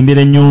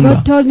kunzimbira ennyumba,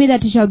 God told me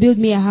that He shall build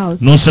me a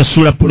house.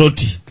 n'osasula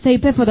ploti. So you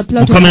pay for the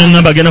plot of Mukama land.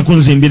 yangamba agenda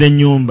kunzimbira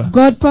ennyumba.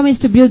 God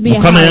promised to build me a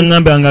Mukama house.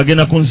 yangamba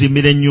ng'agenda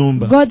kunzimbira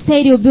ennyumba. God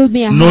said He'll build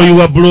me a house.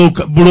 N'oyiwa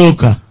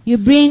bulooka, You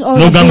bring all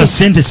the n'ogamba goods.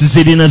 sente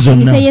sizirina And you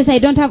zonna, say, yes, I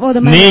don't have all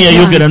the money. naye I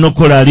want. yayogera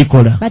n'okukola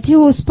alikola. But He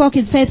who spoke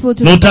is faithful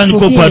to N'otandika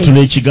fulfill okwatula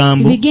it. You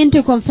ekigambo, begin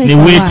to confess ne the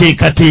word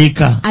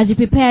weeteekateeka. as you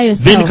prepare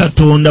Then yourself.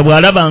 Katonda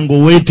bw'alaba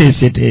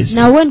ng'oweeteeseteese,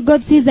 Now when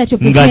God sees that you're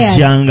prepared,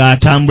 ng'ajja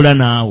ng'atambula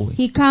naawe.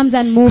 He comes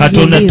and moves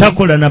Katonda with you.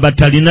 takola na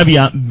batalina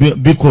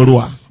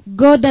bikolwa,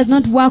 God does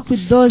not work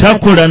with those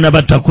that takola na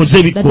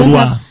batakoze don't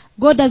bikolwa. have,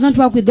 God does not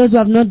work with those who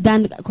have not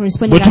done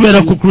corresponding Bwe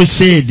tubeera ku action.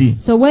 crusade,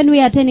 So when we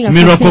are attending a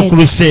miracle crusade,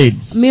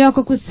 crusades,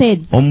 miracle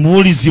crusades,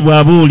 omubuulizi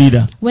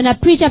bw'abuulira when a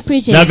preacher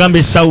preaches n'agamba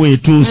essaawa and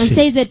etuuse,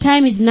 says the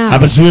time is now,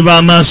 abazibe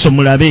b'amaaso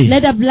mulabe,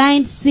 let the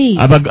blind see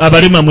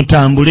abalema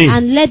mutambule.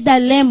 and let the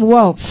lame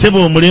walk.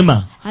 Ssebo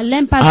omulema A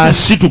lame person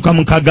asituka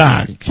mu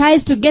kagaali,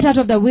 tries to get out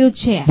of the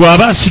wheelchair.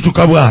 bw'aba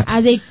asituka bw'ati,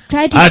 As they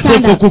try to stand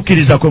ateeka up,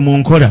 okukkiriza kwe mu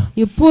nkola,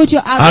 you put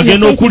your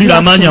agenda faith okuwulira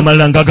into amaanyi action.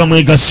 amalala nga And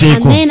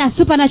gamwegaseeko, then a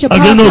supernatural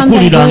power agenda comes and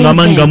okuwulira nga joins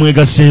amaanyi them.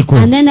 gamwegaseeko,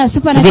 And then a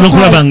supernatural Ogenda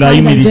okulaba power nga comes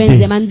and joins ayimiridde,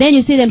 them. And then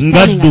you see them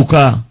standing up,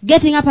 ng'adduka.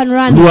 getting up and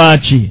running.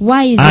 Lwaki?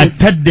 Why is it?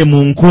 Atadde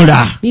mu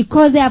nkola.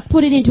 Because they have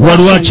put it into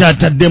Waliwo action.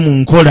 kyatadde mu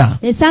nkola.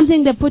 There's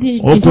something they put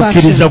into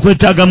Okukkiriza action.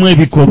 kwetaagamu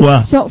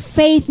ebikolwa. So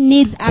faith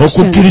needs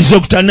action. Okukkiriza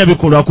okutalina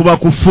bikolwa kuba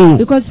kufu.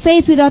 Because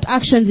faith without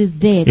actions is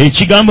dead.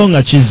 Ekigambo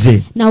nga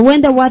kizze Now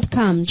when the word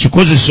comes,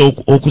 kikozesa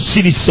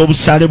okusirisa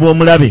obusaale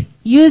bw'omulabe.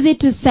 Use it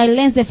to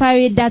silence the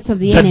fiery darts of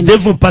the The enemy.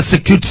 devil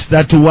persecutes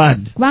that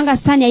word. Kubanga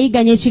Sataani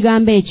ayigganya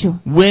ekigambo ekyo.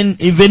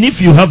 Even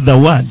if you have the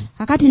word,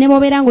 Kakati ne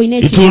bw'obeera ng'olina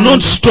it will ekigambo,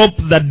 not stop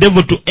the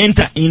devil to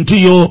enter into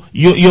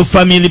your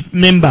family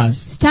members.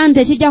 Sitaani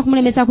tekijja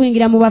kumulemesa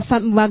kuyingira mu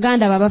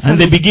baganda And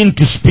they babafamily. begin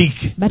to speak.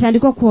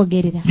 Batandika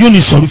okwogerera.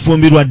 Eunice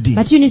olifumbirwa ddi?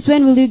 But Eunice,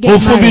 when will you get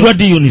Ofumbirwa married?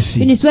 ddi Eunice?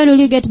 Eunice, when will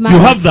you get You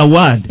married? have the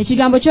word.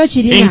 Ekigambo kyo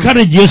kirina.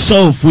 Encourage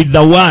yourself with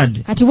the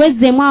word. Kati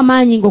wezzeemu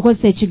amaanyi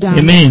ng'okozesa ekigambo.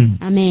 Amen.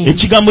 Amen.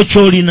 Ekigambo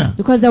ky'olina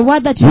Because the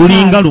word that you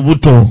lulinga have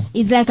lubuto.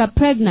 is like a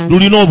pregnancy.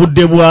 Lulina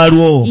obudde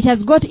bwalwo. It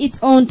has got its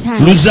own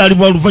time.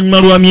 Luzaalibwa oluvannyuma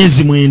lwa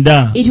myezi 9.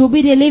 It will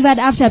be delivered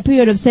after a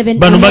period of 9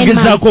 Bano months.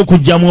 bagezaako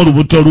okuggyamu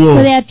olubuto So lwo.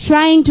 they are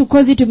trying to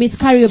cause you to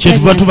miscarry your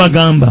Kyetuva pregnancy.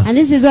 tubagamba. And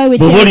this is why we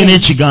Bw'oba tell olina them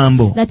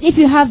ekigambo, that if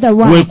you have the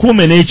word,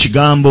 weekuume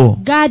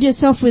n'ekigambo. guard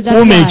yourself with that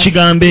Kuuma word.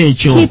 ekigambo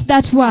ekyo. Keep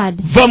that word.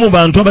 Va mu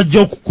bantu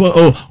abajja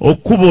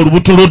okukuba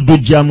olubuto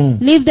lw'oddujjamu.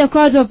 Leave the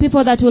crowds of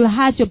people that will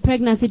hurt your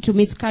pregnancy to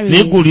miscarry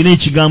Naye gwe you. olina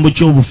ekigambo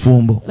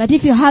ky'obufumbo. But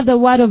if you have the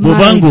word of Bw'oba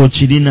marriage,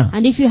 ng'okirina,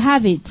 and if you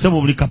have it,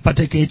 sebo buli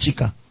kapate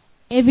k'ekika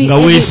every nga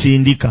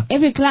weesindika.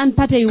 every clan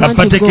party you want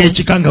Kapate to go,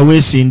 k'ekika nga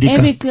weesindika.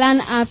 every clan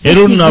Era festive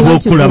you olunabo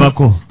want to go.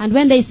 okulabako. And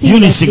when they see you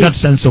like Eunice nga this,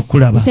 tusanyusa we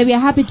okulaba. say we are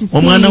happy to see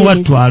Omwana you.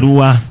 wattu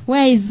aluwa.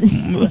 Where is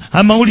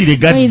Amawulire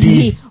where is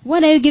gaddi. he?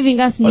 What are you giving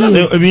us Olaba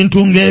news?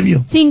 ebintu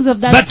ng'ebyo. Things of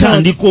that sort.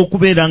 Batandika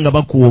okubeera nga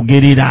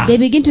bakwogerera. They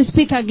begin to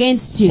speak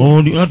against you.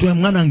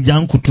 Mwana wange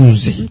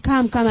jankutuuze.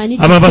 Come, I need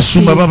Abo to abasumba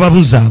speak to you.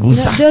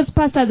 bababuzaabuza. Those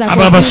pastors are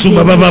Abo abasumba confusing you.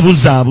 Those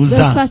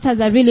bababuzaabuza. pastors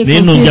are really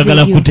Naye nno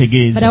njagala confusing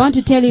you. But I kutegeeza. want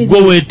to tell you Gwe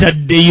this.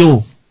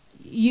 weetaddeyo.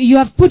 You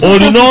have put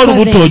yourself Olina before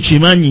olubuto them.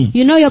 okimanyi.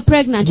 You know you're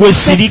pregnant. Gwe You're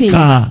expecting.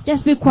 sirika.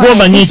 Just be Gwe quiet.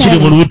 omanyi Be ekiri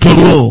mu silent. lubuto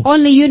lwo.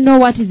 Only you know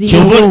what is in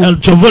your womb.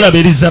 Kyova olaba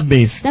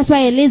Elizabeth That's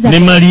why ne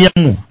Elizabeth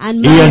Mariyamu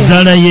and Mary,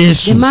 eyazaala the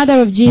Yesu.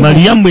 mother of Jesus,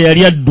 Mariyamu bwe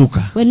yali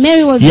adduka when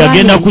Mary was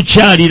yagenda running,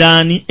 kukyalira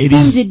ani?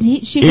 whom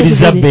did she go to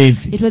Elizabeth.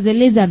 visit? It was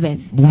Elizabeth.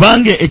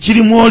 Kubanga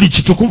ekirimu oli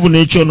kitukuvu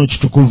n'ekyono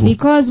kitukuvu.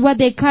 Because what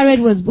they carried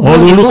was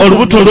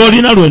Olubuto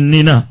lw'olina lwe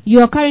nnina. you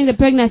are carrying the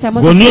pregnancy. I'm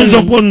also Goniyinza carrying.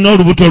 okuba olina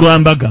olubuto lwa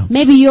mbaga.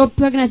 Maybe your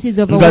pregnancy is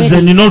of a Nga ze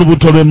wedding, nnina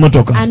olubuto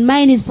lw'emmotoka. and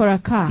mine is for a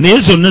car. Naye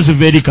zonna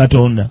ziva eri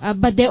Katonda.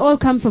 But they all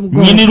come from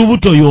Nnyini God.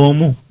 lubuto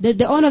y'omu.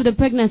 The owner of the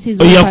pregnancy is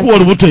one Eyakuwa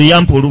person. olubuto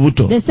yeyampa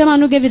olubuto. There's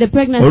someone who gave you the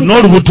pregnancy. Olina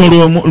olubuto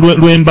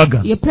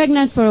lw'embaga. You're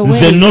pregnant for a Nze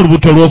wedding, nina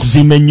olubuto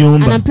lw'okuzimba and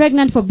ennyumba. I'm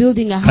pregnant for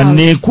building a house.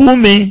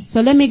 Kanneekuume.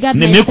 So let me guard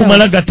Nneme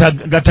kumala myself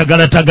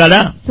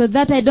gatagalatagala. so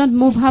that I don't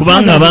move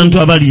Kubanga abantu haphazardly.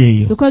 abali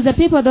eyo Because the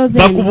people those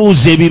days,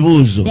 bakubuuza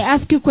ebibuuzo. they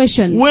ask you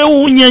questions,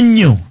 Weewuunya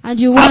nnyo. and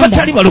you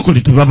Abatali wonder.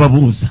 balokole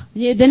tebababuuza.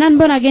 The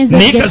non-born again don't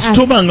Naye get kasita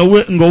asked. oba nga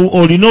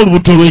olina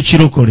olubuto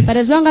lw'ekirokole, But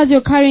as long as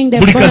you're carrying the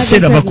buli born again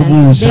kaseera pregnancy,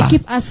 bakubuuza. they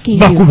keep asking you.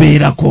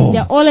 Bakubeerako.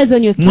 They're always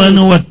on your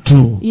Mwana case.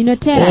 wattu, You know,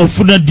 tell us,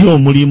 ofuna ddi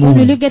when will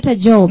omulimu? you get a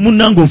job?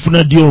 Munnange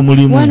ofuna ddi When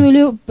omulimu? will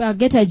you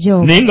get a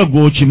job? Naye nga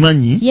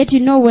gw'okimanyi, Yet you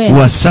know where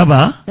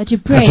wasaba, that you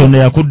pray. Katonda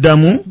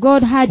yakuddamu,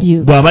 God heard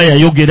you. bw'aba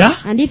yayogera,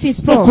 And if he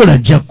spoke, okola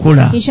ajja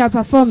kukola. he shall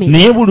perform it.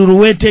 Naye buli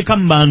lweweeteeka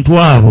mu bantu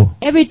abo,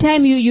 Every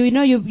time you make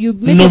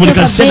nno buli yourself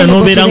kaseera available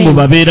n'obeera to them,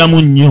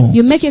 ng'obabeeramu nnyo.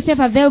 you make yourself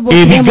available to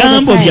them all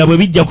Ebigambo the time. byabwe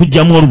bijja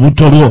kujjamu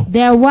olubuto lwo.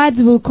 Their words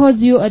will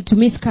cause you to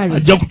miscarry.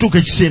 Ajja kutuuka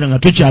ekiseera nga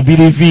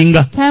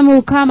tokyabirivinga. Time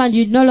will come and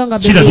you no longer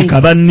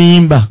Kirabika believe.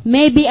 bannimba.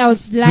 Maybe I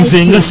was lied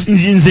Nze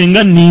to.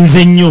 nga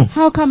nninze nnyo.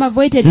 How come I've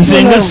waited Nze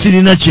too nga long?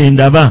 sirina kye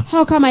ndaba.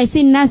 How come I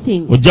see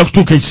nothing? Ojja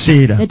kutuuka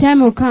ekiseera The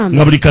time will come,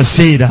 nga buli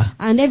kaseera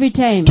and every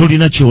time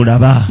tolina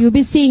ky'olaba. you'll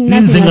be seeing Nze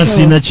nothing nga at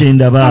sirina all. kye How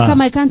ndaba.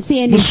 come I can't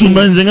see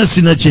Musumba anything? nze nga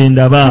sirina kye Pastor,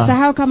 ndaba.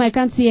 how come I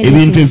can't see Ebintu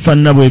anything?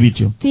 ebifaanana bwe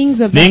bityo.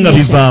 Things of Naye that nga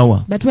nature.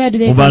 bivaawa But where do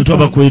they mu come bantu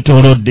from?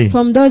 abakwetoolodde.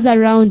 From those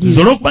around Nze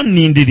you. olw'okuba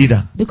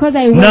nnindirira Because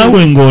I naawe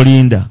wait,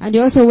 ng'olinda. and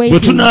you're also Bwe waiting.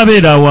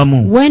 tunaabeera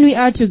awamu, When we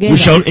are we together,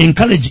 shall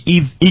encourage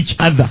each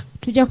other.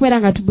 tujja kubeera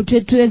nga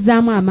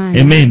tuwezzaamu amaanyi.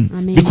 Amen.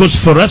 Amen. Because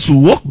for us we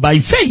walk by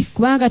faith.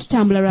 Kubanga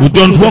tutambula lwa We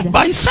don't walk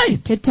kukkiriza. by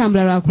sight.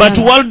 Tetutambula lwa But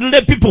kulaba.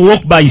 worldly people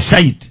walk by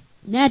sight.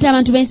 Naye ate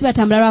abantu b'ensi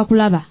batambula lwa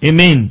kulaba.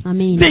 Amen.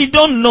 Amen. They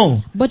don't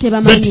know Bo that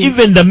tebamanyi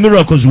even the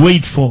miracles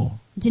wait for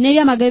nti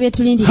n'ebyamagero bye have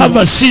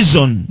tulindirira a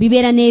season.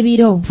 bibeera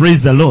n'ebiro.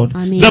 Praise the Lord.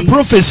 Amen. The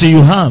prophecy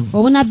you have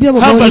Obunabbi obwo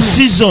have a bw'olina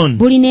season.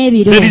 bulina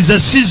ebiro. There is a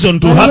season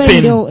to Waliwo happen.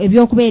 ebiro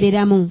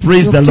eby'okubeereramu.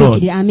 Praise the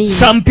Lord. Eby'okutuukirira. Amen.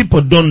 Some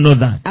people don't know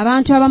that.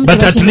 Abantu abamu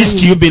But at least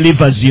tebakimanyi. you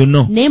believers, you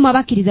know Naye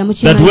mwabakkiriza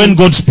that when mukimanyi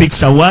God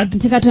speaks a word,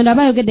 nti Katonda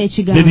aba ayogedde there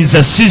ekigambo. is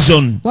a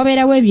season.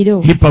 Wabeerawo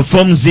ebiro. He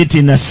performs it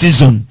in a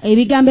season.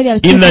 Ebigambo In the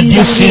byabituukiriza due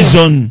mu biro.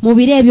 season, Mu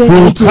biro ebyo He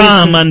will ebituufu.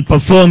 come and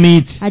perform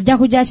it. Ajja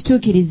kujja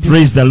akituukirize.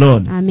 Praise the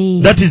Lord.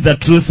 Amen. That is the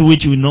truth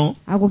which we know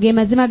Ago ge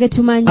mazima ge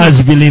tumanyi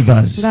as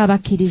believers.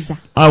 ng'abakkiriza.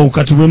 Awo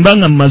kati bwe mba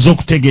nga mmaze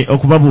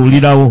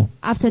okubabuulirawo,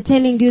 After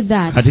telling you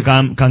that, kati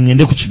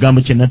kaŋŋende ku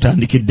kigambo kye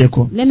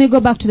natandikiddeko. let me go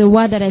back to the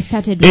word that I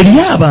started with. Eri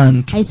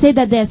abantu I said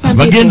that there are some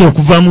abagenda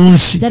people okuva mu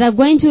nsi that are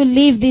going to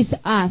leave this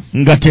earth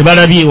nga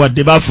tebalabye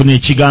wadde baafuna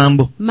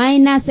ekigambo.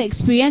 minus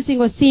experiencing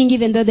or seeing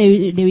even though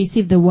they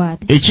receive the word.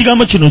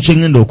 Ekigambo kino kye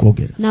ŋŋenda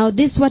okwogera Now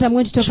this is what I'm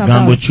going to talk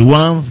kigambo about.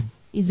 kiwanvu,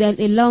 Is a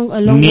long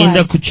ŋŋenda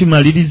word.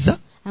 kukimaliriza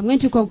I'm going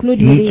to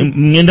conclude with it.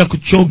 ngenda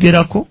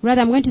kukyogerako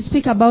Rather, I'm going to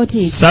speak about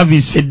it.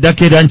 service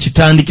eddako era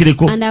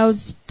nkitandikireko And I'll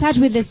start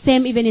with the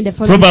same even in the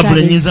following probably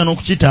service. nyinza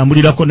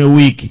n'okukitambulirako ne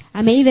wiiki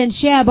I may even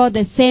share about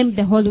the same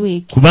the whole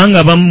week. kubanga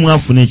abamu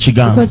mwafuna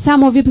ekigambo Because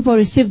some of you people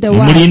received the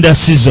word. mulinda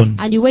season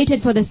And you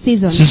waited for the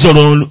season. season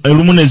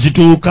olumu ne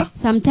zituuka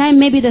Sometime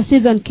maybe the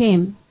season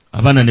came.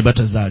 abaana ne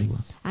batazaalibwa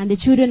And the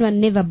children were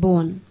never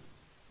born.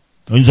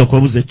 oyinza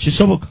okwebuuza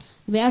kisoboka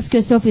You may ask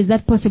yourself, is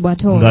that possible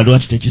at all? nga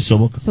lwaki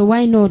tekisoboka So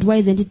why not? Why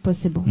isn't it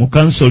possible? mu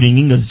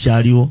counseling nga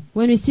zikyaliwo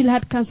When we still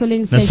had counseling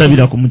nasabira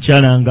sessions, ku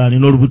mukyala nga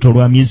alina olubuto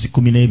lwa myezi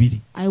 12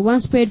 I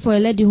once prayed for a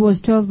lady who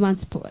was 12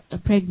 months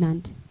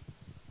pregnant.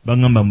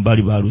 bagamba mu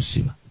baali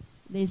baalusiba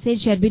They said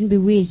she had been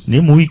bewitched,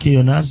 naye mu wiiki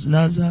eyo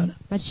n'azaala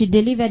but she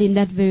delivered in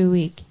that very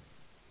week.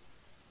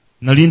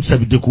 nali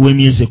nsabidde kuwa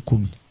emyezi 10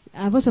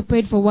 I've also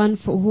prayed for one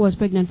who was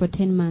pregnant for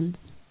 10 months,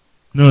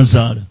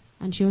 n'azaala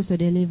and she also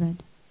delivered.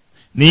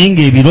 naye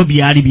ng'ebiro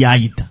byali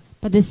byayita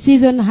But the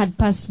season had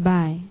passed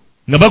by.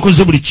 nga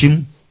bakoze buli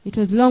kimu It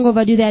was long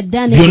overdue. They had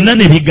done byonna ne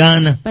everything,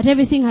 bigaana but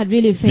everything had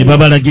really ne failed.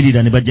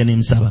 babalagirira ne bajja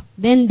n'emusaba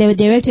Then they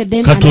directed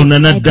them, Katonda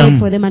and I n'addamu. prayed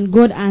for them, and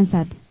God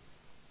answered.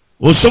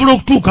 osobola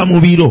okutuuka mu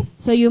biro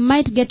So you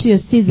might get to your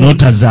season,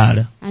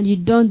 n'otazaala and you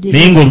don't naye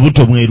deliver.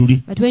 ng'olubuto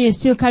mweruli But when you're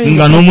still carrying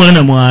nga the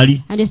n'omwana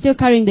mwali and you're still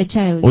carrying the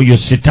child, oyo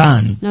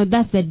setaani now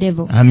that's the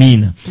devil.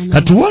 amiina Amen.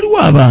 kati waliwo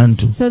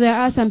abantu So there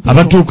are some people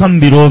abatuuka mu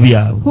biro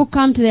byabwe who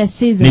come to their ne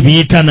season,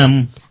 biyita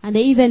namu and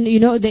they even, they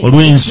it's long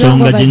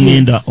olw'ensonga gye overdue.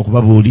 ŋŋenda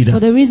okubabuulira For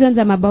the reasons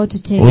I'm about to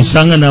tell you.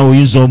 osanga naawe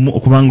oyinza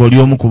okuba nga oli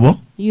omu ku bo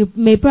You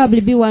may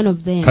probably be one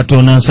of them.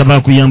 katonda nsaba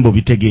akuyamba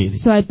obitegeere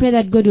So I pray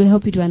that God will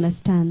help you to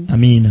understand.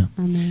 amiina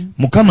Amen.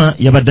 mukama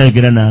yabadde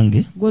ayogera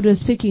nange God was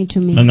speaking to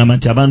me, ngamba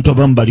nti abantu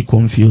abamu bali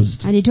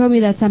confused and He told me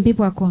that some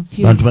people are abantu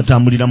confused.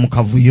 batambulira mu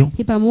kavuyo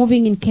People are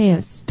moving in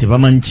chaos.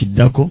 tebamanyi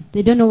kiddako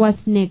They don't know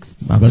what's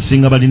next.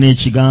 abasinga balina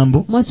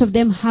ekigambo Most of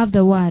them have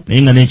the word,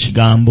 naye nga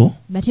n'ekigambo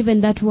but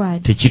even that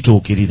word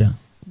tekituukirira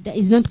that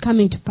is not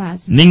coming to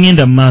pass. ne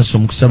ŋŋenda mu maaso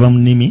mu kusaba mu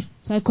nnimi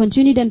So I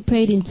continued and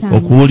prayed in tongues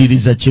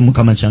okuwuliriza ki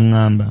mukama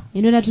kyaŋŋamba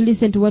in order to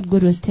listen to what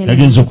God was telling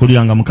nagenza me.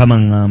 okuwulira nga mukama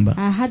ŋŋamba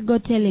I had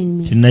God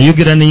telling nti me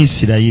nayogera ne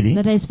Isirayiri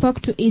that I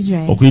spoke to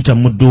Israel okuyita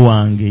muddu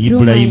wange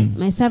through Ibulayimu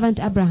my servant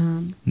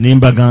Abraham, ne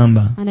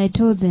mbagamba and I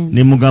told them,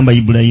 ne mugamba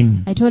Ibulayimu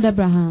I told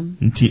Abraham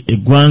nti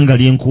eggwanga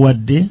lye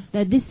nkuwadde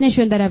that this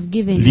nation that I've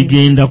given you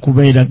ligenda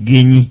kubeera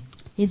ggenyi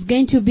is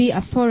going to be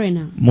a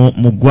foreigner mu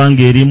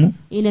ggwanga erimu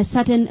in a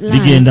certain land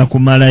ligenda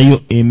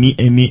kumalayo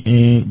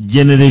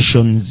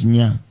generations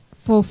 4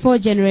 for 4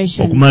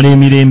 generations. okumala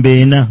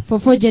emirembe 4 For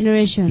 4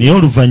 generations. naye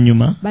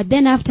oluvannyuma But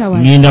then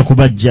afterwards, ŋŋenda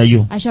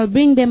kubaggyayo I shall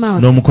bring them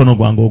out n'omukono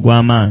gwange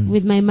ogw'amaanyi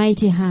with my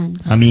mighty hand.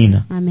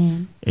 amiina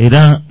Amen.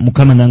 era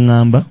mukama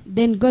n'aŋŋamba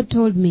Then God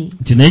told me,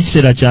 nti naye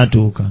ekiseera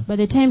kyatuuka but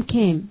the time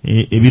came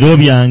ebiro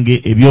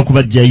byange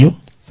eby'okubaggyayo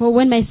for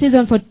when my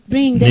season for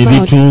bringing ne them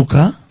out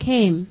bituuka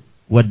came,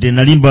 wadde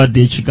nali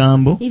mbawadde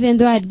ekigambo even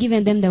though I had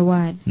given them the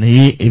word.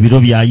 naye ebiro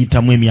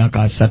byayitamu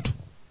emyaka 3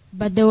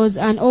 But there was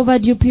an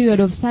overdue period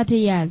of 30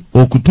 years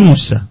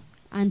okutuusa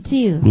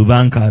until lwe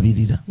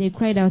bankaabirira they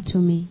cried out to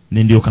me.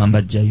 ne ndyoka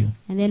mbajjayo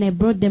And then I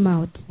brought them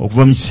out.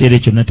 okuva mu kiseera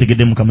ekyo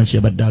nategedde mukama kye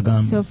yabadde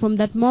agamba So from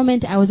that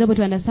moment, I was able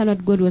to understand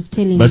what God was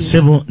telling me.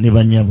 bassebo ne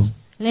bannyabo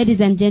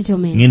Ladies and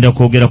gentlemen, ŋŋenda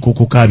kwogera ku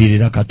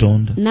kukaabirira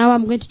katonda now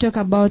I'm going to talk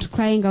about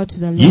crying out to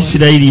the Lord.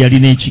 Isirayiri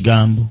yalina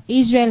ekigambo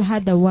Israel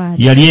had the word.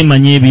 yali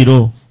emanya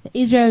ebiro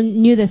Israel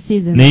knew the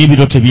season. naye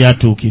ebiro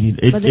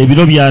tebyatuukirira But the-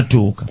 ebiro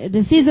byatuuka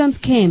The seasons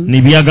came,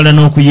 ne byagala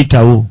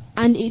n'okuyitawo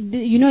and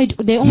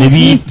they almost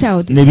missed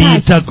out. ne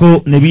Passed.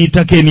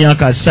 biyitako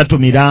emyaka 3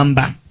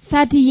 miramba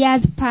 30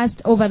 years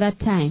passed over that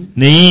time.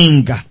 naye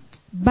nga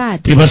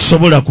But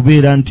tebasobola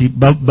kubeera nti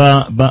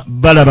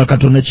balaba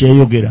katonda kye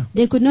yayogera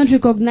they could not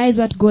recognize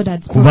what God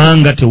had spoken.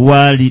 kubanga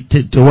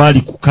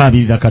tewaali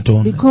kukaabirira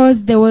katonda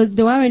Because they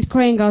weren't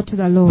crying out to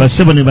the Lord.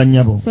 bassebo ne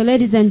bannyabo So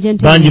ladies and bangi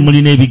gentlemen,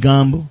 mulina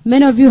ebigambo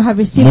many of you have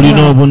received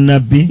mulina word.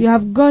 obunnabbi You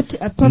have got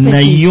a prophecy,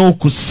 naye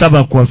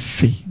okusaba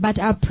kwaffe but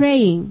our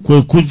praying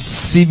kwe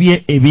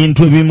kusibye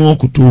ebintu ebimu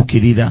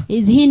okutuukirira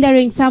is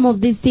hindering some of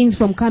these things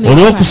from coming to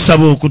pass.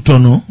 olw'okusaba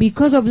okutono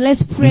Because of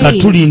less nga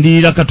praying,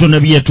 tulindirira katonda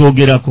bye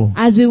yatwogerako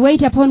as we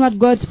wait upon what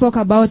God spoke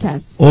about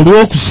us.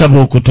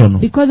 olw'okusaba okutono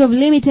Because of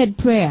limited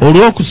prayer,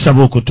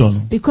 olw'okusaba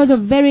okutono because of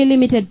very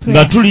limited nga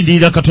prayer,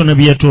 tulindirira katonda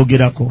bye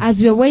yatwogerako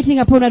as we are waiting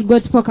upon what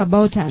God spoke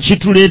about us,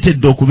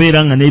 kituleetedde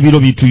okubeera nga n'ebiro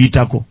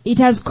bituyitako it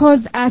has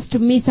caused us to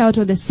miss out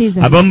on the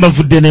season. abamu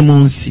bavudde ne mu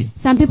nsi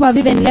Some people have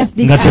even left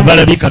this nga earth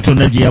tebalabye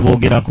katonda gye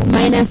yaboogerako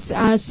minus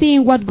seeing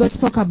what God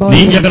spoke about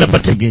naye us. njagala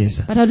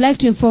bategeeza But I'd like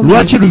to inform you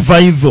lwaki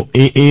revival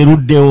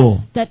eruddewo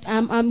that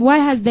why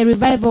has the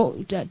revival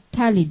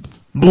tallied?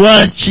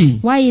 lwaki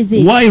Why is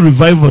it? why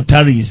revival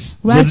tarries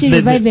Lwaki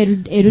revival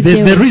the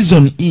eruddewo?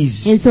 reason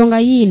is Ensonga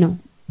yiino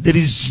there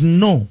is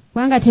no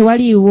kubanga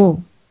tewaliiwo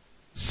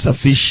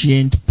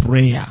sufficient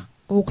prayer.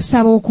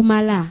 okusaba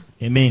okumala,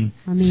 Amen.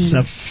 Amen.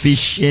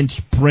 Sufficient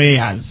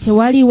prayers.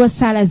 tewaliiwo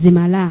ssaala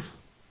zimala.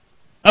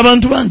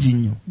 abantu bangi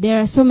nnyo There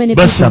are so many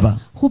Basaba.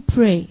 people who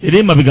pray. era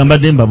emabega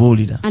mbadde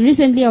mbabuulira And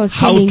recently I was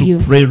how telling to you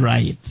pray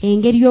right.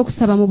 engeri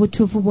y'okusaba mu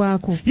butuufu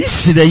bwako.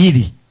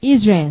 Isirayiri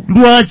Israel,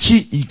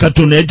 lwaki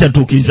Katonda yali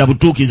tatuukiriza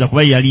butuukiriza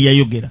kuba yali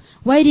yayogera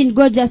why didn't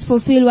God just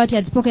fulfill what he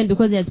had spoken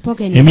because he had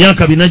spoken it?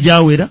 emyaka 4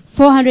 gyawera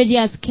 400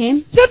 years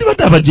came,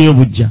 yandibadde abaggyeyo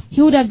bujja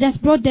he would have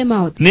just brought them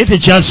out. naye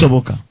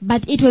tekyasoboka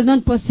But it was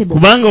not possible.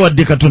 kubanga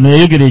wadde Katonda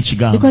yayogera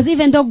ekigambo Because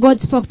even though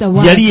God spoke the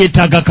word, yali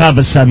yeetaagako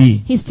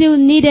abasabi he still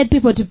needed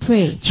people to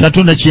pray.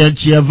 Katonda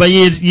kyeyava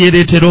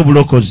yeereetera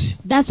obulokozi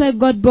That's why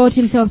God brought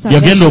himself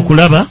yagenda salvation.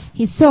 okulaba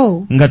He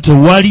saw nga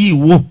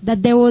tewaliiwo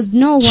that there was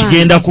no one,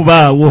 kigenda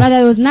kubaawo rather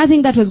there was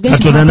nothing that was going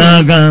to Katonda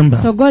happen.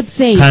 n'agamba So God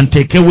said,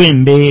 kantekewo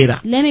embeera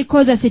let me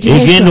cause a egenda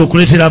situation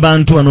okuleetera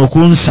abantu wano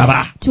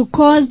okunsaba to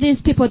cause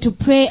these people to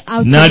pray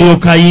out to God.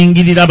 n'alyoka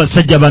ayingirira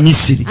abasajja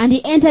bamisiri And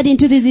he entered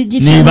into these ne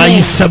Egyptian men,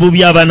 bayisa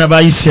bubi abaana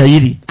ba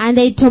Isirayiri and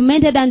they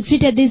tormented and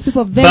treated these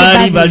people very baali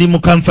bali badly mu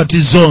comfort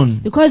zone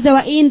because they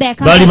were in their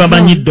baali comfort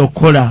bamanyidde zone.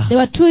 okukola They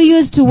were too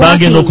used to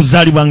bagenda working.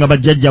 okuzaalibwa nga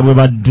bajjajja bwe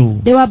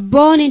baddu They were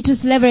born into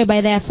slavery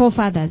by their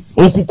forefathers.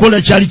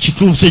 okukola kyali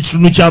kituufu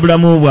ekitundu kya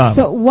bulamu bwabwe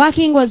So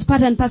working was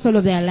part and parcel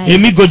of their life.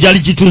 emiggo gyali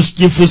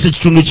kifuuse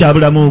ekitundu kya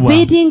bulamu bwabwe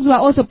Beatings were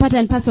also part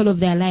and parcel of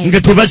their life.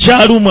 nga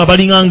tebakyalumwa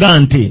balinganga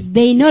nte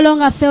They no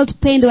longer felt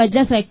pain, they were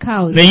just like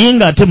cows. naye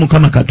ng'ate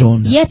Mukama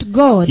Katonda Yet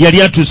God,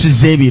 yali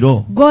atuusizza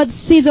ebiro God's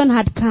season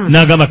had come.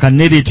 n'agamba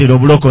kanneereetera So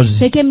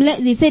obulokozi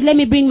he said, let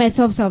me bring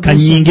myself salvation.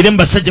 kanyingire mu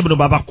basajja bano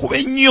babakube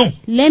ennyo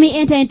Let me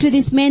enter into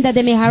this man that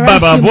they may harass you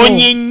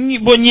bababonye more,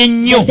 bonye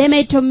nnyo that they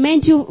may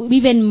torment you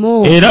even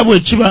more. era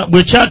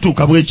bwe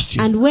kyatuuka bwe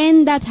kityo And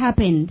when that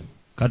happened,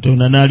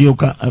 Katonda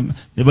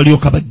ne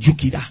balyoka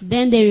bajjukira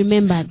then they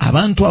remembered.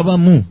 abantu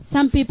abamu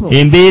Some people,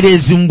 embeera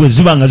ezimu bwe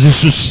ziba nga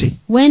zisusse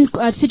when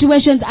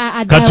situations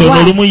are at their Katonda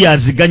worst, olumu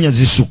yaziganya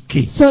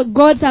zisukke so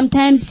God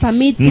sometimes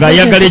permits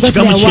ng'ayagala situations to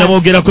go to ekigambo kye their worst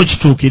yaboogerako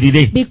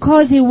kituukirire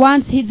because he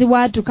wants his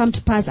word to come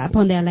to pass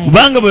upon their life.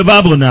 kubanga bwe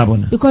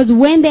baabonaabona Because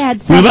when they had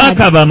bwe suffered,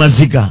 baakaaba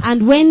amaziga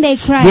and when they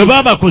bwe cried,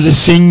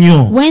 baabakozesa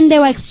ennyo when they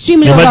were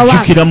extremely ne overworked,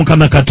 bajjukira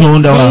Mukama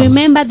Katonda they waabwe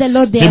remembered the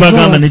Lord ne their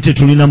bagamba God ne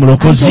tetulina and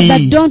mulokozi said,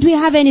 but don't we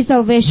have any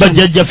salvation?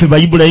 bajjajjaffe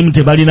Bayibulayimu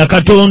tebalina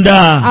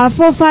Katonda Our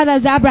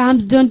forefathers,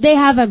 Abraham's, don't they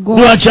have a God?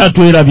 lwaki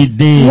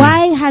atwerabidde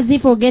Why has he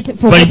forgotten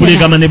Bayibuli us?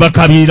 egamba ne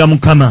bakabirira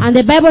Mukama And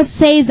the Bible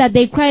says that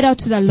they cried out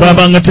to the Lord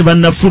babanga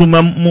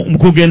tebannafuluma mu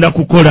kugenda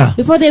kukola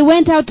before they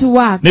went out to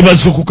work. ne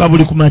bazukuka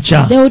buli ku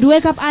makya They would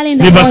wake up early in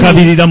ne the morning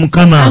bakabirira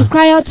Mukama and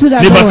cry out to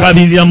the ne Lord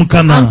bakabirira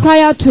Mukama and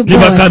cry out to ne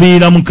God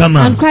bakabirira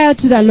Mukama and cry out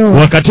to the Lord.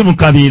 wakati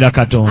mukabirira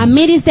Katonda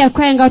Amidst their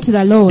crying out to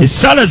the Lord,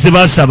 essaala ze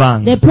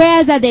baasabanga the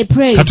prayers that they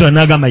prayed,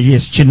 Katonda n'agamba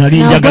yesu kye nali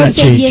now njagala God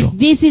said, yes, kyekyo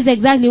this is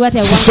exactly what I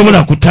want.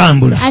 sisobola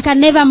kutambula I can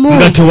never nga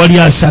move tewali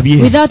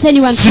asabye without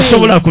anyone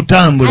sisobola praying.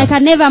 kutambula I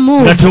can never nga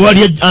move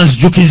tewali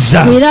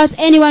anzijukizza without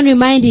anyone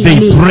reminding they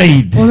me.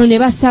 prayed Olwo ne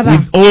basaba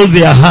with all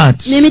their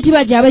hearts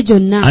n'emitima gyabwe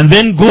gyonna. and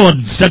then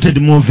God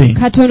started moving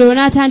Katonda olwo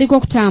n'atandika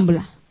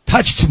okutambula,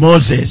 touched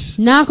Moses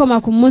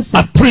n'akoma ku a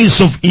Musa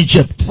prince of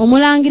Egypt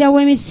omulangira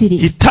w'Emisiri,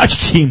 he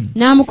touched him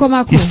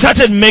n'amukomako, he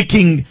started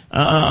making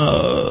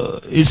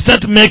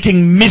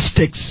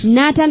mistakes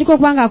n'atandika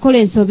okuba ng'akola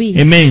ensobi.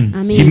 amen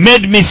Amen. he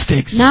made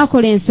mistakes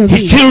N'akola he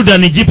ensobi, killed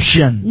an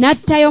Egyptian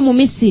n'attayo mu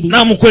Misiri,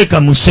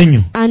 n'amukweka mu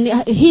ssenyu and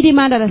hid him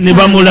under the ne sand,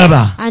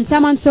 bamulaba and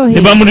someone saw ne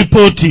him,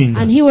 bamureportinga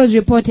and he was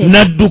reported.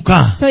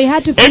 n'adduka So he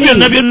had to ebyo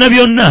byonna flee.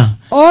 byonna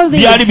All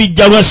byali this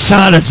bijja lwa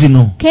ssaala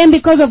zino came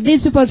because of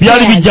these people's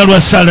byali prayers, bijja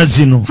lwa ssaala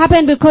zino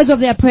happened because of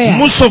their prayers.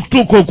 musa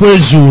okutuuka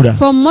okwezuula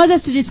For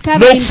Moses to discover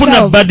n'okufuna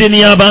himself badeni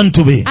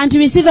y'abantu be and to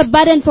receive a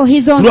burden for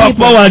his own lwakuba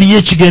people, waaliyo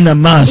ekigenda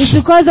mu it's maaso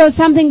because there was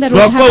something that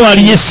was lwakuba waaliyo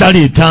happening. essala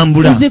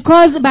etambula It's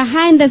because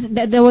behind this,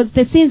 there was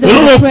the sins, there era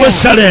was the olw'okuba prayer.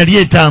 essala yali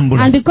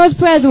etambula And because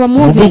prayers were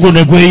obugugu moving,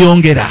 ne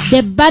gweyongera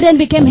the burden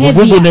became obugugu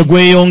heavier. ne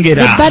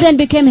gweyongera The burden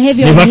became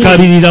heavier ne on him.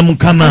 bakabirira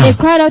Mukama And they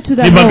cried out to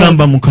the ne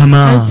bagamba Lord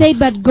Mukama and said,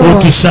 but God,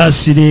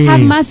 otusaasire have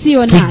mercy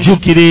on us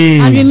tujjukire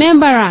and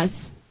remember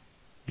us.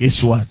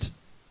 guess what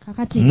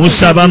Kakati,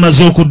 Musa aba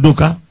amaze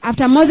okudduka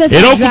after Moses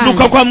era had okudduka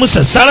run, kwa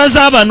Musa sala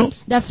z'abano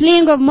the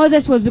fleeing of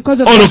Moses was because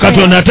of olwo their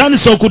Katonda prayer.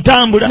 atandise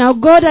okutambula Now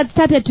God had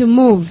started to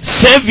move.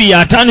 Savior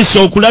atandise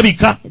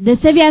okulabika The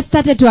Savior had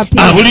started to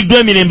appear. abuliddwa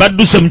emirembe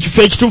adduse mu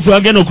kifo ekituufu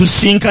agenda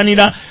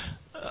okusinkanira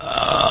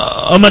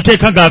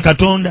amateeka ga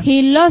Katonda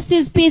He lost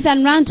his peace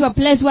and ran to a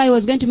place where he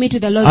was going to meet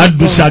with the Lord. of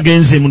adduse God.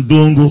 agenze mu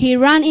ddungu He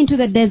ran into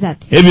the desert.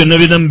 ebyo byonna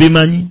byonna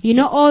mubimanyi You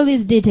know all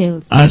these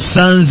details.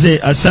 asanze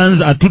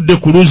atudde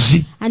ku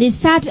luzzi And he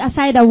sat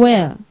aside a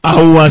well.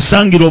 awo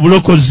wasangira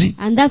obulokozi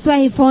And that's where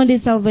he found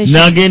his salvation.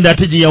 n'agenda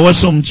ate gye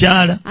yawasa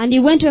omukyala And he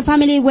went to a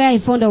family where he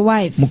found a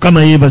wife.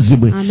 Mukama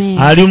yeebazibwe Amen.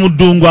 ali mu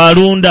ddungu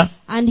alunda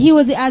And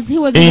as he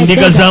was in the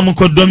endiga za desert,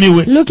 mukoddomi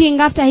we looking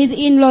after his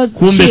in-laws'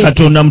 kumbe sheep,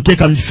 Katonda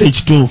amuteeka mu kifo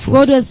ekituufu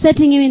God was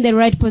setting him in the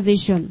right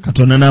position.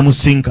 Katonda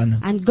n'amusinkana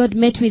And God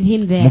met with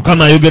him there.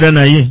 Mukama ayogera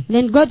naye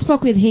Then God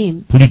spoke with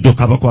him. pulidde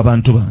okaba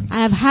kw'abantu bange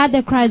I have heard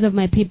the cries of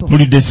my people.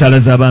 pulidde essaala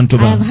z'abantu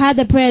I have bange heard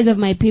the prayers of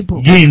my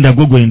people. genda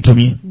gwe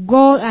gwentomye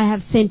Go, I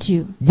have sent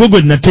you. Gwe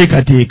gwe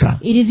nateekateeka.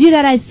 It is you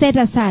that I set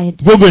aside.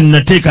 Gwe gwe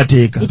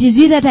nateekateeka. It is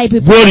you that I Gwe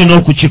prepare olina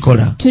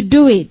okukikola. to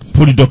do it.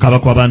 Pulidde okaba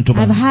kw'abantu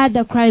I've bange. heard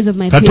the cries of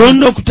my people.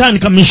 Katonda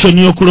okutandika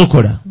missoni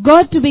y'okulokola.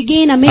 God to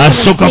begin a mission of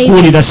Asooka saving.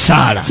 kuwulira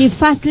saala. He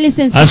first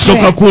listens to Asooka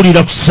prayer.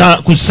 kuwulira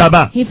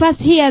kusaba. He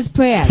first hears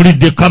prayers.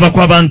 Mpulidde okaba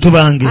kw'abantu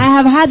bange. I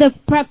have heard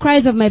the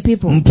cries of my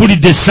people.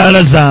 Mpulidde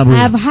essaala zaabwe. I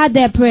have heard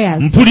their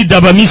prayers. Mpulidde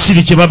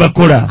Abamisiri kye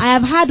babakola. I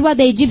have heard what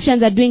the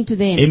Egyptians are doing to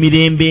them.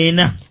 Emirembe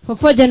ena For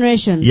 4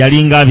 generations.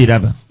 yalinga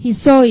abiraba. He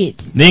saw it.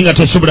 Naye nga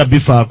tasobola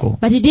bifaako.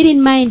 But he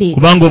didn't mind it.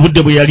 Kubanga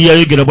obudde bwe yali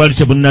yayogera bwali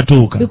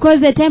tebunnatuuka. Because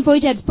the time for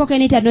which he had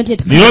spoken it had not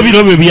yet Naye come.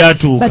 obiro bwe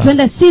byatuuka. But when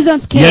the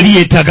seasons Yali came,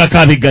 yeetaagako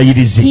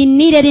abegayirizi. he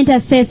needed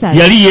intercessors.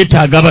 Yali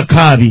yeetaaga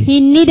abakaabi. He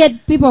needed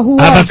people who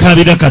watch.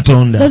 Abakaabira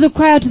Katonda. Those who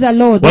cry out to the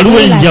Lord. the Waliwo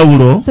wailers.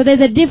 enjawulo So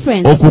there's a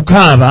difference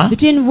okukaaba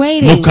between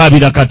wailing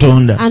n'okukaabira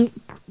Katonda. and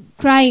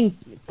crying.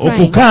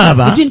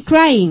 Okukaaba, Between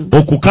crying,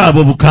 okukaaba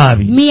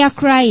obukaabi. mere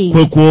crying.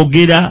 Kwe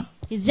kwogera,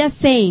 He's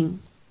just saying.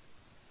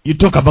 you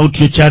talk about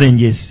your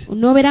challenges.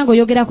 Nobeera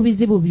ng'oyogera ku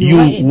bizibu byo.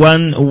 You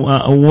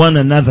one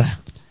another.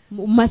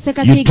 Mu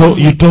maseka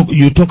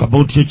You talk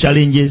about your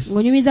challenges.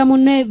 ng'onyumiza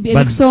munno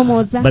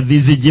ebikusoomooza. But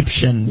these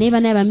Egyptians, Naye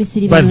bano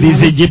Abamisiri but bano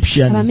these nabo.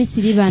 Egyptians,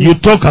 Abamisiri bano. you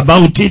talk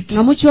about it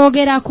Nga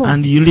mukyogerako.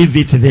 and you leave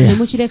it Ne there.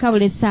 mukireka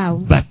buli essaawa.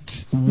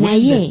 But when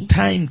Naye, the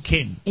time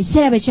came,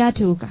 ekiseera bwe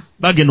kyatuuka.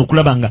 bagenda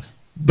okulaba nga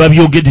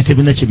babyogedde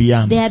tebina kye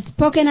biyamba. They had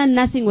spoken and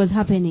nothing was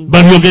happening.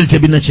 Babyogedde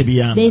tebina kye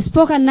biyamba. They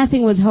spoke and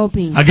nothing was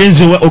helping.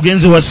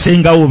 Ogenze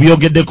wassengawo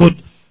obyogeddeko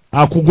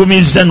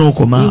akugumizza You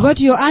n'okoma. go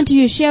to your auntie,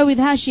 you share with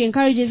her, she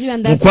encourages you,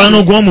 and that's Mukwano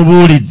it.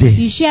 gw'omubuulidde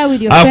You share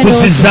with your friend also.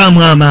 akusizzaamu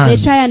They amaanyi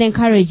try and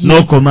encourage you.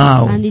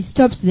 n'okomaawo. And it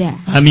stops there.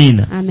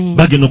 Amiina. Amen.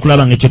 Bagenda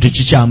okulaba nga ekyo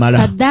tekikyamala.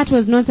 But that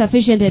was not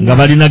sufficient Nga enough.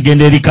 balina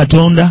genda eri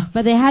Katonda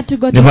But they had to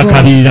go ne to God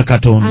bakabirira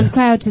Katonda. and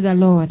cry out to the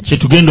Lord. Kye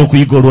tugenda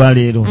okuyiga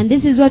olwaleero. And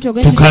this is what we're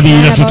going to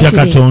Tukabirira learn about tutya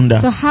today.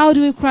 Katonda. So how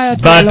do we cry out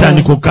to the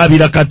Baatandika Lord?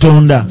 okukabira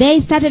Katonda. They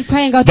started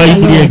crying out to the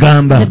Bayibuli Lord.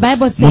 egamba The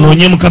Bible says,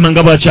 munoonye Mukama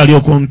nga bw'akyali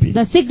okumpi.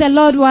 that seek the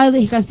Lord while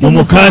he can still be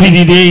found,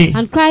 Mumukaabirire.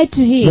 and cry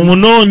to him.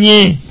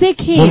 Mumunoonye.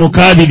 Seek him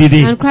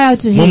Mumukaabirire. and cry out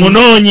to him.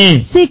 Mumunoonye.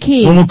 Seek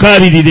him,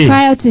 Mumukaabirire.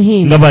 cry out to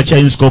him Nga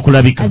bw'akyayinzika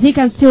okulabika. as he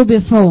can still be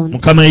found.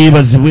 Mukama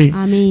yeebazibwe.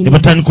 Amen. Ne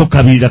batandika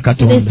okukabirira So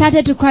they Katonda.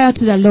 started to cry out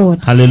to the Lord.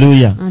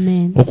 Haleluya.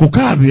 Amen.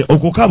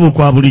 Okukaaba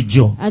okwa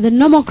bulijjo. At the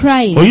normal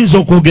crying, Oyinza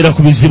okwogera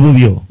ku bizibu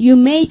byo. you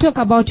may talk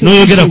about your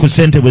N'oyogera ku issues.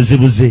 ssente bwe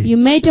zibuze. You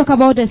may talk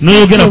about the scarcity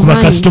N'oyogera of ku money.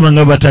 bakasitoma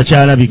nga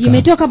batakyalabika. You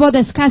may talk about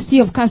the scarcity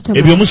of customers.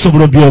 Ebyo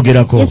musobola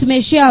obyogerako. Yes, you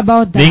may share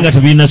about Naye nga that.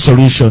 tebirina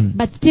solution.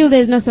 But still there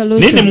is no Naye ne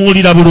solution.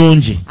 muwulira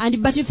bulungi.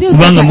 But you feel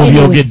Kubanga better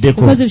anyway mubyogeddeko.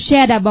 because you've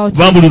shared about it.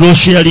 Kuba buli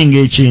lw'osharinga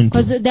ekintu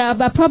Because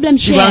a problem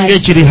kibanga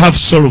shared ekiri half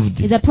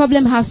solved. is a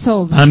problem half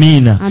solved.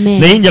 Amiina. Amen.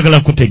 Naye njagala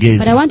But I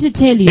kutegeeza want to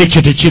tell you,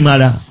 ekyo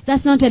tekimala.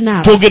 that's not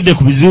enough. Twogedde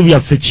ku bizibu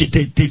byaffe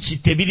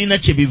tebirina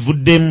kye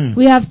bivuddemu.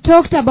 We have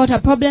talked about our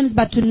problems,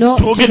 but to know,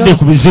 Twogedde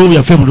ku bizibu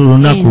byaffe buli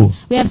lunaku.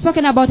 we have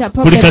spoken about our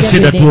Buli problems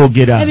kaseera every day.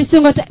 twogera. Every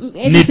single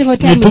Ne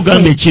time we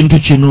tugamba say, ekintu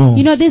kino.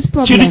 you know, this Kintu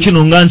problem,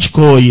 kino nga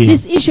nkikooye.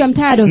 this issue, I'm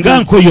tired of Nga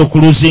it. nkooye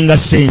okuluzinga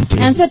ssente.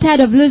 I'm so tired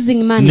of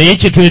losing money. Naye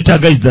kye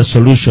twetaaga is the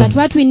solution. But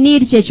what we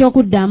need kye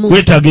ky'okuddamu.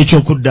 Weetaaga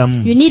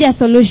ekyokuddamu. You need a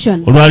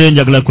solution. Olwaleero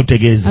njagala I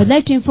kutegeeza. would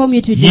like to inform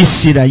you today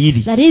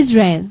Isirayiri that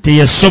Israel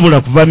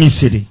teyasobola kuva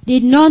Misiri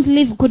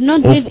could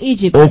not leave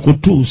Egypt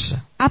okutuusa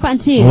up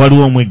until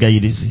waliwo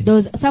omwegayirizi. there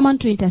was someone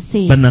to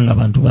intercede. Bannanga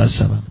abantu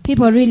baasaba.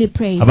 People really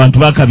prayed. Abantu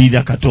baakabirira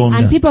And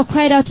Katonda. people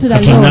cried out to the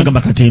Katonda Lord.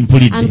 n'agamba kati And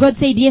mpulidde. God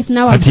said, yes,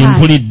 now I've Kati heard.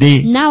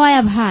 mpulidde. Now I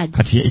have heard.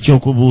 Kati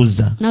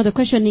ekyokubuuza Now the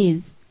question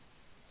is,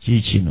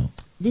 kiikino.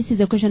 this is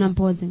the question I'm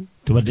posing.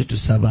 Tubadde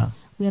tusaba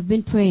We have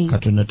been praying.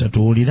 Katonda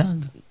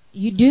tatuwuliranga.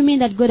 Do you mean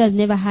that God has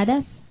never heard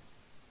us?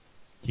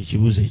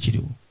 Kyekibuuzo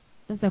ekiriwo.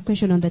 That's the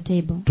question on the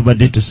table.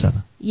 Tubadde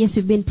tusaba Yes,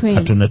 we've been praying.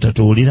 Katonda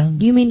tatuwuliranga.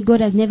 Do you mean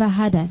God has never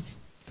heard us?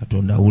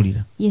 Katonda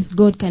awulira Yes,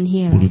 God can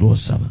hear buli us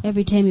lw'osaba.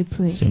 every time we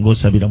pray, Singa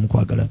osabira mu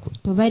kwagala kwe.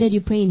 provided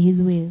you pray in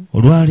His will.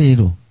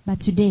 Olwaleero But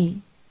today,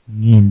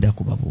 ŋŋenda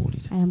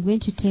kubabuulira. I am going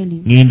to tell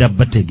you. ŋŋenda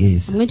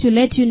bategeeza. I'm going to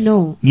let you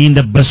know.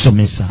 ŋŋenda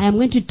basomesa I am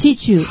going to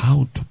teach you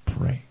how to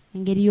pray.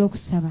 engeri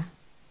y'okusaba.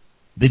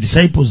 The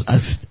disciples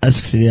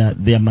asked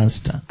their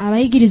master,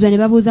 Abayigirizwa ne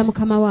babuuza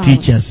mukama waabwe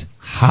teach us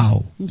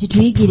how nti to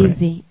pray,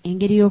 tuyigirize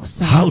engeri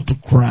y'okusaba, how to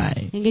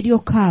cry engeri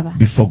y'okukaaba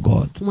before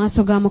God. mu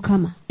maaso ga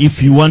Mukama.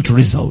 If you want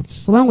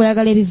results, Oba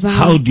ng'oyagala how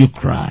ebivaamu, do you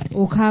cry?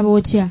 okaaba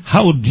otya?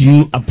 How do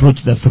you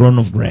approach the throne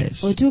of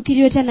grace?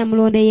 Otuukirira otya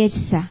namulonde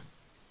y'ekisa?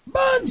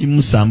 Bangi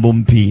musamba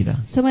omupiira.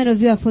 So many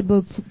of you are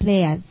football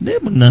players. Naye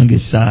munnange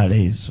essaala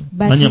ezo.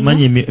 But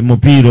Manya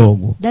omupiira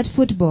ogwo. That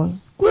football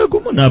Gwe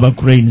gumu n'aba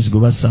Cranes gwe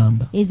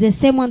basamba. is the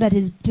same one that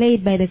is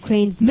played by the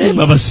Cranes Naye team.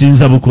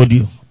 babasinza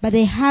bukodyo. But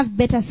they have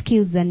better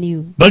skills than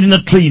you. Balina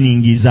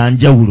training za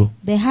njawulo.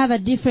 They have a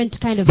different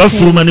kind of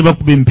Bafuluma training. ne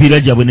bakuba emipiira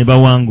gyabwe ne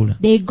bawangula.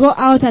 They go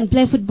out and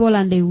play football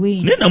and they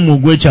win. Naye nammwe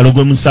ogw'ekyalo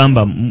gwe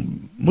musamba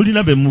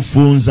mulina be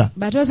mufunza.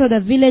 But also the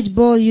village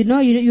ball,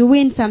 you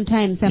win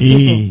sometimes, some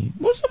people.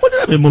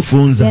 Mulina be There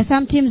mufunza. are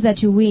some teams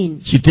that you win.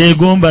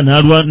 Kiteegomba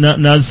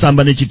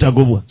n'asamba ne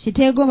Kitagobwa.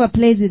 Chitagomba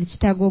plays with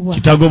Chitagobwa.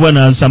 Kitagobwa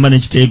n'asamba ne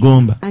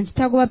Kiteegomba. And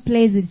Chitagobwa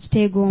plays with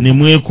Chitagomba. Ne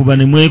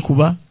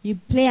mwekuba. You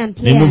play and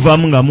Ne play.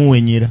 muvaamu nga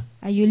muwenyera.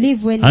 And you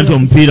leave when Anti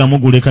omupiira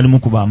muguleka ne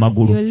mukuba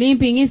amagulu. you're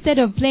limping. Instead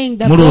of playing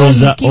the ball,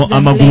 Mulowooza you kick the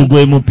amagulu leg.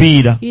 gwe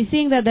mupiira. You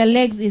think that the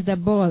legs is the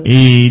ball.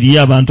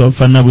 Eriyo abantu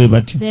abafaanana bwe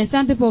batyo. There are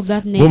some people of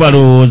that Bo nature.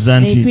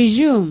 balowooza They nti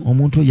presume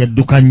omuntu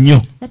yadduka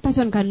nnyo. that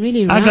person can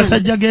really run.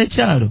 Agasajja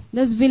g'ekyalo.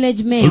 Those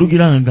village men,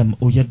 Olugira nga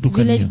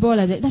oyadduka village nnyo.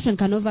 ballers, that one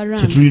can overrun.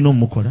 Kyetulina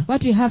omukola.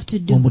 What we have to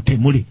do,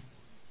 Mumutemule.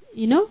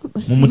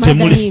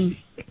 murder him,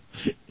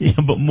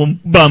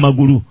 Muba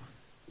amagulu.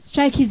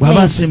 strike his Bw'aba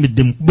leg.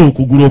 asembedde mukuba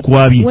okugulu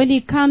okwabye. When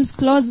he comes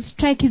close,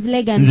 strike his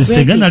leg and Nze break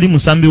senga it. nali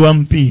musambi wa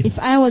mupiira. If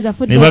I was a Ne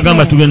football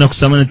bagamba player, tugenda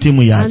kusamba ne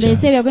ttiimu and they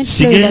say we are going to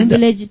play with the Sigenda.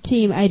 village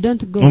team, I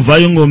don't go.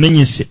 Onvaayo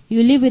ng'omenyese.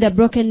 You live with a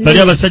broken Bali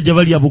leg. abasajja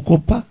balya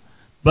bukopa,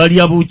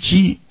 balya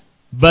buki,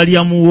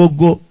 balya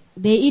muwogo,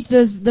 They eat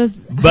those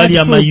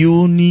balya hard food.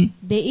 mayuuni,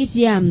 They eat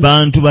yams.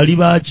 bantu bali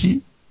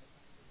baaki.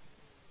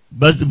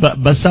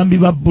 Basambi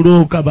ba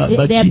bulooka They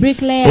are baki.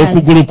 bricklayers.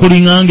 Okugulu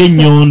kulinga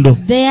ng'ennyondo.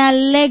 Their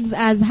legs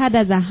as hard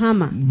as a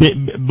hammer.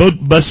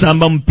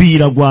 Basamba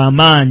mupiira gwa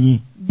maanyi.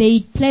 They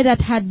play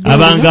that hard ball.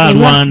 Abanga They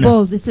rock alwana.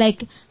 balls. It's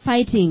like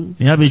fighting.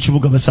 Naye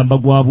ab'ekibuga basamba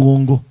gwa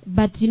bwongo.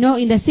 But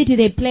in the city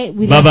they play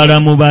with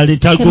Babalamu bale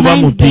it's a tagoba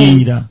mind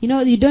game. mupiira.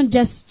 You don't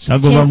just chase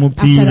Tagoba after the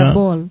mupiira.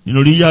 ball.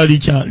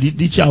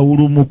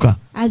 Likyawulumuka.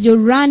 As you're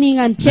running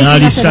and chasing after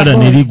N'alisala the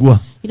ne ball, ligwa.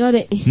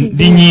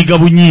 Linyiiga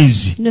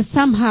bunyiizi.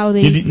 somehow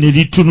Ne they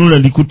litunula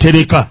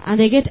likutereka. and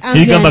they get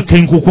angry Ligamba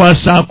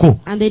kenkukwasaako.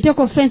 and they take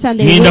offense and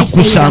they Ngenda wait for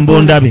you to kukusamba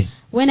come. ondabe.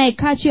 When I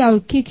catch you, I'll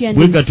kick you and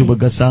Bwe you'll gatyo see. bwe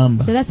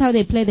gasamba. So that's how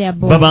they play their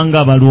ball.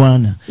 Babanga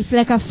abalwana. It's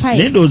like a Naye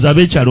fight. ndowooza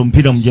ab'ekyalo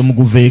omupiira mugye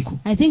muguveeko.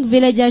 I think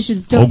villagers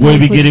should stop playing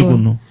Ogw'ebigere football.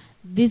 guno.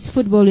 This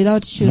football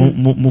without shoes.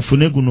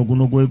 Mufune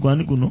guno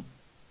gwegwani guno.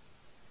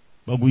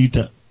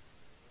 Baguyita.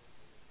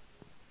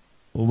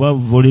 Oba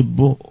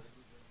volleyball.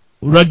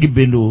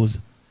 Rugby ndowooza.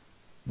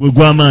 Gwe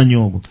gw'amaanyi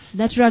ogwo.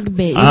 That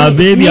rugby.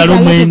 Ab'ebyalo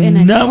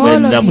All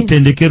mwenna of you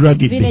mutendeke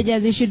rugby.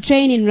 villagers, you should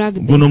train in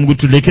rugby. Guno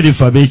mugutulekere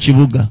ffe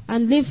ab'ekibuga.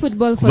 And leave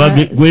football for Kuba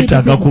the city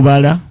gwetaaga people.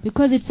 kubala.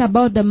 Because it's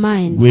about the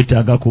mind.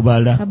 Gwetaaga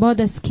kubala. It's about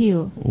the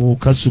skill.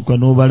 Okasuka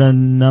n'obala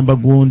namba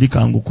gundi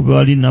kangu kube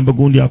wali namba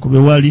gundi akube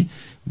wali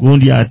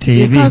gundi You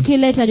ateebe.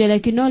 calculate and you're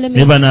like, let Ne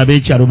me. bano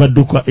ab'ekyalo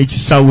badduka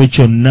ekisaawe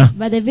kyonna.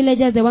 But the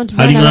villagers, they want to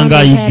run Alinga around the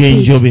ng'ayigga entire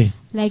pitch. enjobe.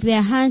 Like they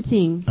are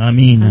hunting an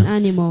Amiina.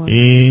 animal.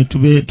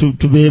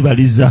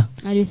 Tubeebaliza.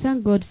 And we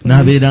thank God for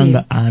N'abeera this.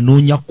 nga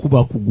anoonya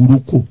kuba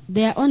kuguluko.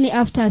 They are only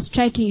after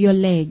striking your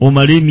leg.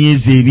 Omala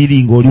emyezi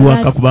ebiri ng'oli So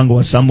waka that's- kubanga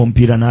wasamba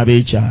omupiira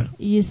n'ab'ekyalo.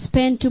 You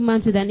spend 2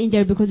 months with an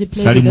injury because you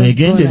play Sali with those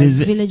ballers,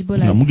 mwegendereze village nga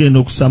ballers. mugenda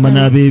okusamba Be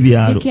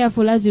n'ab'ebyalo.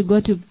 careful as you go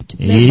to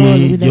play ball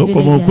with the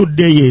Gy'okoma villagers.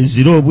 okuddeyo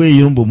eziro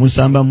obweyombo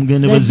musamba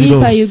mugende The baziro.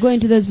 deeper you go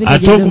into those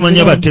villages, Ate of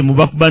okumanya below, batemu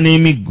bakuba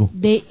n'emiggo.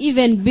 they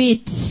even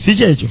beat. Si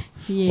kyekyo.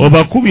 Yes.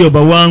 Obakubye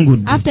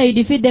obawangudde. After you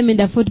defeat them in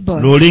the football,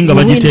 Loole nga you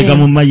win bagiteeka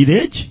mu them.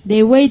 mayireeki.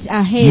 They wait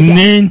ahead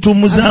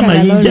N'entumu After the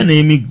z'amayinja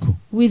lorry. n'emiggo.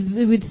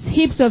 with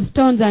heaps of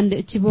stones and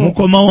chibok.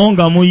 Mukomawo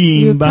nga You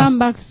muyimba. come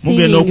back singing,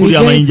 Mugenda okulya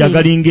amayinja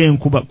rejoicing. galinga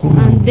enkuba.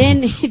 And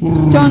then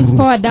stones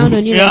pour down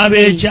on you. like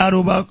rain.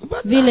 Ab'ekyalo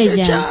Villagers.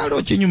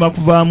 ekyalo kinyuma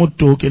kuvaamu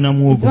ttooke na It's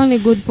muwogo. only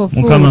good for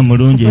food, Mukama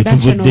mulungi for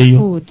production of etuvuddeyo.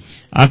 food.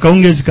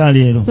 Akawungeezi ka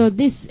leero So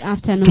this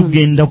afternoon,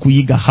 tugenda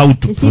kuyiga how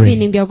to this pray.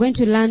 evening, we are going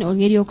to learn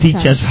engeri Teach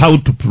yokusaba. us how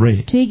to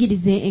pray.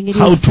 Tuyigirize engeri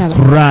How to yokusaba.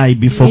 cry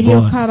before Engeri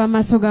God. yokukaaba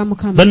amaaso ga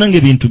Mukama. Bannange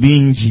ebintu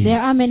bingi. There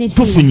are many things.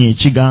 Tufunye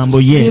ekigambo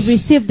We've yes.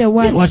 received the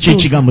word Lwaki truth.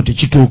 ekigambo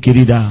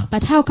tekituukirira?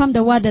 But how come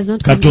the word does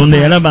not come to Katonda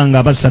pass? yalaba nga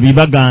abasabi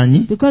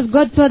bagaanyi. Because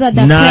God saw that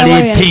the prayer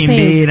warriors N'aleeta failed.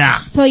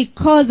 embeera So he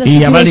caused the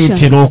situation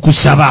eyabaleetera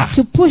okusaba.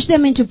 to push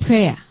them into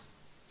prayer.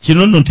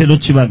 Kino nno ntera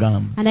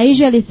okibagamba. And I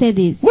usually say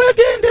this,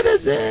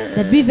 Weegendereze.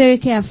 that be very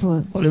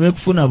careful Oleme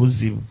kufuna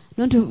buzibu.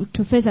 not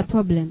to face a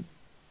problem.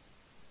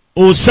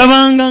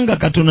 Osabanga nga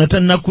Katonda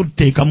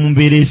tannakuteeka mu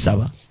mbeera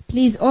esaba.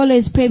 Please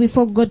always pray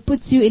before God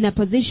puts you in a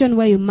position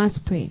where you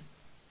must pray.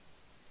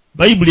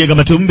 Bayibuli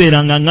egamba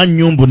temubeeranga nga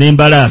nnyumbu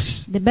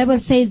n'embalaasi. The Bible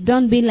says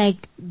don't be like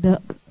the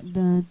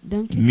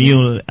donkeys.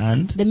 Mule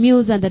and The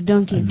mules and the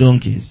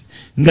donkeys.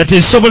 Nga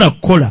tezisobola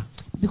kukola.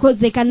 Because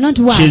they cannot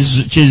work.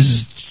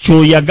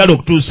 Kyoyagala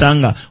okutuusa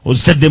nga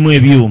ozitaddemu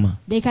ebyuma.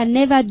 They can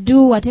never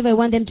do whatever you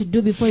want them to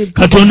do before you put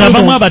Katonda the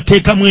abamu bridles.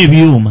 abateekamu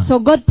ebyuma. So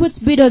God puts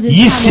bridles in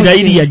some of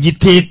Isirayiri you.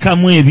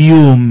 yagiteekamu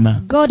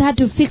ebyuma. God had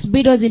to fix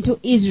bridles into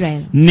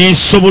Israel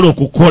N'esobola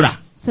okukola.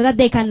 so that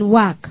they can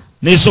work.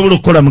 N'esobola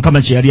okukola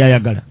Mukama kye yali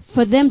ayagala.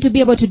 For them to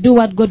be able to do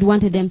what God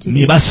wanted them to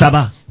Ne do.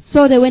 basaba.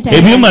 So they went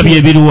ahead. Ebyuma and bye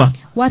prayed. biruwa.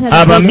 What are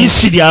the problems?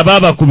 Abamisiri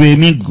ababakuba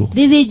emiggo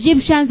These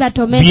Egyptians that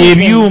tormented bye them.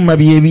 byuma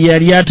bye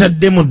yali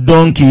atadde mu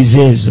donkeys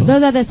ezo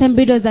Those are the same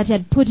bridles that he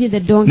had put in the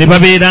ne donkey.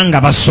 babeera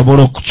nga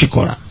basobola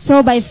okukikola.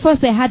 So by force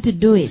they had to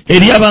do it.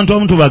 Eri abantu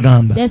abamu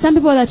tubagamba There are some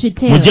people that we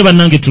mujje tell,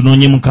 bannange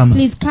tunoonye Mukama.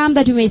 please come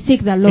that you may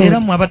seek the Era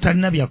Lord. mwe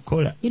abatalina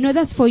byakukola, You know,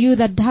 that's for you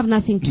that have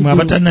nothing to mwe do.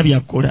 abatalina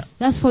byakukola,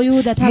 That's for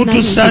you that have nothing to do.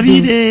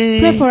 mutusabire,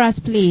 Pray for us,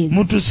 please.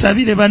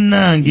 mutusabire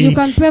bannange. You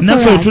can pray for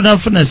Naffe us.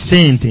 tunafuna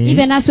ssente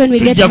Even us when we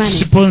get tujja money,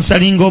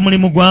 kusiponsalinga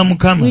omulimu gwa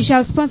Mukama. we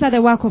shall sponsor the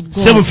work of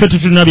Sebo God. ffe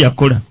tetulina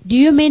byakukola. Do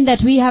you mean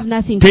that we have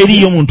nothing to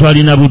Teriyo do? muntu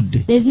alina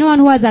budde. There's no one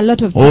who has a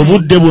lot of time.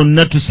 Obudde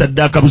bwonna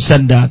tusaddaaka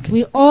busaddaake.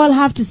 We all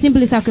have to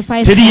simply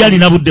sacrifice Teri time.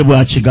 yalina budde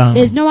bwa kigambo.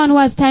 There's no one who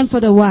has time for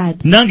the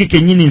word. Nange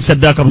kennyini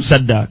nsaddaaka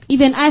busaddaake.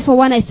 Even I, for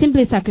one, I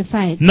simply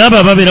sacrifice. N'abo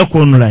ababeera ku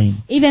online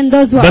Even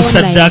those who are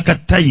online, basaddaaka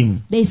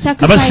time. they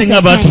sacrifice Abasinga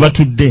their baatu time.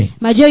 batudde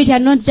Majority are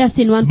not just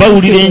in one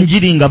bawulira place.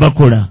 enjiri nga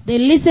bakola. They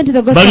listen to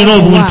the gospel Balina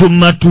as they obuntu work mu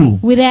matu.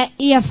 with their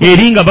earphones.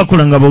 Eri nga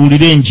bakola nga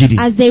bawulira enjiri.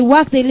 As they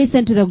work, they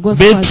listen to the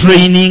gospel as well.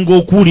 Betraininga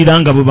okuwulira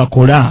nga bwe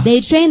bakola.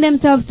 They train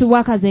themselves to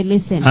work as they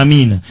listen.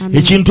 Amiina. Amen.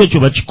 Ekintu ekyo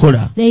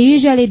bakikola. They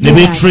usually do Ne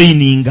that.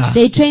 betraininga.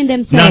 They train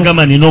themselves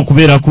N'agamba nina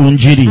okubeera ku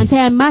njiri. and say,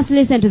 I must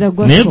listen to the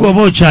Naye gospel.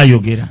 gw'oba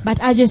okyayogera. But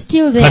as you're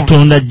still there,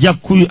 Katonda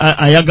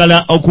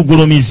ayagala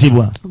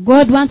okugulumizibwa.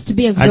 God wants to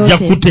be Ajja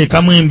exalted.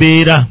 kuteekamu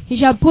embeera. He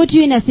shall put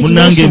you in a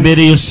Munnange situation,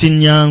 embeera eyo si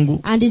nnyangu.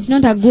 and it's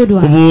not a good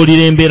one.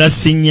 Kubuulira embeera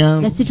si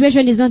nnyangu. That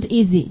situation is not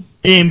easy.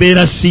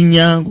 Embeera si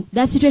nnyangu.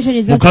 That situation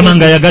is not Mukama easy.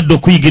 ng'ayagadde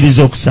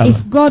okuyigiriza okusaba.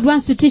 If God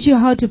wants to teach you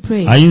how to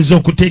pray, Ayinza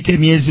okuteeka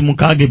emyezi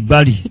 6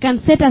 ebbali He can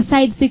set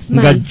aside 6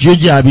 nga months jjo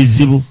gya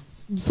bizibu.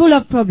 full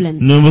of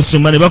problems.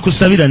 N'obusumba ne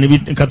bakusabira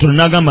Katonda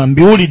n'agamba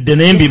mbiwulidde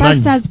naye The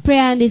mbimanyi. pastor's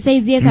prayer, and he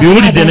says, yes, I've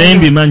Mbiwulidde heard, naye and I know.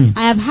 mbimanyi.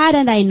 I have heard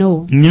and I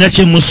know. Nina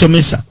kye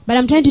musomesa. But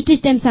I'm trying to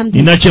teach them something.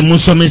 Nina kye I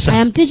musomesa.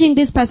 am teaching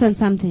this person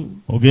something.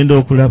 Ogenda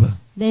okulaba.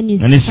 Then you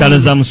Nga n'essaala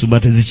find za musumba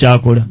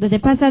tezikyakola. that the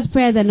pastor's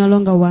prayers are no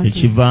longer working.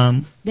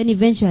 Ekivaamu Then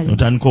eventually,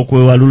 n'otandika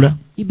okwewalula.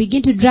 you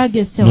begin to drag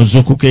yourself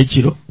N'ozuukuka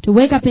ekiro. to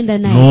wake up in the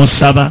night,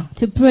 N'osaba.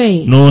 to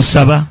pray,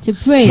 N'osaba. to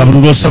pray. Nga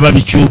buli lw'osaba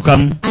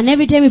bikyukamu. And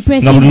every time you pray,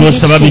 Nga things buli begin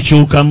lw'osaba to shift.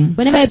 bikyukamu.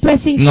 Whenever I pray,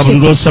 things Nga buli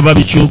shift. lw'osaba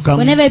bikyukamu.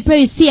 Whenever I pray,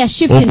 you see a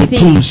shift in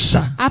things.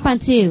 Okutuusa Up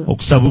until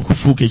okusaba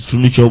okufuuka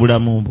ekitundu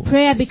ky'obulamu bwo.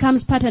 prayer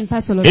becomes part and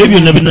parcel of Ebyo your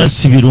byonna life. bina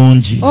si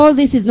birungi. All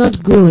this is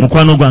not good.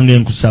 Mukwano gwange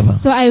nkusaba.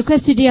 So I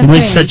request you, dear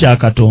Olw'ekisa friends, kya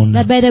Katonda.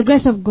 that by the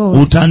grace of God,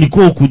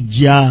 Otandike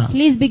okujja.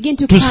 please begin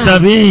to come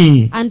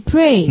Tusabe. and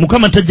pray.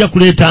 Mukama tajja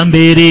kuleeta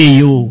mbeera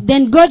eyo.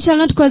 Then God shall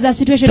not cause that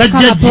situation to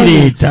come Tajja upon you.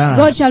 gireeta.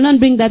 God shall not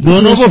bring that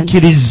Bw'onooba situation.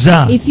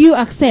 okkiriza If you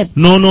accept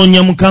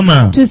n'onoonya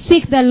Mukama to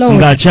seek the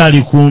Lord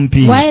ng'akyali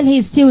kumpi, while He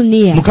is still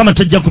near, Mukama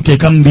tajja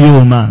kuteeka mu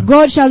byoma.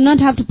 God shall not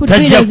have to put Tajja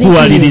riddles into you.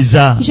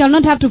 kuwaliriza. He shall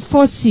not have to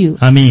force you.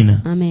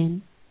 Amiina.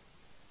 Amen.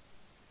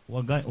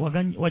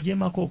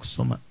 Wajeemako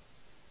okusoma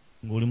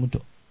ng'oli muto.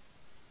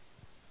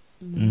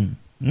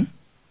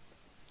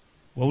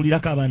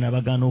 Wawulirako abaana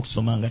abagaana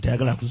okusoma nga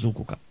tayagala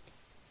kuzuukuka.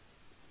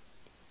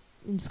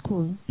 In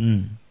school,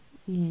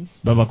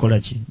 yes. Babakola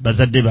ki?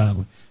 Bazadde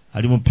baabwe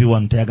ali mu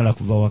P1 tayagala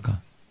kuva waka.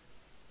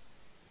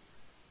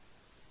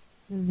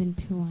 This is in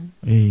P1.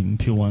 Mu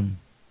P1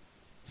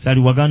 sali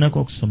wagaanako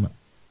okusoma.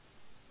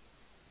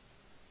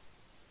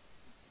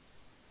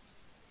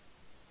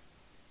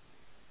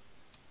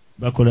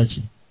 Bakola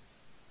ki?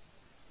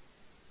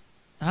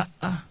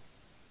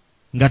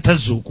 Nga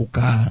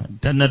tazuukuka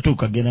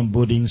tannatuuka genda mu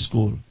boarding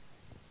school.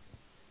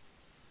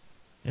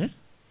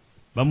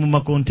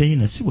 Bamuma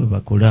container si bwe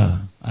bakola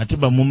ate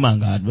bamuma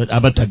nga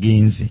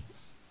abatagenze.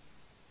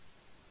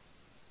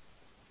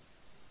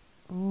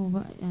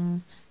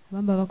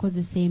 Abamba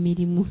bakozesa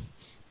emirimu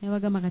naye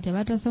bagamba kati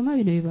abatasoma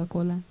bino bye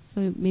bakola, so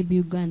maybe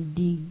you go and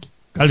dig.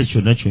 Kale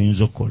kyonna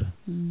ky'oyinza okukola.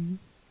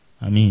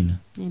 Amiina.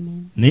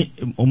 Amen. Ne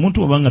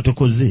omuntu oba nga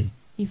tokoze,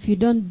 If you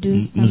don't do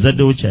muzadde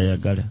something wo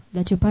kyayagala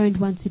that your parent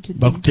wants you to do,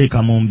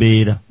 bakuteeka mu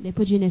mbeera they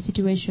put you in a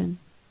situation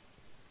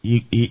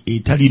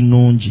etali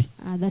nnungi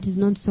that is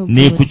not so good,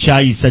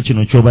 n'ekukyayisa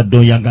kino ky'obadde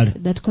oyagala.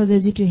 that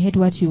causes you to hate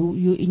what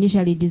you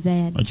initially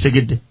desired.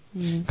 Okitegedde?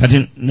 Yes.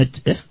 Kati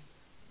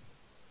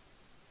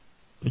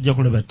tojja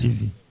kulaba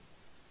TV,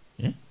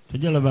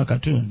 tojja laba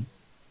akatuni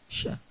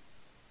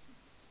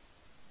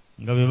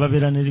nga be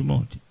babeera ne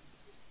remote.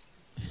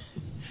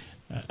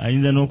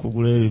 Ayinza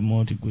n'okugula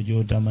remote gwe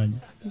gy'otamanyi.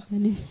 You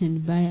can even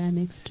buy an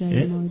extra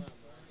remote.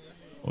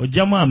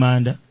 Ojjamu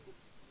amanda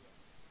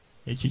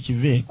ekyo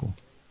kiveeko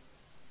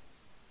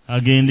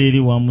agenda eri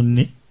wa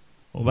munne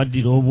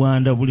obaddira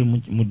obwanda buli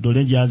mu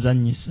ddole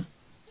gy'azannyisa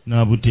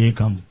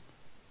n'abuteekamu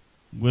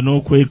gwe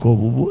n'okweka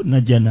obubu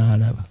najja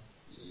n'alaba.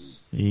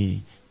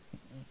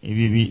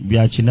 Ebyo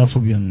bya kinafu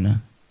byonna.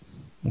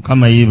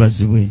 Mukama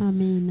yeebazibwe.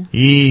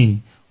 Amen.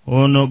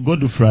 Ono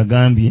Godfrey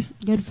agambye,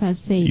 Godfrey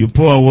said, you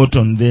pour water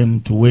on them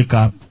to wake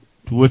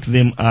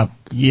them up.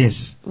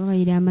 Yes.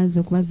 wabayira amazzi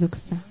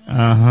okubazukusa.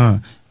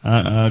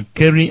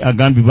 Kerry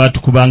agambye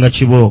batukubanga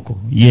kibooko.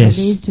 Yes.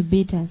 They used to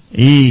beat us.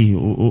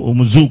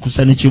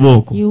 Omuzuukusa ne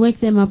kibooko. You wake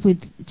them up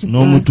with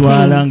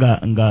N'omutwala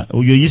nga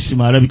oyo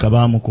Yisima alabika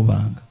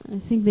baamukubanga. I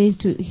think they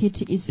used to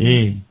hit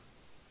Islam.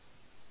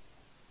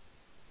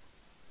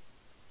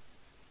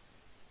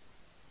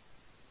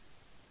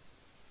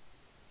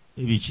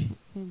 Ebiki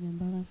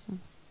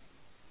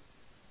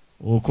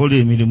okola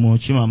emirimu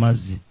okima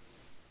amazzi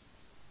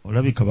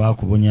olabika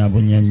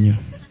baakubonyaabonya nnyo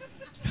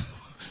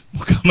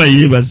mukama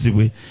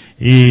yeebazibwe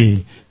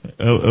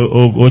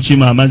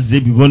okima amazzi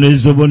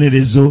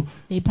ebibonerezo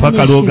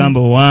paka lwogamba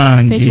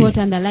wange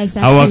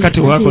awakati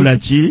wakola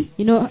ki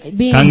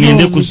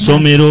kangende ku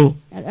ssomero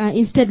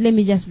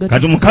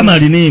kati mukama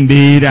alina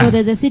embeera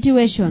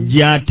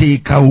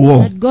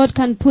gy'ateekawo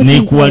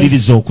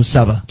n'ekuwaliriza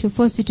okusaba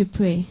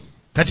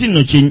kati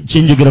nno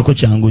kyenjogerako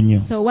kyangu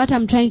nnyo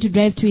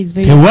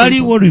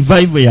tewaliwo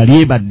revival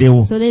yali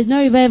ebaddewo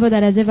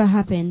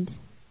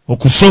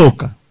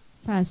okusooka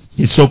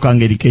esooka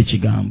ng'eriko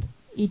ekigambo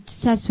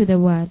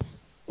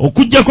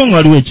okujjako nga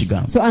waliwo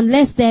ekigambo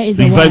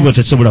revival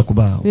tesobola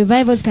kubaawo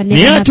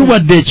naye ate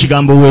wadde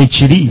ekigambo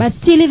weekiri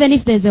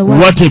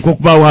wateekwa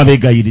okubaawo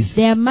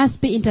abeegayiriza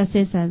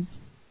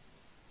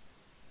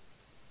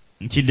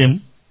nkiddemu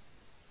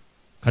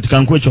kati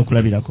kankuwa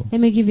ekyokulabirako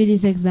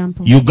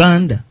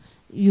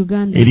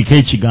Uganda eriko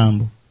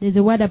ekigambo There's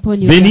a word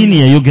upon you. Benini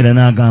yayogera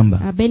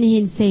n'agamba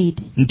Benihin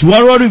said nti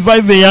waliwo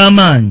revival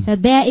y'amaanyi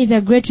that there is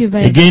a great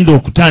revival egenda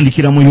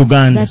okutandikira mu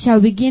Uganda that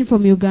shall begin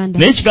from Uganda.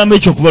 Naye ekigambo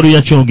ekyo okuva lwe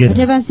yakyogera But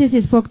ever since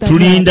he spoke that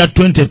tulinda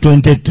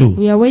 2022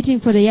 we are waiting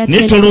for the year ne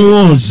 2022.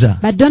 tolowooza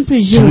But don't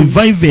presume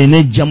revival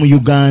enejja mu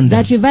Uganda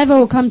that revival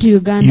will come to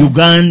Uganda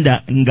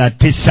Uganda nga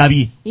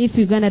tesabye if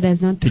Uganda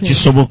does not pray.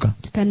 tekisoboka.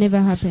 It can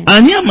never happen.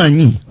 Ani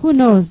amanyi Who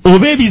knows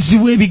oba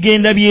ebizibu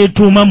ebigenda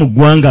byetuuma mu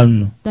ggwanga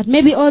nno that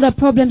maybe all the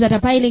problems that are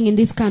piling in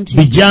this country,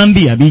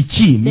 bijambia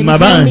biki the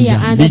mabanja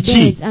Bijambia and the biki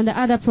deaths and the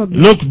other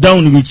problems,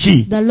 lockdown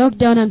biki the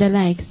lockdown and the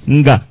likes,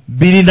 nga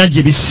birina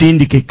gye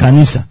bisindika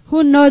ekkanisa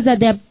who knows that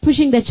they are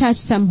pushing the church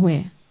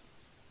somewhere.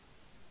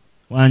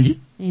 wangi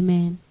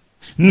Amen.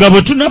 nga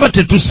bwe tunaba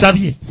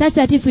tetusabye Such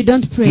that if we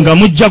don't pray, nga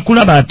mujja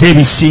kulaba ate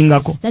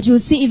ebisingako. that you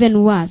will see even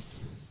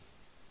worse.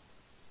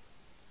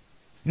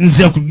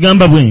 Nze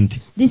kugamba bwe nti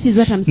This is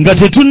what I'm nga saying.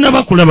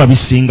 tetunnaba kulaba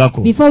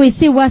bisingako Before we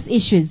see worse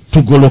issues,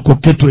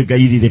 tugolokoke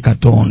twegayirire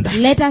Katonda,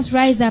 let us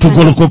rise up.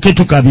 tugolokoke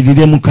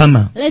tukabirire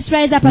Mukama. Let's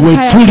rise up and We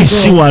cry out tuli to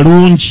si God,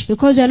 walungi.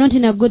 because we are not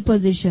in a good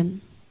position.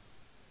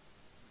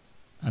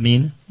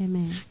 Amen.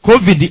 Amen.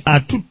 COVID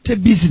atutte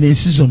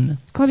bizinensi zonna.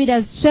 COVID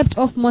has swept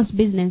off most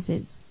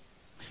businesses.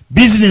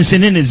 Bizinensi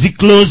enene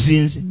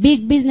ziclosinze.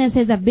 Big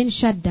businesses have been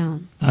shut down.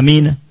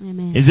 Amina.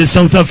 Amen. Eze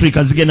South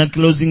Africa zigenda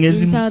closing In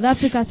ezimu. South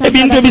Africa, some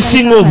Ebintu South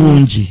ebisinga African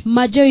obungi companies,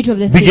 majority of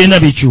the things, bigenda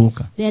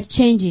bikyuka. they are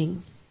changing.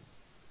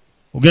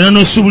 Ogenda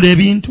n'osubula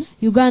ebintu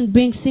You go and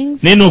bring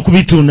things, naye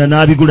n'okubitunda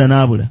n'abigula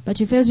n'abula. but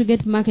you fail to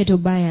get market or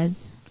buyers.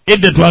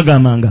 Edda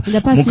twagambanga In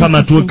the past Mukama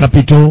used to tuwe say,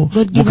 kapito,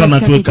 God give Mukama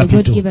us tuwe capital,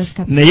 God kapito. give us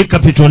capital. Naye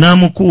kapito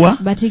n'amukuwa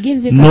But he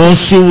gives you capital,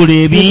 n'osuula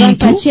you go and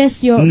ebintu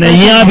purchase your naye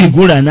merchandise,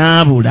 abigula but you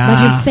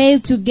n'abula. fail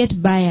to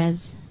get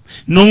buyers.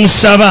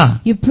 N'omusaba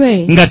You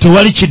pray, nga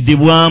tewali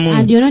kiddibwamu.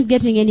 and you're not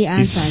getting any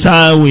answers.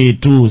 Essaawa The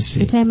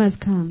etuuse time has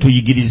come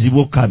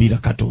tuyigirizibwe okukabira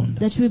Katonda.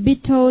 that we'll be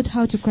told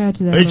how to cry out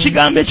to the Lord.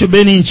 Ekigambo ekyo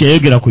Benin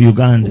kyeyogera ku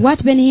Uganda.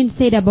 What Benihin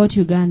said about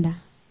Uganda.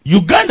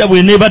 Uganda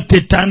bw'eneeba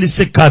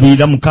tetandise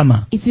kabira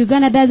Mukama If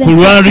Uganda doesn't ku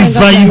lwa start crying out to the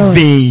revival Lord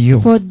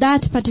eyo, for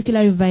that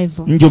particular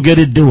revival,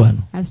 njogeredde wano.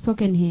 I've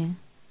spoken here.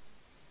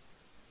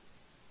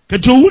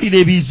 Kati owulira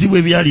ebizibu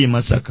ebyali e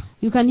Masaka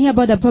You can hear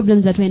about the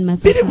problems that were in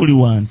biri buli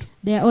Masaka. wantu.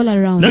 They are all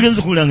around.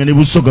 Nagenze kuwulira nga ne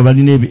Busoga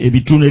balina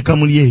ebitundu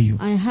ekamuli eyo.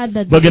 I heard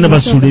that Bagenda the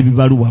basuula Busoga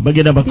ebibaluwa,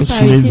 bagenda people are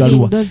basuula receiving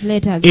ebibaluwa. those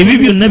letters.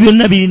 Ebyo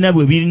byonna birina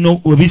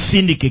bwe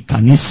bisindika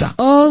ekkanisa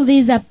All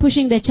these are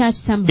pushing the church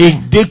somewhere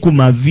edde ku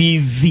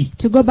maviivi,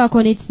 to go back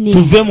on its knees,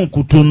 tuve mu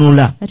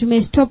kutunula, that we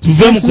may stop tuve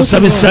mu just looking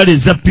kusaba God, essaala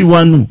eza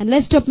piwanu, and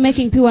let's stop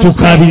making pure prayer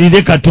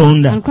tukabirire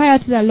Katonda. and cry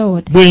out to the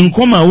Lord. Bwe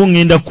nkomawo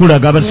ngenda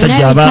kulaga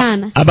abasajja When I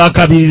return,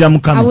 abakabirira I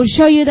Mukama. will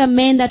show you the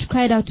men that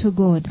cried out to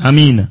God.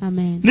 Amiina.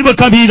 Amen. Ne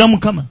bakabirira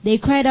Mukama, They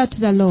cried out to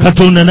the Lord,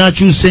 Katonda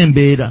n'akyusa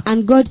embeera.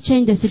 and God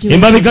changed the situation.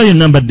 Emabega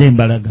yonna mbadde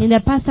mbalaga. In the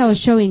past I was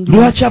showing you.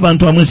 Lwaki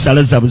abantu abamu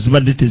essaala zaabwe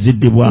zibadde Why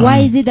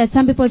teziddibwamu? is it that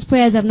some people's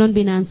prayers have not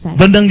been answered?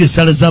 Baddanga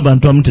essaala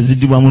z'abantu abamu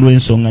teziddibwamu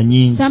lw'ensonga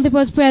nnyingi. Some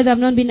people's prayers have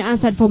not been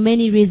answered for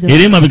many reasons.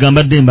 Era emabega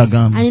mbadde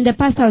mbagamba And in the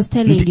past I was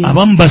telling nti you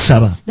abamu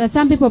basaba that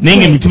some people naye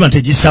pray, ng'emitima but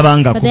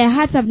tegisabangako. their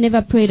hearts have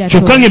never prayed at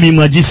Kyokka all.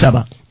 ng'emimwa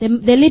gisaba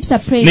The lips are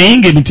praying, naye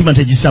ng'emitima but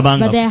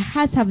tegisabangako. their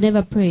hearts have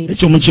never prayed.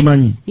 Ekyo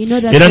mukimanyi. You know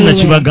that Era very well.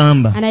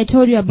 nakibagamba And I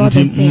told you about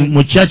nti the saying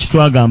mu kyaki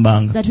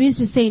twagambanga that we used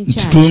to say in nti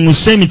church,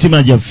 tuyimuse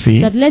emitima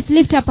gyaffe. that let's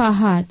lift up our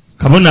hearts.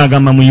 Kabona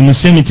agamba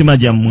muyimuse emitima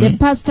The gyammwe,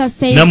 pastor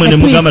says, nammwe ne the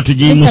mugamba priest,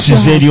 lift up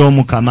tugiyimusize your eri hearts.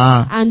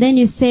 Omukama. And then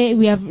you say,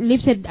 we have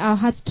lifted our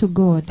hearts to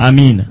God.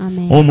 Amiina.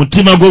 Amen.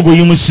 Omutima gwo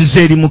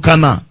guyimusize eri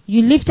Mukama.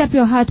 You lift up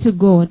your heart to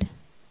God.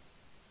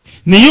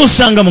 naye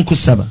osanga mu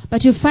kusaba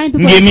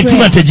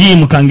ng'emitima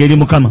tegiyimuka eri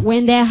Mukama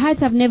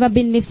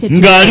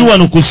ng'ali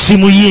wano ku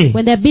ssimu ye.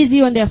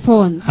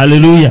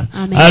 Haleluya.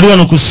 Ali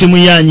wano ku ssimu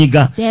ye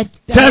anyiga.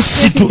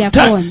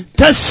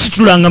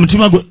 Tasitulanga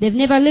mutima gwe.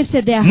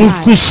 Mu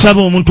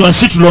kusaba omuntu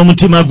asitula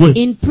omutima gwe.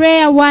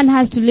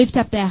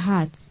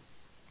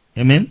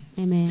 Amen.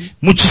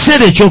 Mu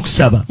kiseera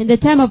ekyokusaba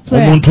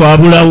omuntu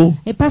abulawo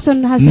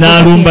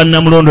n'alumba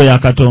Namulondo ya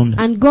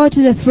Katonda.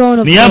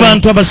 Naye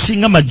abantu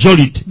abasinga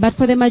majority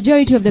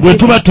bwe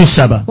tuba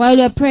tusaba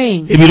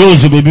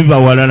ebirowoozo bye biba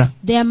walala.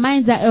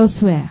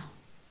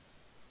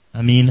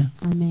 Amiina.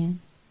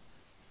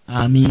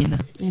 Amiina.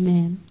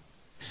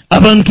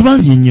 Abantu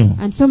bangi nnyo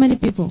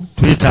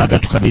twetaaga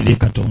tukabirire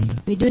Katonda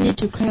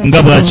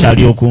nga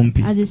bw'akyali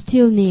okumpi.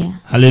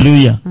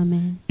 Haleluya.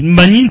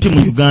 Mmanyi nti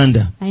mu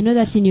Uganda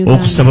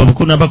okusaba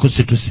bukunaba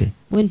kusituse.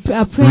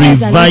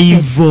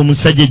 Revival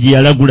omusajja gye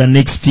yalagula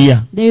next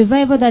year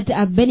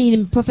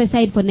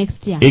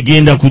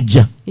egenda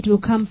kujja.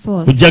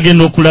 Ojja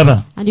genda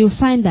okulaba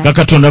nga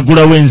Katonda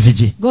agulawo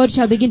enzige.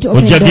 Ojja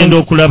genda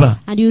okulaba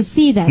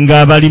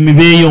ng'abalimi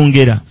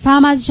beeyongera.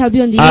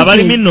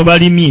 Abalimi nno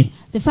balimye.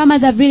 The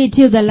farmers have really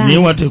tilled the land.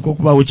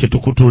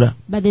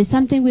 But there's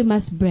something we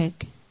must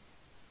break.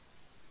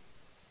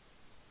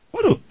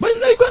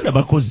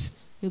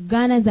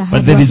 Ugandans are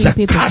but there is a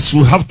curse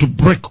we have to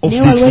break off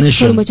this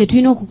nation.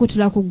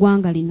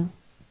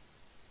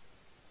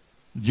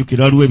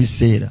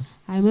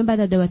 I remember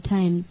that there were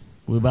times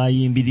when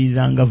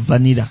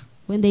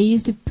they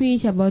used to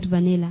preach about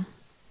vanilla.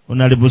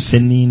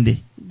 The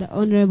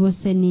Honorable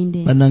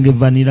Seninde. Banange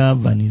vanilla.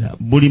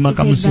 Buli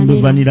maka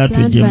musimbe vanilla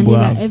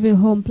tujembwa. Every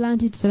home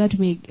planted so that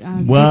we get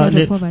out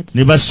of poverty.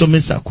 Ne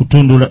basomesa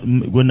kutundula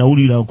gwe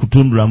nawulira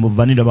kutundula mu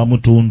vanilla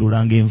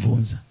bamutundula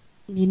ng'envunza.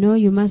 You know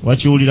you must.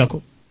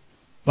 Wakiwulirako.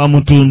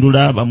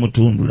 Bamutundula.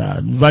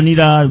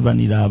 Vanilla.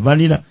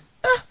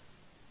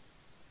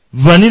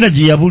 Vanilla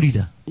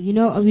giyabulira. You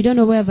know, we don't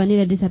know where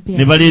vanilla disappeared.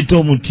 Ne baleeta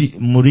omuti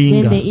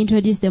muringa. Then they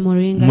introduced the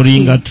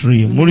moringa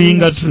tree.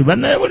 Moringa tree.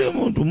 Bannaye buli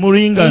muntu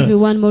moringa.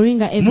 Everyone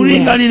moringa everywhere.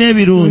 Moringa alina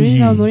ebirungi.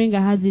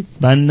 Moringa has its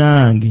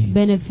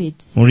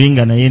benefits.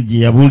 Moringa naye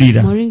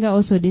giyabulira. Moringa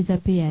also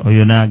disappeared.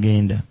 Oyo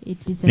n'agenda.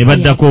 Ne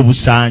baddako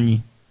obusaanyi.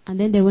 And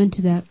then they went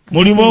to the.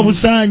 Mulimu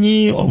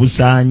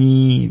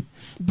obusaanyi.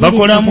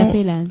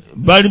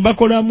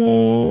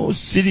 Bakolamu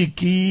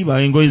siliki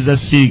engoye za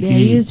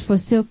siliki.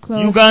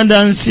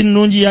 Uganda nsi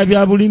nnungi ya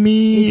bya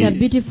bulimi.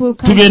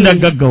 Tugenda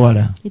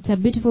gaggawala.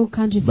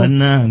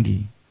 Bannange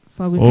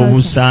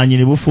obusaanyi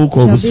ne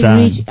bufuuka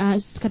obusaanyi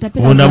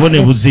nabo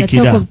ne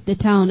buzikira.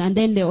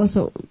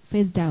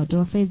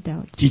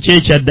 Kiki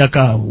ekyaddako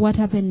awo?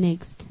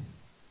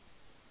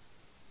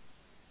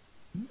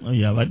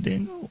 Oyo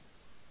abaddengawo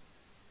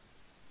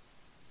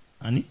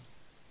ani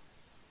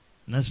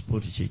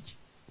nasipoti kyeki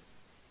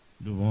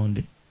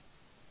Lubonde.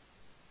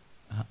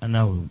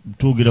 Nawe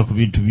tugira ku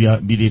bintu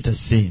bireeta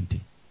ssente.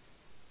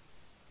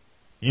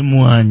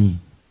 Emmwanyi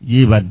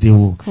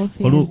yeebaddewo.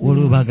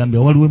 Waliwo bagambye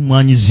waliwo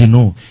emmwanyi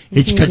zino.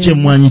 Ekika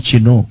ky'emmwanyi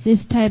kino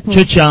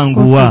kyo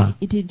kyanguwa.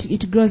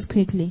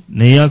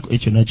 Naye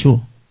ekyo nakyo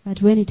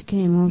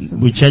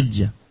bwe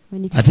kyajja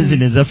ate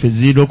zino ezaffe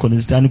ziroko ne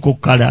zitandika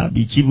okukala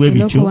bikibwe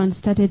bityo.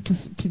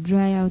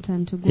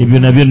 Ebyo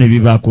nabyo ne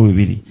bibaako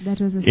bibiri.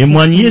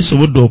 Emmwanyi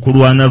yeesobodde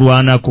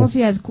okulwanako.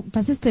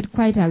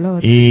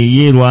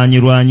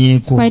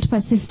 Yeerwanyeko.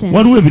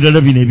 Waliwo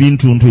ebirala bino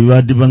ebintuntu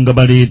ebibadde nga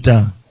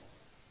baleeta.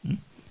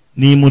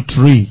 Neem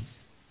tree.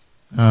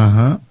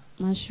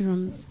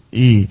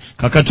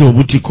 Kakati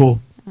obutiko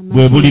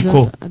bwe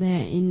buliko.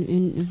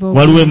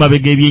 Waliwo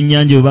emabega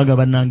ebyennyanja bwe baga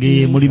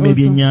bannange mulimu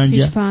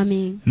ebyennyanja.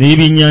 Naye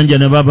ebyennyanja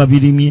ne baba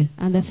birimye.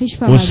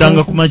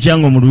 Osanga ku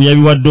makyanga omuntu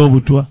yabiwadde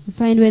obutwa.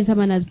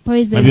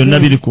 Byonna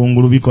biri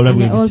kungulu bikola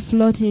bwe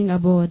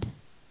bityo.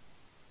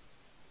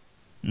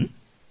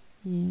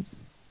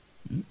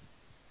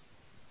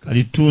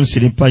 Kalitunsi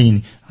ne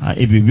payini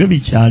ebyo byo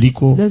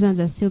bikyaliko.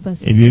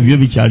 Ebyo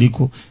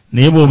bikyaliko.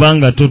 Naye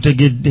bw'obanga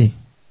totegedde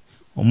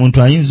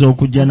omuntu ayinza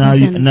okujja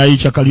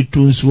n'ayokya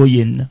kalitunsi wo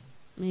yenna.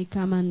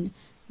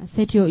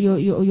 Set your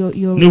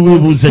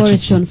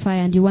forest on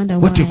fire and you wonder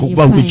why you're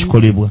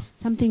fine.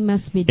 Something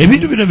must be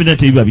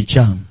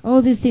done.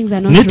 All these things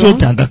are not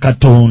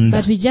wrong,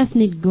 but we just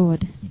need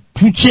God.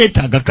 We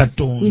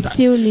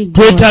still need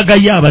God.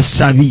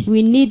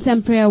 We need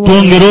some prayer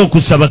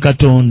warriors.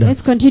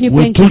 Let's continue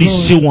praying to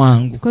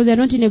God, because we are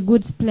not in a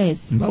good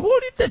place. We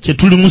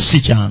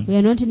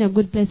are not in a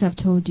good place, I've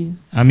told you.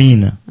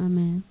 Amen.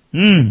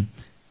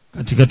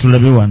 Katika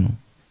tulabe wano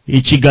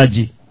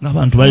ekigaji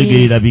ng'abantu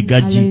bayigerera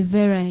bigaji.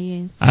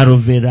 Aloe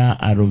vera.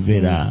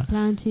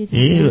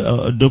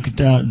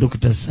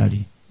 Dr.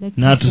 Sally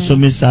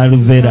n'atusomesa aloe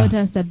vera.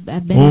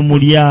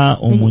 Omulya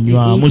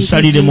omunywa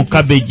musalire mu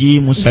cabbage,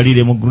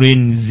 musalire mu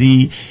greens,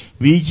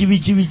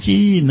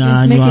 biki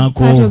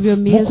n'anywako.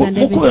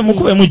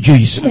 Mukube mu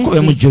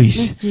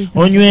juice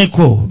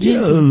onyweko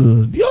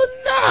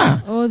byonna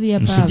byonna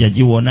musujja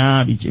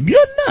giwona biki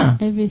byonna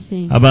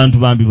abantu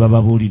bambi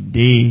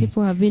bababulidde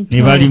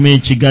ne balima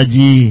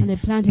ekigaji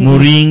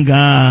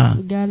muringa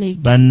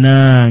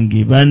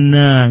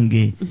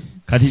bannange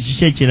kati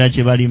kiki ekirala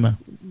kye balima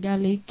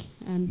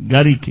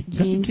garlic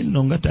nno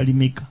nga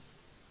talimika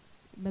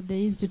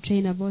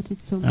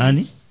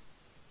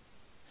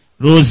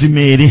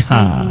rosemary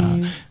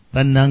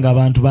bannanga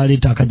abantu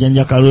baleeta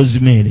akajanja ka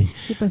rosemary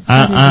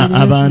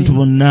abantu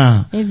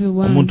bonna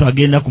omuntu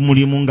agenda ku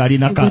mulimu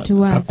ng'alina ka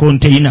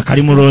container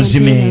kalimu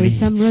rosemary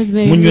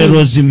munywe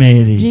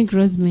rosemary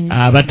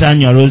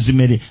abatanywa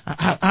rosemary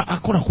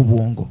akola ku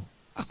bwongo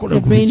akola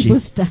ku biki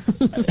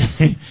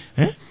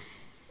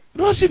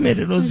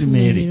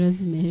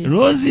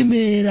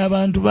rosemary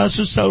abantu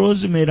basussa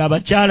rosemary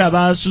abakyala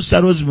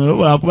basussa rosemary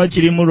olwakuba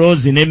kirimu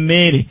rose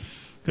n'emmere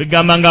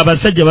kwegamba nga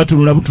abasajja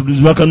batunula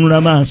butunuzi bakanula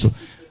maaso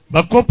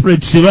ba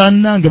corporates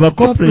bannange ba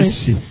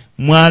corporates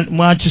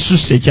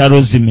mwakisusse ekya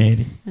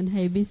rosemary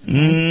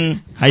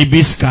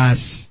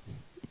hibiscus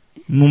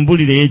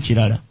mumbulireyo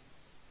ekirala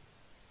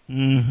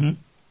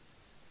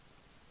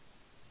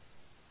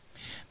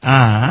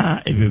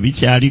ebyo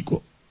bikyaliko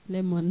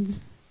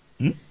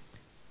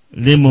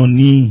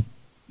lemoni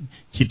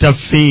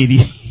kitafeeri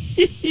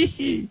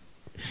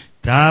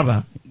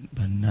taaba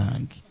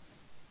bannange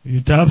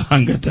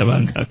bitabanga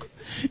tabangako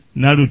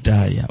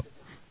nalutaaya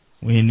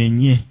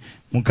wenenye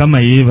mukama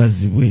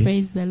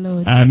yeebazibwe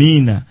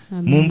amiina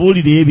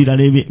mumbuulire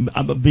ebirala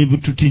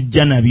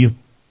bebitutijja nabyo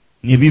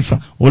nebifa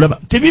olaba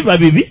tebiba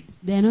bibi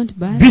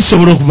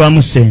bisobola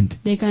okuvaamu sente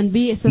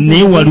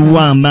naye waliwo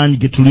amaanyi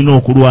ge tulina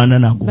okulwana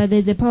nago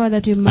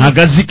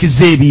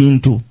agazikiza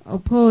ebintu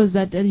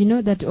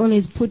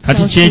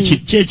kati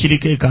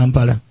kyekiriko e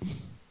Kampala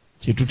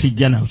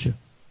kyetutijja nakyo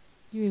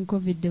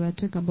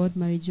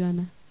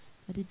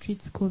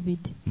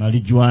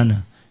marijuana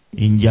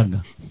enjaga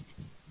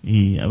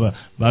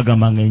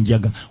bagambanga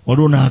enjaga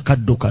waliwo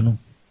n'akaddo kano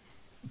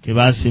ke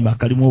baasimba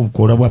kalimu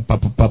obukoola bwa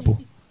papu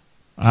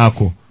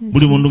ako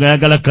buli muntu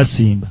ngayagala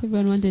kasimba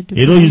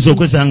era oyinza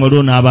okwesanga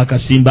waliwo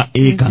n'abakasimba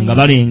eka nga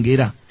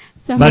balengera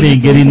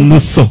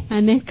ennuso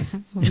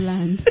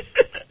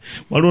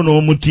waliwo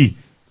n'omuti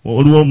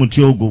waliwo omuti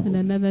ogwo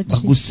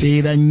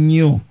baguseera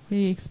nnyo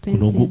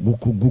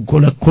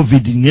gukola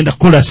covid ngenda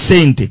kukola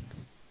sente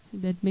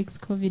that makes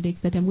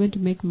COVID that I'm going to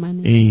make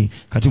money.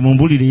 Kati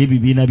mumbulire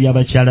ebibiina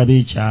by'abakyala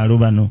b'ekyalo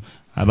bano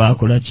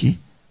abakola ki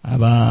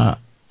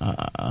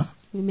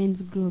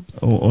women's groups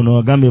ono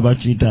agambe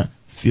bakiyita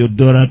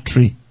Theodora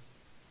Tree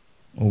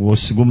obwo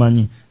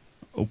sigumanyi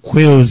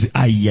quails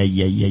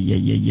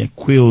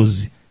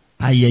quails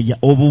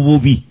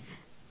obugubi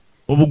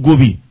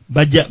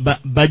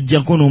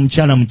bajjako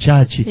n'omukyala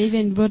mukyaki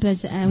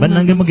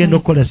bannange mugenda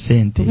okukola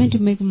sente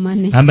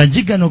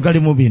amagi gano gali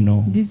mu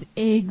bino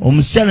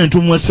omukyala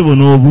netumuwasebo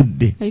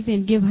n'obudde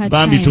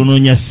bambi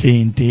tunoonya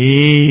sente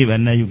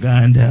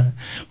bannayuganda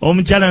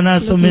omukyala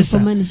n'asomesa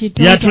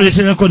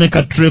yatuleeterako ne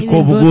katureko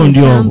obugundi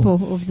obwo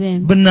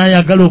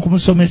bannayagala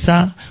okumusomesa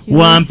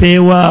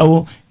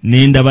wampeewaawo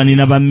nendaba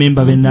nina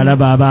bammemba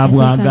bennalaba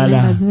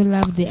abaabwagala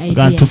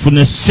nga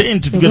tufune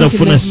sente tugenda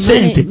kufuna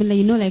sente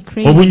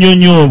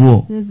obunyonyi obwo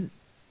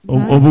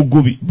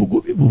obugubi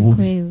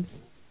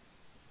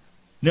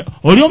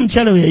oli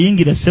omukyala we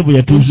yayingira ssebo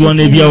yatuuzibwa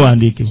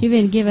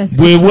n'ebyawandiikibwa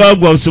bwe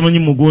bwagwa obusomanyi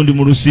mugundi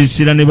mu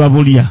lusiisira ne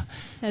babulya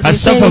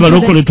kasafa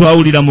balokole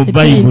twawulira mu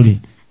bayibuli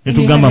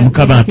netugamba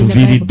mukama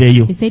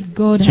atuviiriddeyo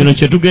kino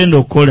kye tugenda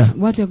okukola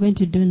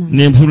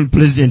ne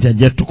pulezidenti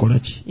ajja tukola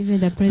ki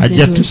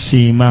ajja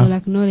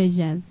tusiima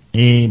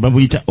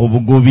babuyita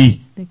obugobi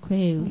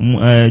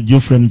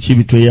Geoffrey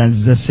Mukibi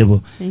tweyanziza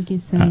ssebo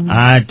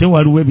ate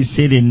waliwo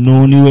ebiseera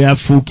ennooni we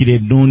yafuukira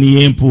ennooni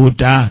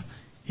y'empuuta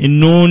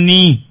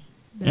ennooni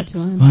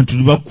bantu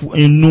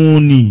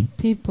ennooni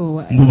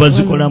mbu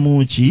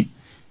bazikolamu ki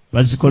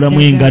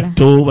bazikolamu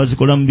engatto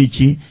bazikolamu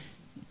biki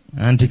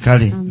anti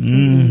kale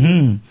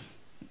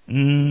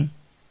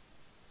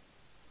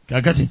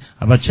kakati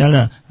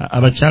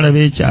abakyala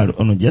b'ekyalo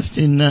ono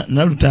Justin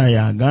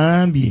Nalutaaya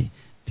agambye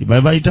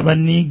tibabayita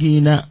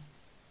baniigiina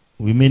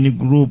women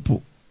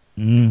group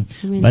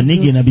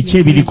baniigiina biki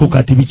ebiriko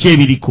kati biki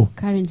ebiriko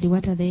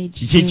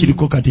kiki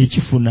ekiriko kati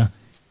ekifuna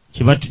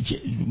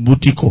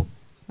butiko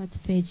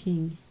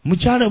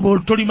mukyala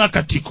bw'otolima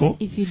katiko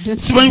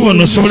simanyi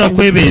bw'ono osobola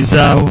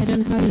kwebeezaawo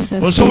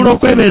osobola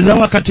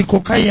okwebeezaawo akatiko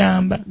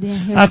kayamba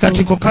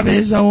akatiko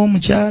kabeezaawo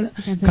omukyala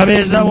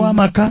kabeezaawo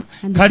amaka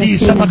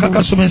kaliisa amaka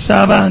kasomesa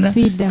abaana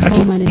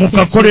kati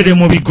mukakolere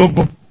mu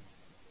bigogo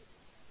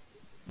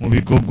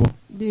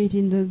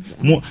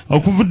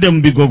okuvudde mu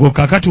bigogo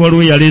kakati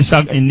waliwo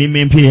yaleesa ennima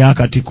empya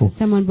ey'akatiko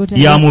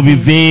ya mu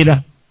biveera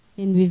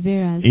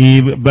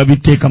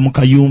babiteeka mu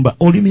kayumba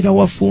olimira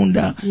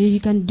wafunda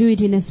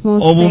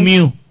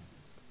obumyu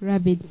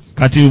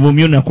kati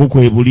obumyu nakwo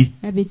kwebuli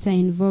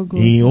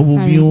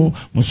obumyu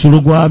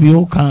musulo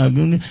gwabyo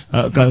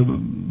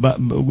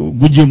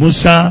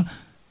gujimusa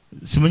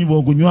simanyi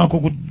bw'ogunywako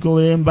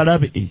gugola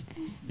embalabe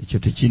ekyo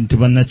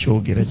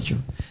tebannakyogera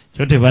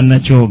kyo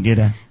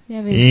tebannakyogera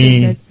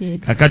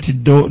kakati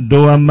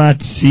dowa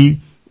matsi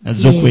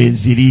nazo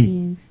kweziri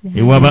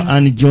ewaba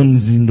Ann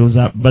Jones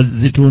ndoza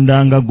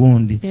bazitundanga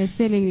gundi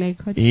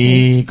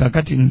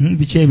kakati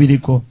biki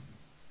ebiriko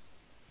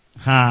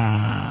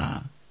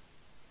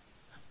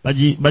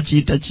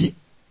bakiyita ki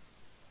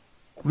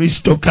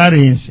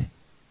cryptocurrency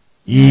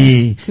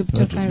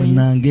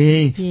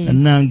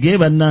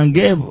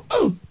bannange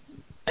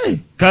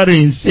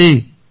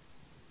currency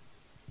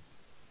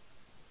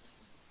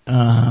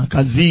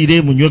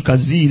kaziire munywe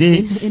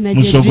kaziire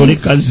musogole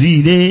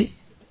kaziire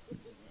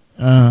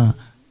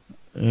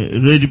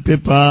red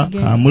pepper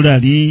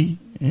kamulali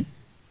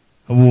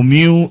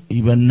bumyu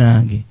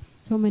ibannange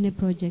so many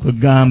projects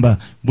kugamba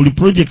buli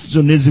project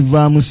zonna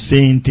ezivaamu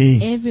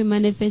ssente every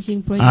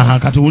manufacturing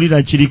project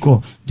katuwulira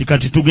kiriko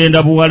kati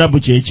tugenda Buwarabu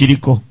kye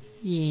kiriko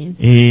yes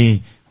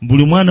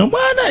buli mwana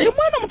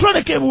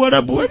mutwaleko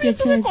Buwarabu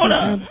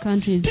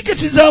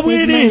tiketi za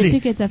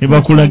bwereere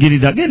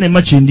ebakulagirira genda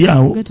Makindi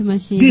awo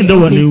genda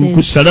wano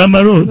ku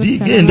Salama Road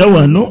genda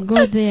wano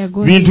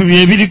bintu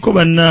byebiriko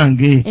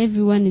bannange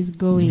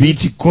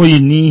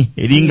bitcoin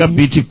eringa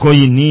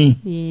bitcoin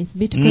yes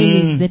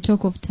bitcoin is the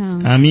talk of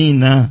town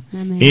amina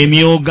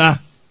emyoga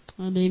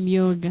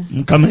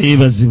Mukama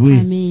yeebazibwe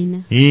amina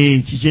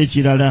kiki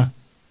ekirala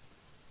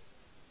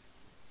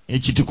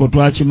ekitiko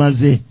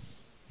twakimaze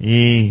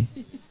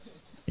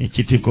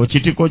ekitiko ki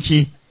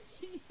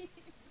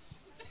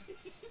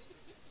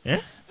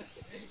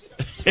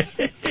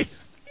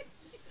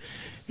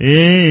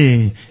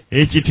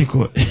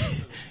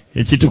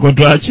ekitiko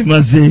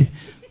twakimaze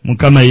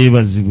Mukama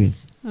yeebazibwe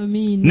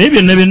amin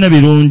nebyo byonna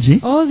birungi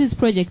all these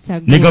projects are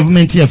good ne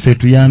government yaffe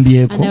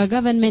tuyambyeko and our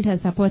government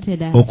has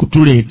supported us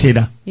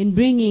okutuleetera in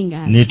bringing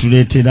us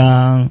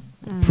netuleetera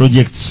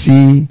projects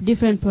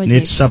different projects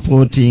net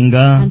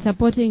supportinga and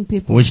supporting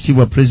people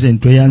wekitibwa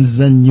president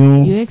oyanza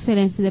nnyo your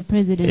excellency the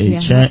president we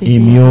are happy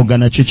emyoga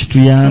nakyo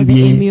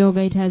kituyambye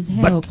emyoga it has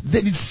helped but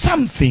there is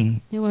something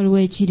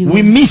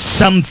we miss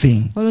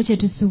something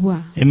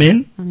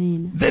amen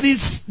there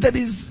is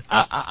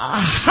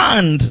a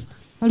hand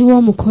waliwo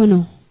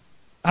omukono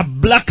a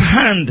black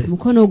hand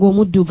mukono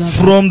ogw'omuddugavu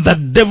from the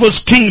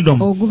devil's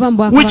kingdom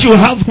which you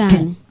have to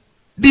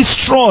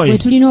destroy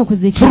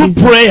through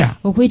prayer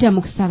okuyita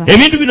mu kusaba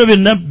ebintu bino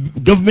byonna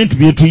government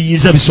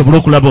byetuyiza bisobola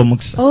okulaba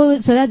omukisa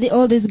so that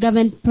all these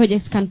government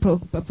projects can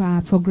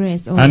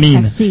progress or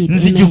succeed.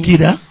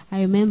 Nzijukira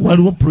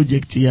waliwo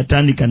project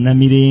yatandika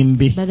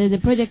Namirembe but there's a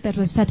project that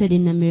was started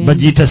in Namirembe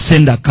bagiyita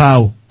Send a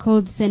Cow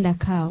called Send a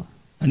Cow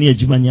ani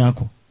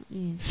yagimanyako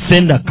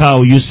send a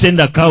cow you send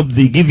a cow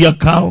they give you a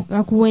cow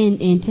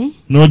ente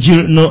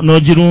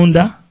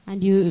n'ogirunda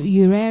and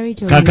you rear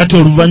it kakati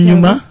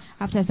oluvannyuma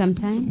after some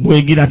time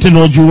bwegira ate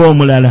n'ogiwa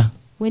omulala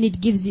when it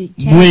gives you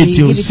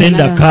you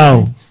send a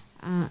cow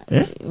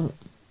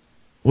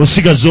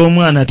osigaza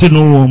omwana ate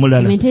n'owa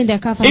omulala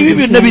ebyo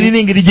byonna birina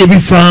engeri gye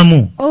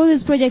bifaamu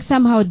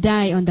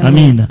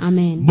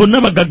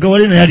bonna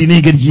bagaggawale naye alina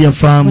engeri gye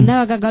yafaamu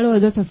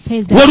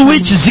waliwo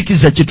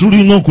ekizikiza kye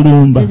tulina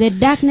okulumba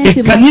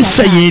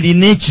ekkanisa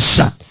yeerina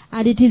ekisa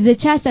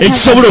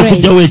ekisobola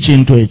okugyawo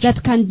ekintu ekyo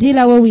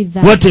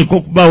wateeka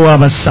okubaawo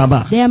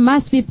abasaba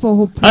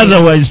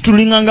otherwise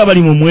tulinganga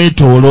bali mu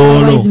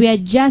mwetooloolo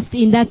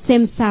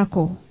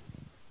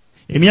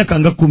emyaka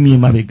nga 10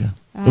 emabega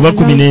oba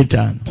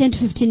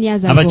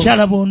 15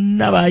 abakyala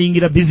bonna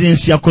bayingira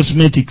bizinensi ya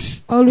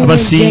cosmetics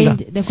abasinga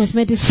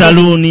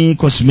saloon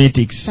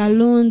cosmetics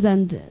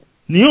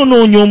naye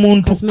onoonya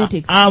omuntu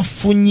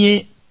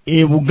afunye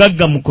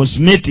ebugagga mu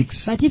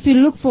cosmetics but if you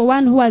look for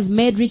one who has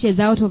made riches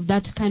out of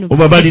that kind of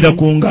obabalira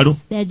ku ngalo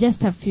there are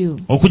just a few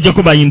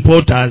okujjako ba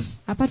importers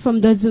apart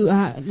from those who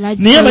are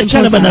large naye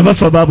abakyala bano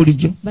abafa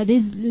babulijjo but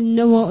there's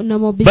no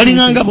more business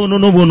balinganga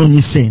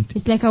bonoonyi sente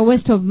it's like a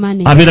waste of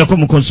money abeerako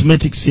mu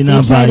cosmetics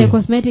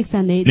n'avaayo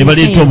ne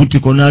baleeta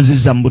obutiko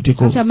n'azizza mu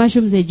butiko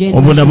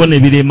obwo nabo ne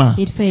birema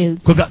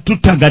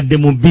tutagadde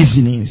mu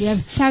bizinensi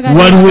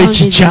waliwo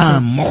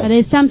ekikyamu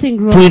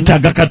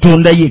twetaaga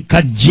katonda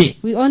yekka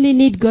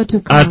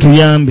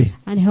atuyambe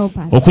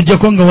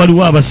okujjako nga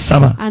waliwo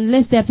abasaba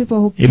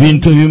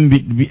ebintu ebimu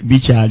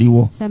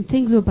bikyaliwo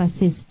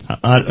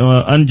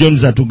Ann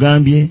Jones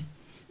atugambye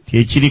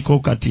tekiriko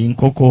kati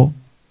nkoko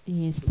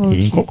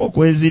enkoko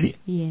kweziri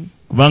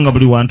kubanga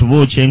buli wantu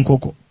bookya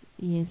enkoko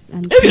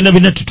ebyo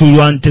byonna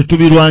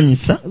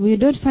tetubirwanyisa buli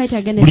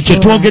kye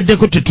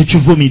twogeddeko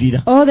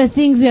tetukivumirira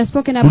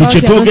buli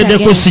kye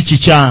twogeddeko si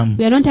kikyamu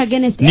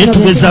naye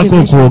tugezaako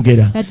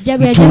okwogera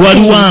nti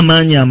waliwo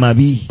amaanyi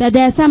amabi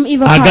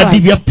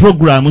agadibya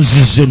puroguramu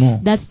zizino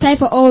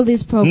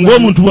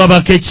ng'omuntu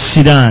bw'abaako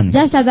ekisiraani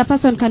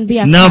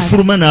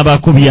n'afuluma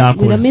n'abaako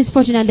byakola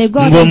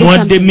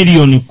ng'omuwadde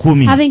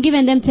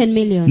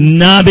 $10,000,000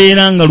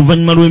 n'abeera nga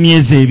luvannyuma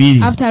lw'emyezi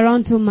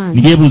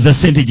 2 yeebuuza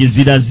ssente gye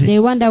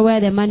ziraze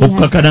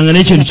okukakananga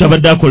n'ekintu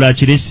kyabadde akola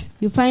akirese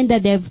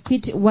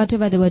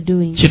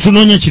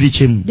kyetunoonya kiri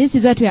kimu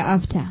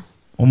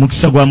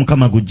omukisa gwa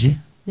Mukama gujje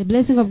The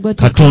blessing of God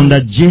to Katonda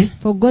come. je.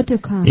 For God to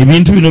come.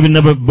 Ebintu bino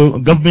binna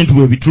government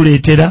bwe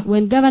bituleetera.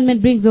 When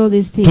government brings all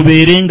these things.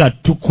 Tubeere nga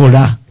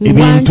tukola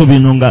ebintu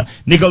bino nga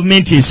ne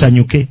government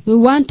esanyuke. We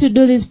want to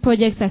do this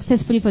project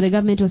successfully for the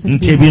government also to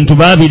be happy. Ebintu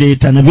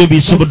baabireeta nabyo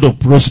bisobodde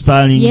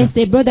okuprospering. Yes,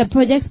 they brought the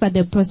projects but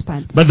they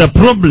prospered. But the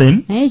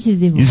problem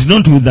is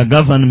not with the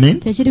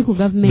government.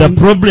 The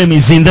problem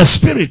is in the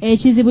spirit.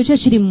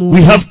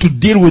 We have to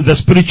deal with the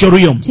spiritual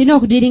realm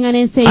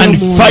and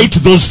fight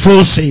those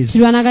forces.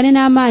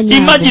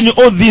 Imagine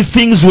all these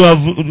things we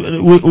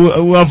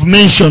have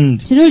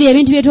mentioned.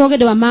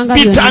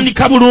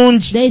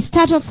 They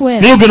start off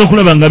well,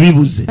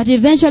 but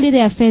eventually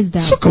they are phased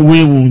out.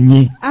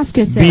 Ask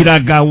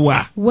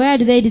yourself, where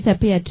do they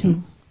disappear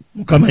to?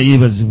 Mukama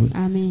yeebazibwe.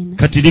 Amen.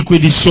 Kati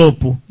liquid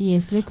soap.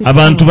 Yes, liquid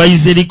abantu soap.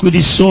 bayize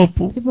liquid soap.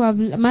 People have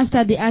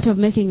mastered the art of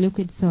making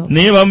liquid soap.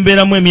 Naye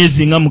bamubeeramu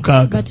emyezi nga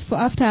 6. But for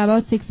after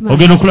about 6 months,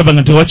 ogenda okulaba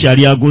nga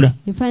tewakyali agula.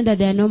 You find that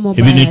there are no more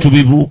buyers. Ebyo ne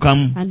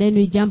tubibuukamu. And then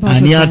we jump out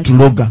Ani of that.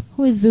 atuloga.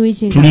 Who is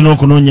bewitching Tulina us?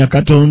 okunoonya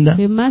Katonda.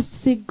 We must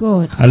seek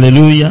God.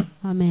 Hallelujah.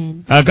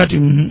 Amen. Akati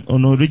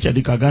ono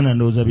Richard Kagana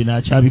ndowooza bino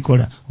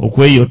akyabikola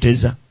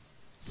okweyoteza.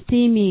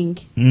 Steaming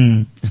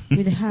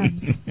with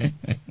herbs.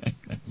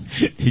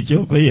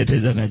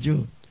 Ekyokweyoteza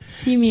nakyo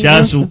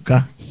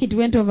kyasukka. It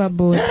went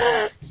overboard.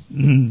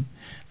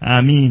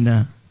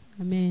 Amina.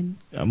 Amen.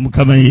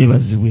 Mukama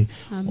yeebazibwe.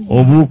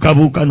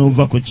 Obuukabuuka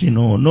n'ova ku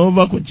kino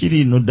n'ova ku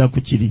kiri n'odda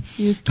ku kiri.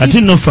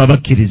 Kati nno ffe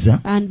abakkiriza.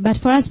 But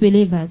for us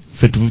believers,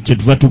 ffe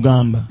kyetuva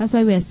tugamba. That's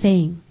why we are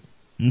saying.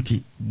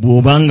 Nti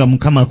bw'obanga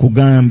Mukama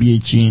akugambye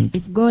ekintu.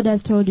 If God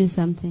has told you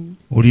something.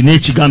 Olina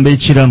ekigambo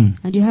ekiramu.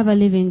 And you have a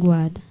living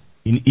word.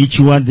 In each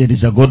word there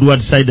is a God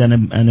word side and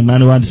a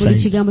man word side.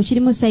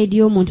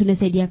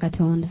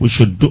 We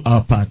should do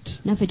our part.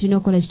 And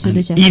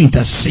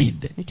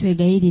intercede.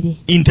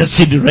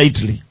 Intercede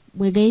rightly.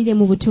 Pray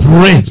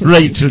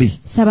rightly.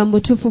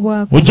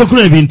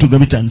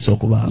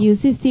 You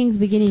see things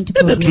beginning to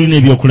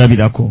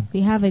progress.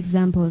 We have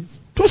examples.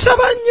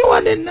 Tusaba nnyo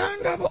wano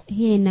ennangabo.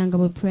 Here in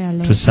Nangabo prayer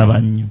alone. Tusaba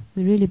nnyo.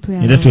 We really pray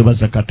alone. Era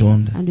twebaza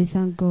Katonda. And we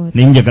thank God.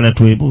 Ne njagala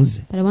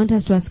twebuuze. But I want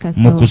us to ask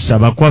ourselves. Mu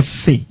kusaba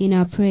kwaffe. In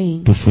our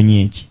praying.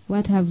 Tufunye eki?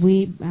 What have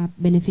we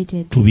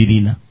benefited?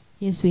 Tubirina.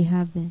 Yes, we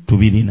have them.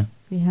 Tubirina.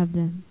 We have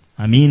them.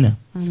 Amina.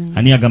 Amen.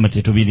 Ani agamba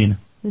tetubirina?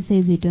 Who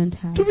says we don't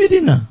have?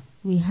 Tubirina.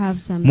 We have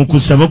something. Mu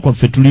kusaba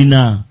kwaffe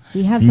tulina.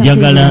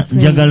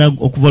 Njagala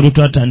okuva lwe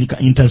twatandika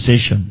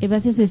intercession.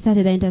 Ever since we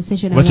started the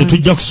intercession. Wate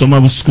tujja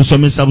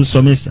kusomesa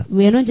busomesa.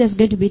 We are not just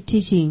going to be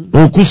teaching.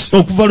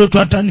 Okuva lwe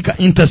twatandika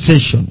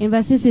intercession.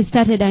 Ever since we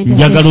started the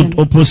intercession. Njagala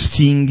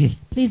oposting.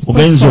 Please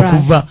post for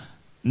us.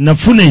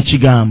 Nafuna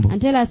ekigambo.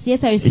 And tell us,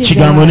 yes, I received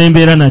ekigambo the word.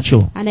 Nembeera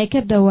nakyo. And I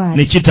kept the word.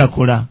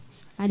 Nekitakola.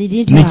 And it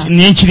didn't work.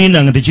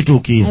 Nenkirinda nga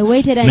tekituukira.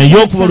 Naye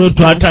okuva lwe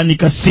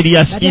twatandika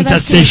serious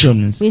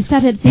intercessions.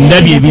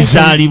 Ndabye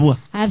ebizaalibwa.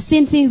 I have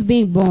seen things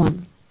being born.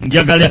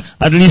 Njagala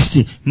at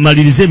least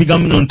malirize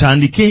ebigambo bino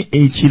ntandike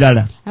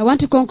ekirala. I want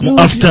to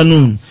conclude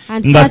afternoon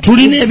nga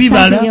tulina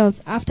ebibala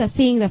after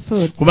seeing the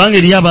fruit. Kubanga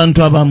eri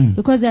abantu abamu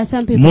because there are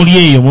some people muli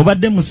eyo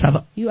mubadde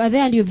musaba. You are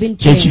there and you've been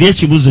praying. Kyekiri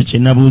ekibuuzo kye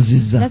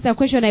nabuuzizza. That's the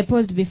question I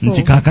posed before.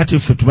 Nti kaakati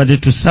ffe tubadde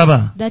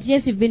tusaba. That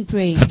yes, you've been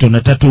praying.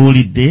 Katonda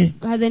tatuwulidde.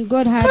 Hasn't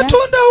God heard us?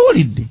 Katonda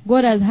awulidde.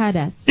 God has heard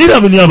us.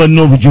 Era buli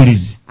abalina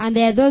obujulizi. And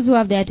there are those who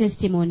have their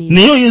testimonies.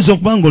 Naye oyinza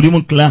okuba nga oli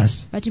mu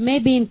class. But you may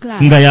be in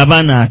class. Nga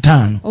y'abaana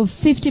 5. Of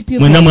 50 pupils.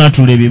 Mwenna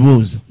mwatula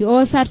ebibuuzo. You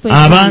all sat for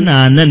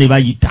abaana 4 ne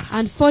bayita.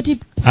 And 40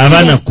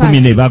 abaana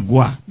 10 ne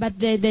bagwa. But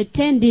the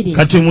 10 didn't.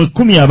 Kati mwe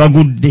 10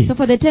 abagudde. So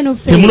for the 10 who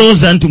failed.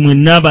 Temulowooza nti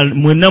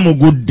mwenna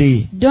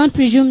mugudde. Don't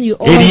presume you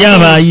all. Eri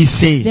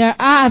abayise. There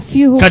are a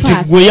few who passed.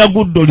 Kati gwe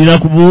yagudde olina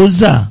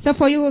kubuuza. So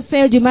for you who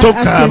failed, you must ask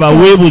yourself. Tokaaba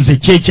weebuuze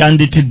ki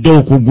ekyandetedde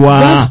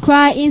okugwa. Don't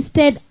cry,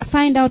 instead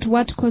find out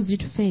what caused you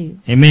to fail.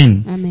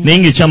 Amen. Naye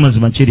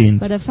ng'ekyamazima kiri nti.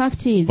 But the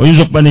fact is,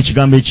 oyinza okuba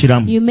n'ekigambo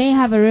ekiramu. You may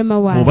have a rhema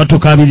word. Oba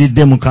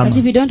tokaabiridde Mukama. But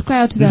if you don't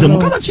cry out to the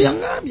Lord, Mukama kye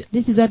yaŋŋambye.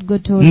 This is what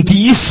God told me.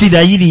 Nti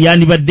Isirayiri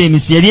yandibadde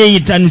emisi yali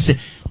eyitanise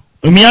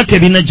emyaka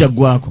 400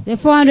 gyaggwako. The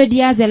 400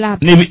 years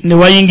elapsed. Ne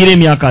wayingira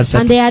emyaka 3.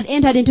 And they had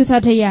entered into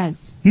 30 years.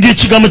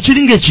 Ng'ekigambo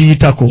kiri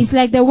ng'ekiyitako. It's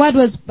like the word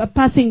was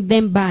passing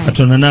them by.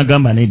 Katonda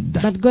n'agamba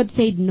nedda. But God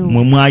said no.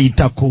 Mwe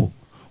mwayitako.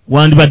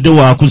 Wandibadde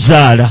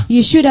waakuzaala.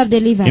 You should have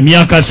delivered.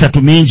 Emyaka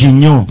 3 mingi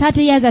nnyo.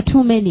 30 years are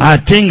too many.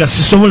 Ate nga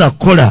sisobola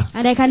kukola.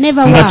 And I can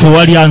never nga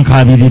tewali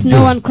ankaabiridde.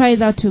 No one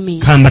cries out to me.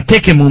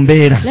 Kambateeke mu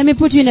mbeera. Let me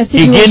put you in a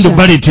situation. Egenda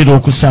obaleetera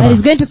okusaba. That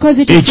is going to cause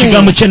you to pray.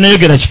 Ekigambo kye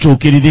nayogera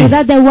kituukirire. So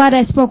that the word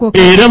I spoke will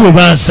come. Era bwe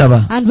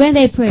baasaba. And when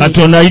they pray.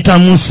 Katonda ayita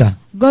Musa.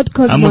 God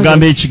called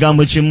amugamba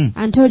ekigambo kimu.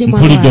 And told him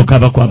mpulidde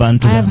okaba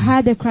kw'abantu. I have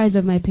heard the cries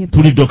of my people.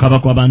 Mpulidde okaba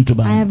kw'abantu.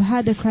 I have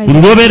heard the cries of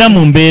my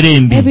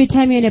people. Every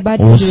time you're in a bad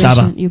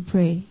situation, you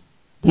pray.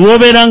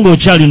 Uobeera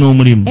ng'okyali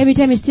n'omulimu. Every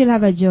time you still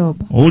have a job.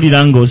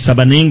 Owulira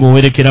ng'osaba naye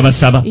ng'owerekera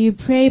basaba. You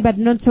pray but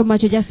not so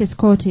much, you're just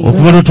escorting.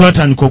 Okuva lwe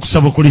twatandika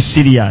okusaba okuli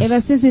serious.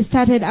 Ever since we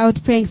started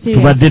out praying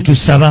seriously. Tubadde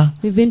tusaba.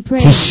 We've been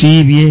praying.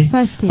 Tusiibye.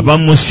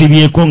 Abamu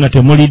musiibyeko nga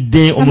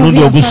temulidde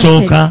omulundi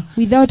ogusooka.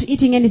 Without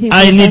eating anything.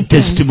 I need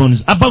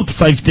testimonies. About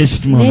 5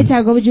 testimonies.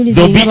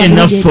 There'll be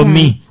enough for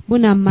me.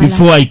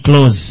 Before I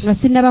close.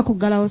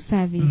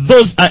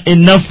 Those are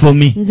enough for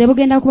me.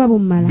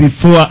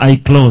 Before I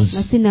close.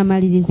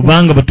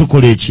 Kubanga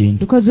batukola ekintu.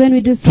 Because when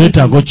we do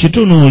twetaaga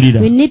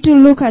okitunuulira. We need to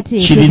look at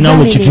it.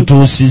 Kirinawo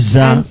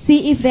kitutuusizza. And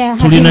see if they are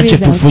having tulina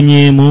results.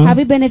 Kyetufunyeemu.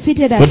 Have we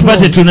benefited at bwe tuba all?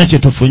 tetulina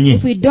kyetufunye.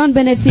 If we don't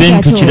benefit then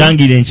at all.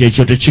 tukirangire nti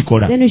ekyo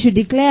tekikola. Then we should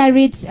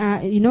declare it,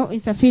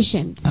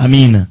 insufficient.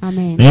 Amiina.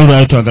 Amen. Naye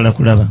olwali twagala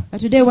kulaba.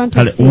 But today we want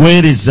to see.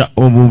 Weereza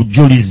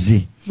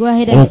obujulizi. Go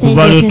ahead and send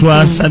your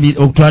testimony.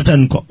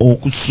 Twatandika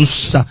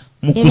okusussa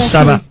mu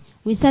kusaba.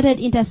 We started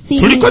interceding.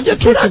 Tuliko gye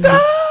tulaga.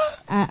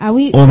 Are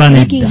we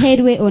making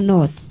headway or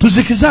not?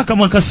 Tuzikize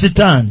akamwa ka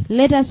Setaani.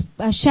 Let us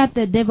shut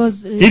the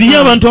devil's mouth.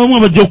 Eriyo abantu abamu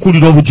abajja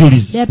okuwulira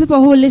obujulizi. There are people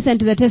who listen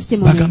to the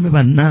testimony. Bagambe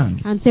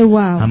bannange. And say,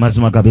 wow.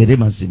 Amazima gabeere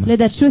mazima. Let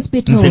the truth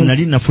be told. Nze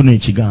nali nafuna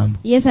ekigambo.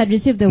 Yes, I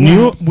received the word.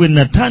 Niyo bwe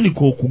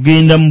natandika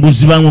okugenda mu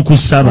buziba mu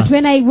kusaba. But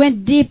when I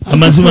went deep into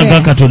amazima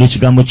ga Katonda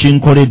ekigambo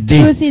kinkoledde.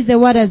 Truth is the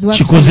word as well.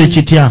 Kikoze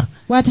kitya?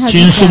 What has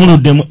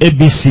kinsumuludde mu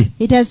ABC.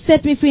 It has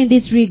set me free in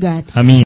this regard. Amen.